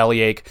had. But the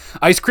bellyache,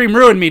 ice cream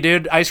ruined me,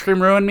 dude. Ice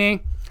cream ruined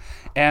me.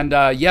 And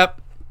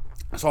yep.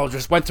 So I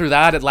just went through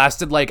that. It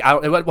lasted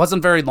it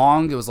wasn't very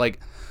long. It was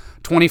like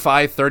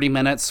 25, 30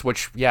 minutes,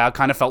 which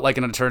kind of felt like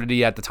an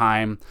eternity at the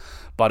time.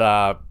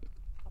 But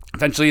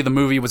eventually the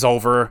movie was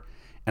over,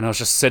 and I was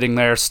just sitting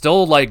there,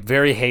 still like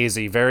very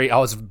hazy. I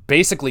was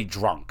basically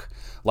drunk.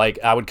 Like,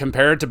 I would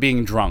compare it to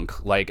being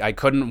drunk. Like, I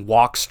couldn't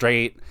walk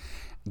straight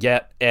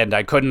yet, and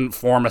I couldn't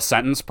form a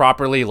sentence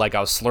properly. Like, I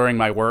was slurring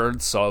my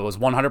words, so it was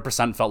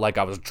 100% felt like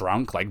I was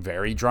drunk, like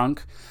very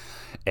drunk.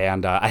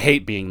 And I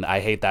hate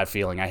that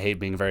feeling. I hate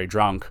being very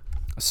drunk.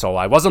 So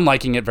I wasn't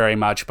liking it very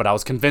much, but I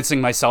was convincing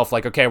myself,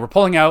 like, okay, we're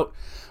pulling out.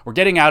 We're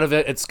getting out of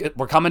it.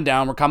 We're coming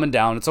down.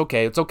 It's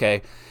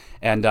okay.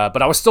 And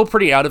but I was still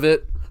pretty out of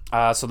it.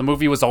 So the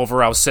movie was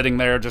over. I was sitting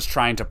there just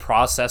trying to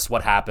process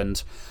what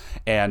happened.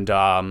 And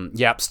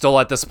still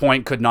at this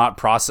point could not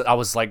process. I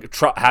was like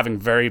having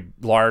very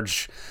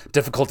large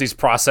difficulties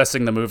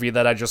processing the movie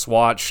that I just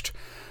watched.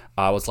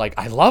 I was like,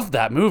 I loved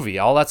that movie.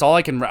 That's all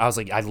I can. I was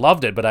like, I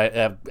loved it, but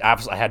I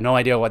had no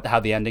idea how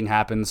the ending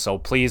happened. So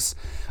please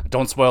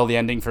don't spoil the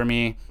ending for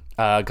me,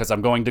 because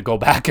I'm going to go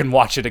back and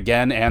watch it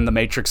again, and The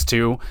Matrix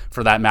 2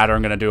 for that matter.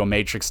 I'm going to do a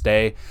Matrix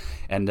Day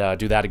and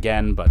do that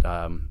again. But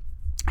I'm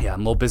a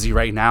little busy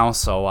right now.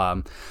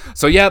 So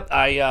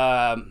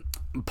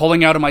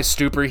pulling out of my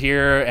stupor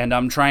here, and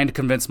I'm trying to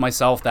convince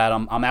myself that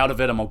I'm out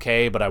of it, I'm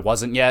okay, but I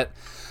wasn't yet.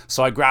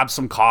 So I grabbed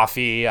some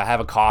coffee, I have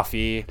a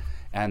coffee,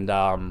 and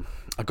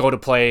I go to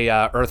play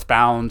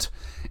Earthbound,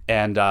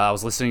 and I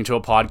was listening to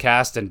a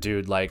podcast, and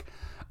dude, like,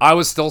 I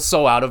was still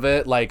so out of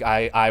it. Like,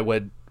 I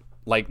would,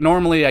 like,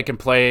 normally I can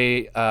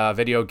play a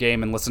video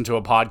game and listen to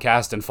a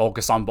podcast and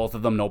focus on both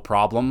of them, no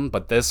problem.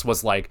 But this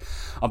was like,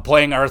 I'm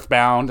playing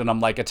Earthbound and I'm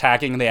like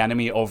attacking the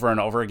enemy over and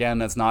over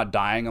again. It's not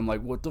dying. I'm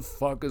like, what the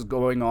fuck is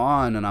going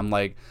on? And I'm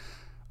like,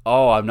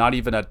 oh, I'm not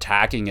even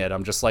attacking it.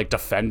 I'm just like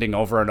defending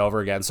over and over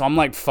again. So I'm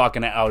like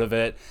fucking out of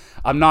it.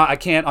 I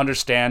can't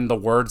understand the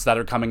words that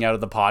are coming out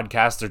of the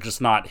podcast. They're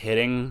just not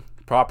hitting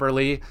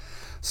properly.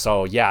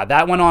 So yeah,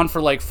 that went on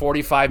for like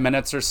 45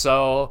 minutes or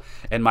so,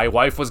 and my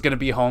wife was going to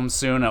be home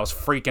soon. I was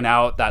freaking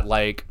out that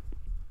like,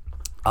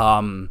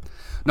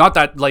 not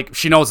that like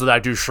she knows that I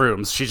do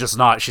shrooms.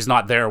 She's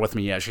not there with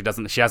me yet. She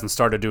hasn't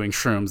started doing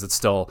shrooms. It's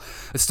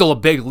still a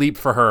big leap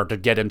for her to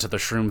get into the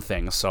shroom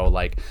thing. So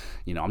like,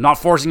 I'm not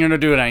forcing her to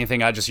do it or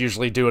anything. I just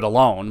usually do it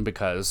alone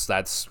because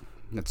that's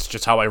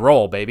just how I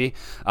roll, baby.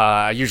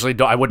 I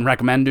wouldn't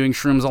recommend doing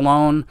shrooms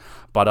alone,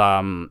 but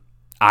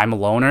I'm a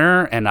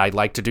loner, and I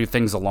like to do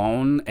things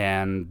alone,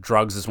 and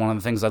drugs is one of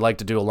the things I like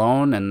to do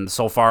alone, and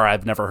so far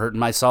I've never hurt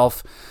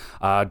myself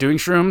doing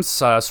shrooms,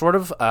 sort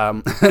of.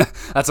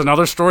 That's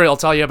another story. I'll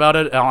tell you about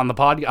it on a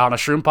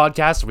shroom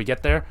podcast if we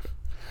get there.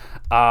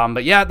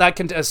 But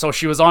yeah, so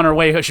she was on her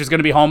way. She was going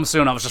to be home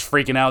soon. I was just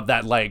freaking out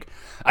that, like,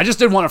 I just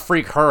didn't want to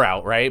freak her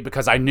out, right?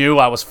 Because I knew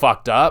I was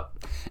fucked up,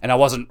 and I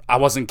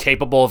wasn't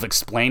capable of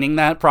explaining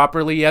that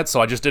properly yet, so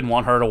I just didn't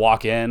want her to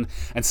walk in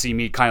and see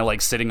me kind of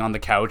like sitting on the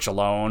couch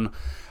alone,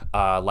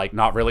 like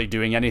not really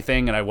doing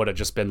anything, and I would have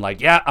just been like,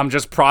 yeah, I'm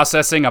just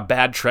processing a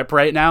bad trip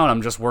right now, and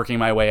I'm just working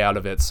my way out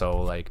of it.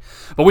 So like,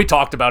 but we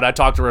talked about it. I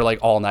talked to her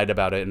like all night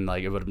about it, and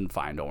like it would have been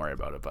fine. Don't worry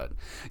about it. But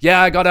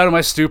yeah, I got out of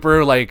my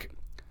stupor like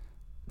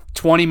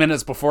 20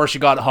 minutes before she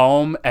got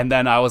home, and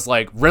then I was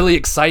like really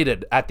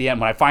excited at the end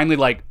when I finally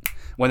like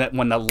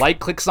when the light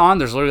clicks on.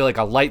 There's literally like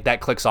a light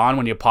that clicks on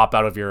when you pop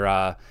out of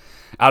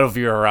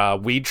your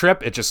weed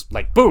trip. It just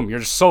like boom, you're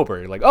just sober.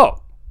 You're like,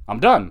 oh,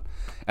 I'm done.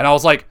 And I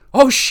was like,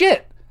 oh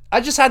shit,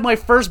 I just had my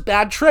first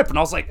bad trip, and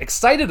I was like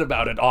excited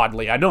about it.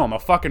 Oddly, I know I'm a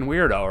fucking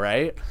weirdo,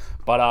 right?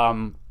 But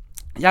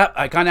yeah,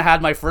 I kind of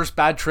had my first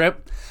bad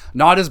trip.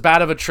 Not as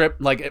bad of a trip.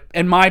 Like,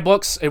 in my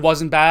books, it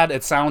wasn't bad.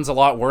 It sounds a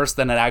lot worse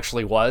than it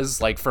actually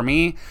was. Like, for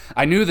me,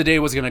 I knew the day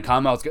was going to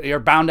come. You're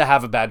bound to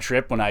have a bad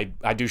trip when I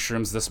do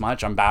shrooms this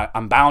much. I'm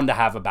bound to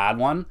have a bad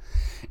one.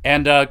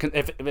 And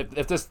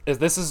if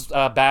this is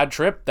a bad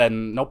trip,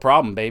 then no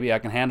problem, baby. I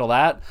can handle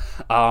that.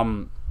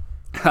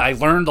 I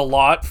learned a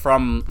lot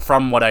from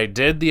what I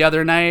did the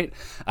other night.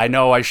 I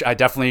know I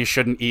definitely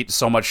shouldn't eat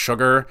so much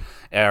sugar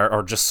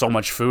or just so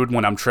much food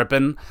when I'm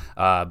tripping,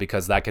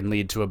 because that can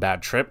lead to a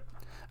bad trip.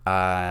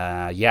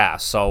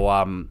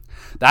 So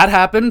that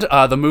happened.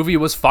 The movie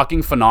was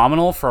fucking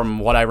phenomenal from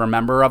what I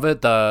remember of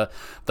it. The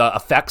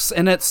effects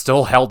in it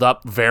still held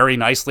up very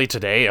nicely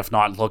today, if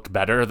not looked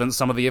better than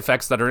some of the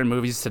effects that are in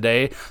movies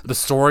today. The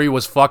story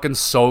was fucking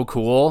so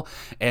cool,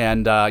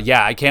 and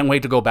I can't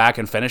wait to go back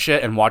and finish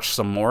it and watch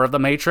some more of The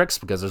Matrix,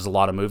 because there's a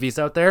lot of movies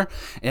out there.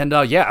 And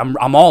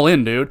I'm all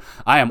in, dude.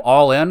 I am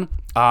all in.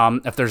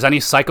 If there's any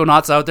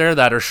psychonauts out there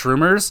that are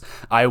shroomers,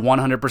 I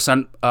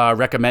 100%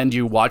 recommend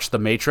you watch The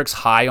Matrix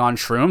high on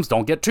shrooms.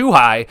 Don't get too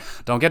high.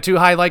 Don't get too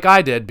high like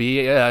I did.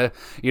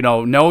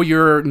 Know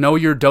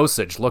your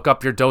dosage. Look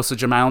up your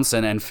dosage amounts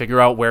and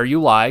figure out where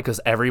you lie, because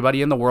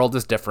everybody in the world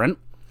is different.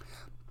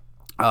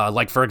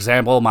 Like, for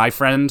example, my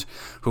friend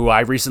who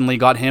I recently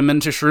got him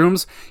into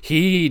shrooms,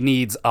 he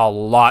needs a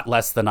lot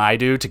less than I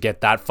do to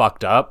get that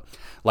fucked up.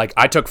 Like,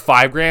 I took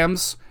 5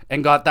 grams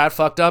and got that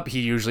fucked up.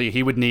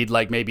 He would need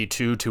like maybe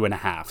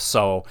 2.5.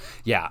 So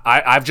yeah,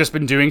 I've just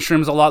been doing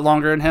shrooms a lot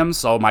longer than him,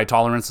 so my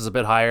tolerance is a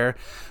bit higher.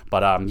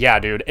 But yeah,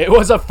 dude, it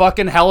was a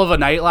fucking hell of a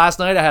night last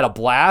night. I had a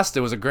blast. It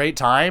was a great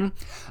time.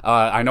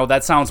 I know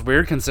that sounds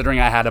weird considering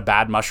I had a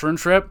bad mushroom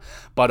trip,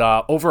 but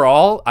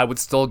overall, I would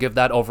still give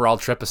that overall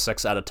trip a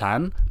 6 out of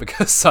 10,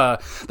 because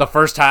the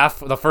first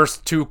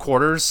 3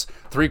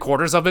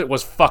 quarters of it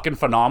was fucking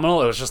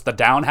phenomenal. It was just the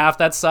down half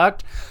that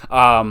sucked.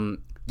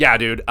 Yeah,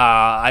 dude,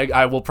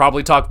 I will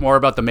probably talk more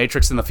about The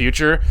Matrix in the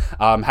future.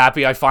 I'm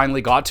happy I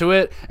finally got to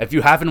it. If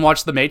you haven't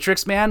watched The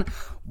Matrix, man,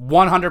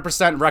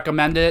 100%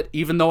 recommend it.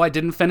 Even though I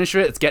didn't finish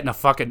it, it's getting a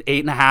fucking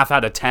 8.5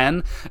 out of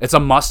 10. It's a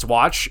must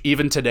watch.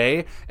 Even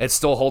today, it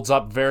still holds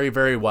up very,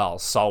 very well.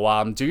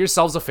 So do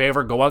yourselves a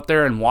favor, go out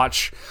there and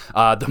watch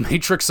The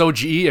Matrix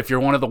OG. If you're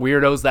one of the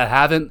weirdos that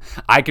haven't,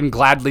 I can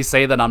gladly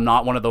say that I'm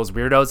not one of those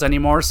weirdos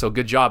anymore, so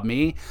good job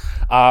me.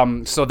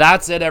 So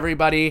that's it,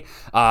 everybody.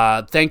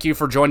 Thank you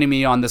for joining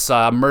me on this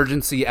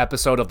emergency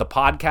episode of the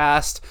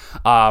podcast.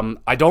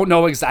 I don't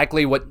know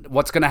exactly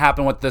what's going to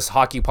happen with this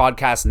hockey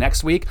podcast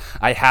next week.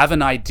 I have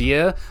an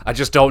idea. I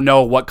just don't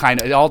know what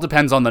kind of... It all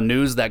depends on the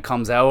news that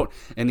comes out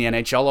in the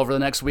NHL over the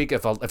next week.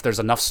 If there's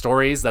enough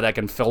stories that I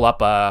can fill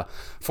up a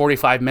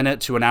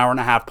 45-minute to an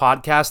hour-and-a-half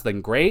podcast,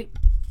 then great.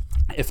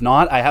 If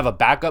not, I have a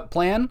backup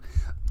plan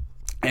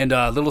and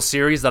a little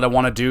series that I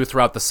want to do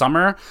throughout the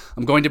summer.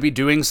 I'm going to be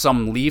doing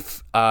some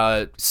Leaf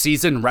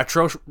season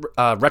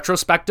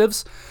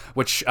retrospectives,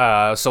 which,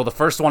 so the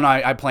first one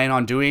I plan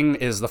on doing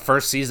is the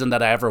first season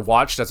that I ever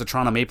watched as a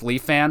Toronto Maple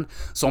Leaf fan.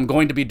 So I'm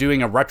going to be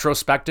doing a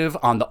retrospective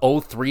on the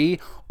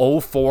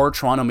 03-04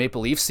 Toronto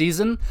Maple Leaf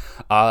season.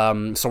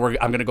 I'm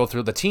going to go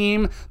through the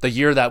team, the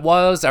year that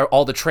was,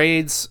 all the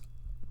trades,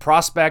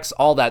 prospects,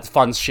 all that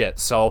fun shit.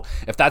 So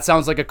if that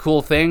sounds like a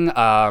cool thing,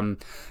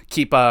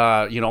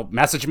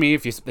 message me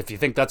if you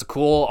think that's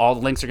cool. All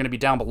the links are going to be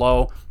down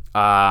below.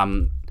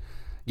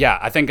 Yeah,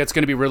 I think it's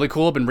going to be really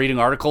cool. I've been reading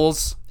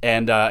articles,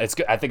 and I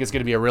think it's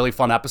going to be a really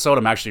fun episode.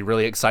 I'm actually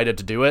really excited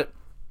to do it.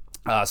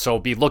 So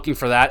be looking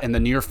for that in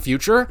the near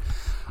future.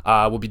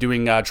 We'll be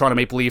doing Toronto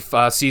Maple Leaf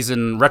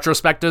season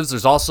retrospectives.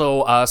 There's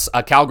also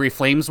a Calgary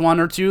Flames one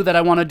or two that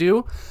I want to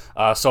do.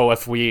 So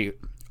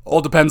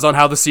all depends on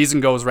how the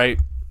season goes, right?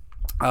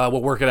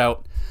 We'll work it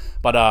out.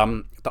 But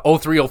the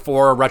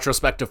 03-04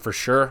 retrospective for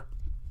sure.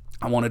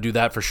 I want to do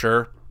that for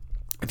sure.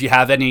 If you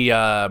have any...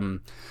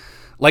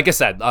 like I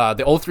said,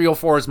 the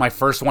 03-04 is my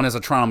first one as a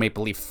Toronto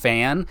Maple Leaf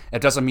fan.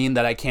 It doesn't mean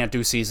that I can't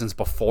do seasons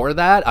before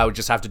that. I would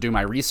just have to do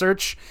my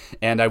research,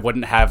 and I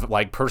wouldn't have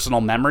like personal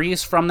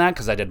memories from that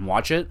because I didn't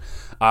watch it.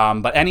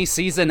 But any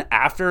season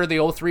after the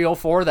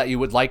 03-04 that you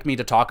would like me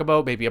to talk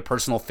about, maybe a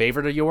personal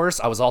favorite of yours.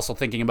 I was also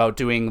thinking about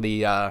doing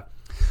the...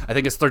 I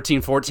think it's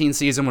 13-14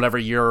 season, whatever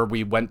year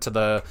we went to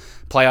the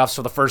playoffs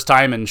for the first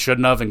time and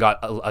shouldn't have and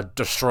got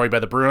destroyed by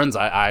the Bruins.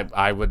 I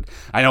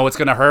know it's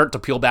going to hurt to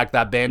peel back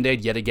that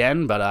Band-Aid yet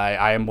again, but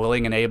I am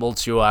willing and able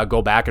to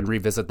go back and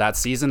revisit that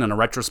season in a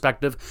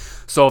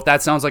retrospective. So if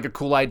that sounds like a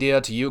cool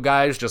idea to you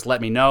guys, just let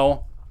me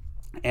know.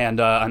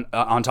 And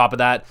on top of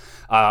that,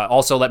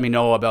 also let me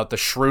know about the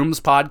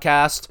Shrooms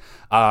podcast.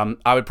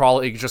 I would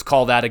probably just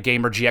call that a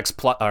Gamer GX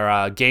Plus or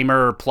a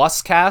Gamer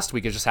Plus cast.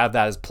 We could just have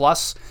that as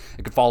plus.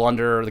 It could fall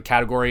under the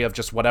category of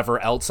just whatever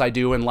else I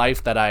do in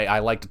life that I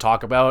like to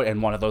talk about.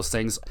 And one of those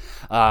things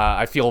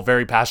I feel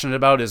very passionate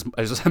about is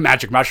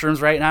magic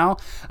mushrooms right now.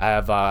 I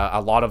have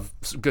a lot of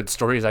good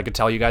stories I could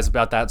tell you guys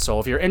about that. So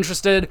if you're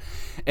interested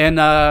in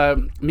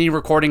me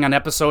recording an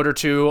episode or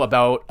two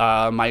about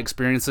my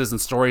experiences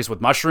and stories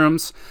with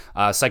mushrooms,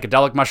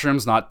 psychedelic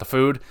mushrooms, not the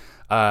food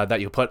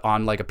that you put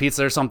on like a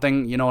pizza or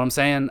something, you know what I'm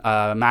saying?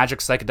 Magic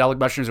psychedelic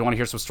mushrooms. You want to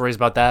hear some stories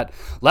about that?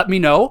 Let me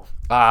know.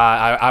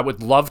 I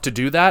would love to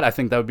do that. I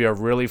think that would be a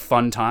really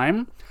fun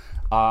time.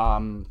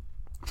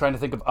 Trying to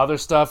think of other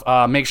stuff.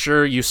 Make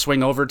sure you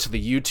swing over to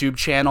the YouTube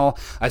channel.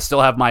 I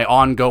still have my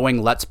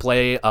ongoing Let's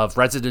Play of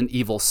Resident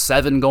Evil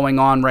 7 going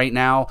on right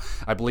now.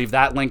 I believe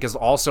that link is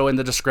also in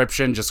the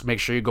description. Just make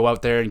sure you go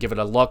out there and give it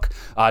a look.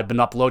 I've been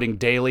uploading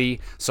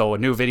daily, so a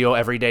new video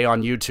every day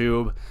on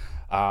YouTube.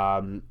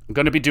 I'm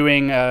going to be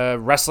doing a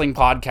wrestling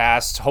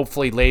podcast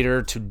hopefully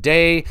later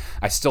today.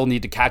 I still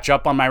need to catch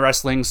up on my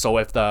wrestling, so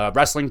if the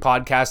wrestling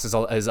podcast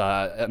is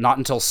not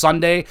until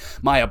Sunday,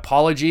 my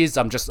apologies.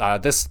 I'm just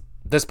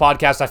this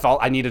podcast I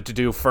felt I needed to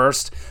do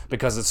first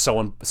because it's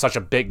such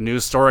a big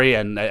news story,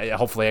 and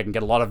hopefully I can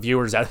get a lot of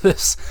viewers out of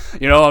this.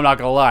 You know, I'm not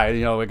gonna lie.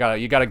 You know,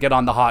 you gotta get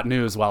on the hot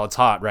news while it's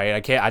hot,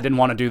 right? I didn't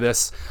want to do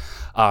this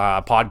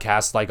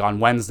podcast like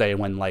on Wednesday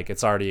when like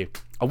it's already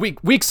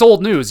week's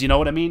old news, you know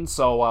what I mean?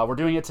 So we're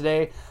doing it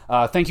today.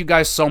 Thank you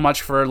guys so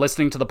much for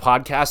listening to the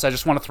podcast. I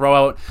just want to throw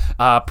out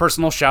a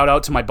personal shout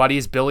out to my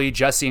buddies Billy,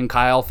 Jesse, and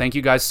Kyle. Thank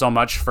you guys so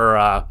much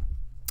for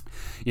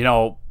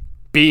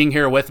being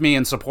here with me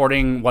and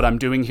supporting what I'm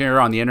doing here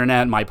on the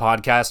internet, my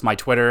podcast, my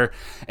Twitter,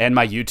 and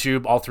my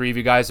YouTube. All three of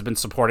you guys have been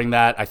supporting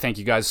that. I thank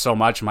you guys so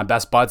much. My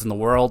best buds in the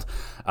world.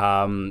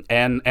 And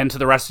to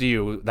the rest of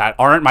you that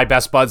aren't my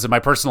best buds in my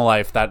personal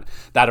life that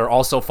are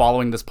also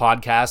following this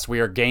podcast.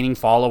 We are gaining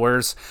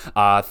followers.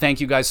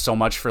 Thank you guys so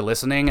much for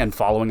listening and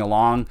following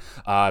along.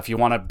 If you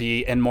want to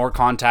be in more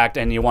contact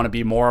and you want to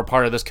be more a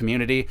part of this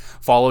community,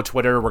 follow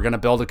Twitter. We're going to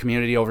build a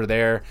community over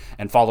there,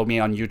 and follow me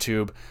on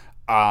YouTube.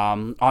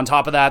 On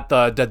top of that,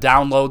 the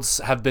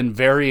downloads have been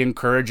very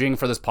encouraging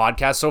for this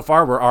podcast so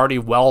far. We're already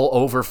well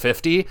over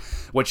 50,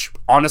 which,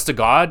 honest to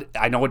God,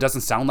 I know it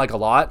doesn't sound like a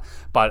lot,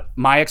 but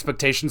my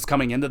expectations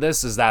coming into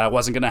this is that I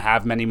wasn't going to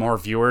have many more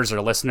viewers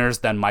or listeners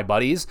than my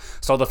buddies.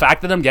 So the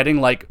fact that I'm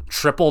getting like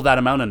triple that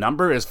amount of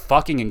number is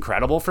fucking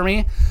incredible for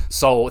me.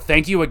 So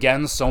thank you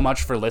again so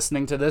much for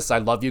listening to this. I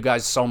love you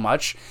guys so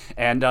much.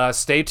 And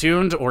stay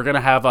tuned. We're going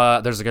to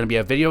have there's going to be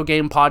a video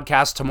game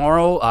podcast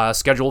tomorrow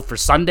scheduled for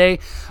Sunday.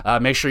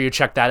 Make sure you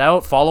check that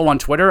out. Follow on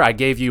Twitter. I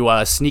gave you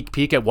a sneak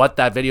peek at what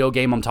that video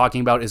game I'm talking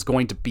about is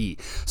going to be.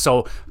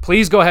 So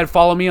please go ahead,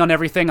 follow me on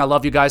everything. I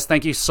love you guys.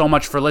 Thank you so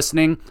much for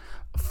listening.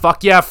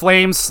 Fuck yeah,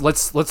 Flames.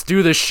 Let's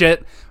do this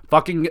shit.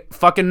 Fucking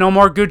no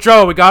more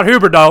Goudreau. We got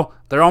Huberdeau.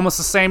 They're almost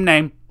the same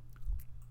name.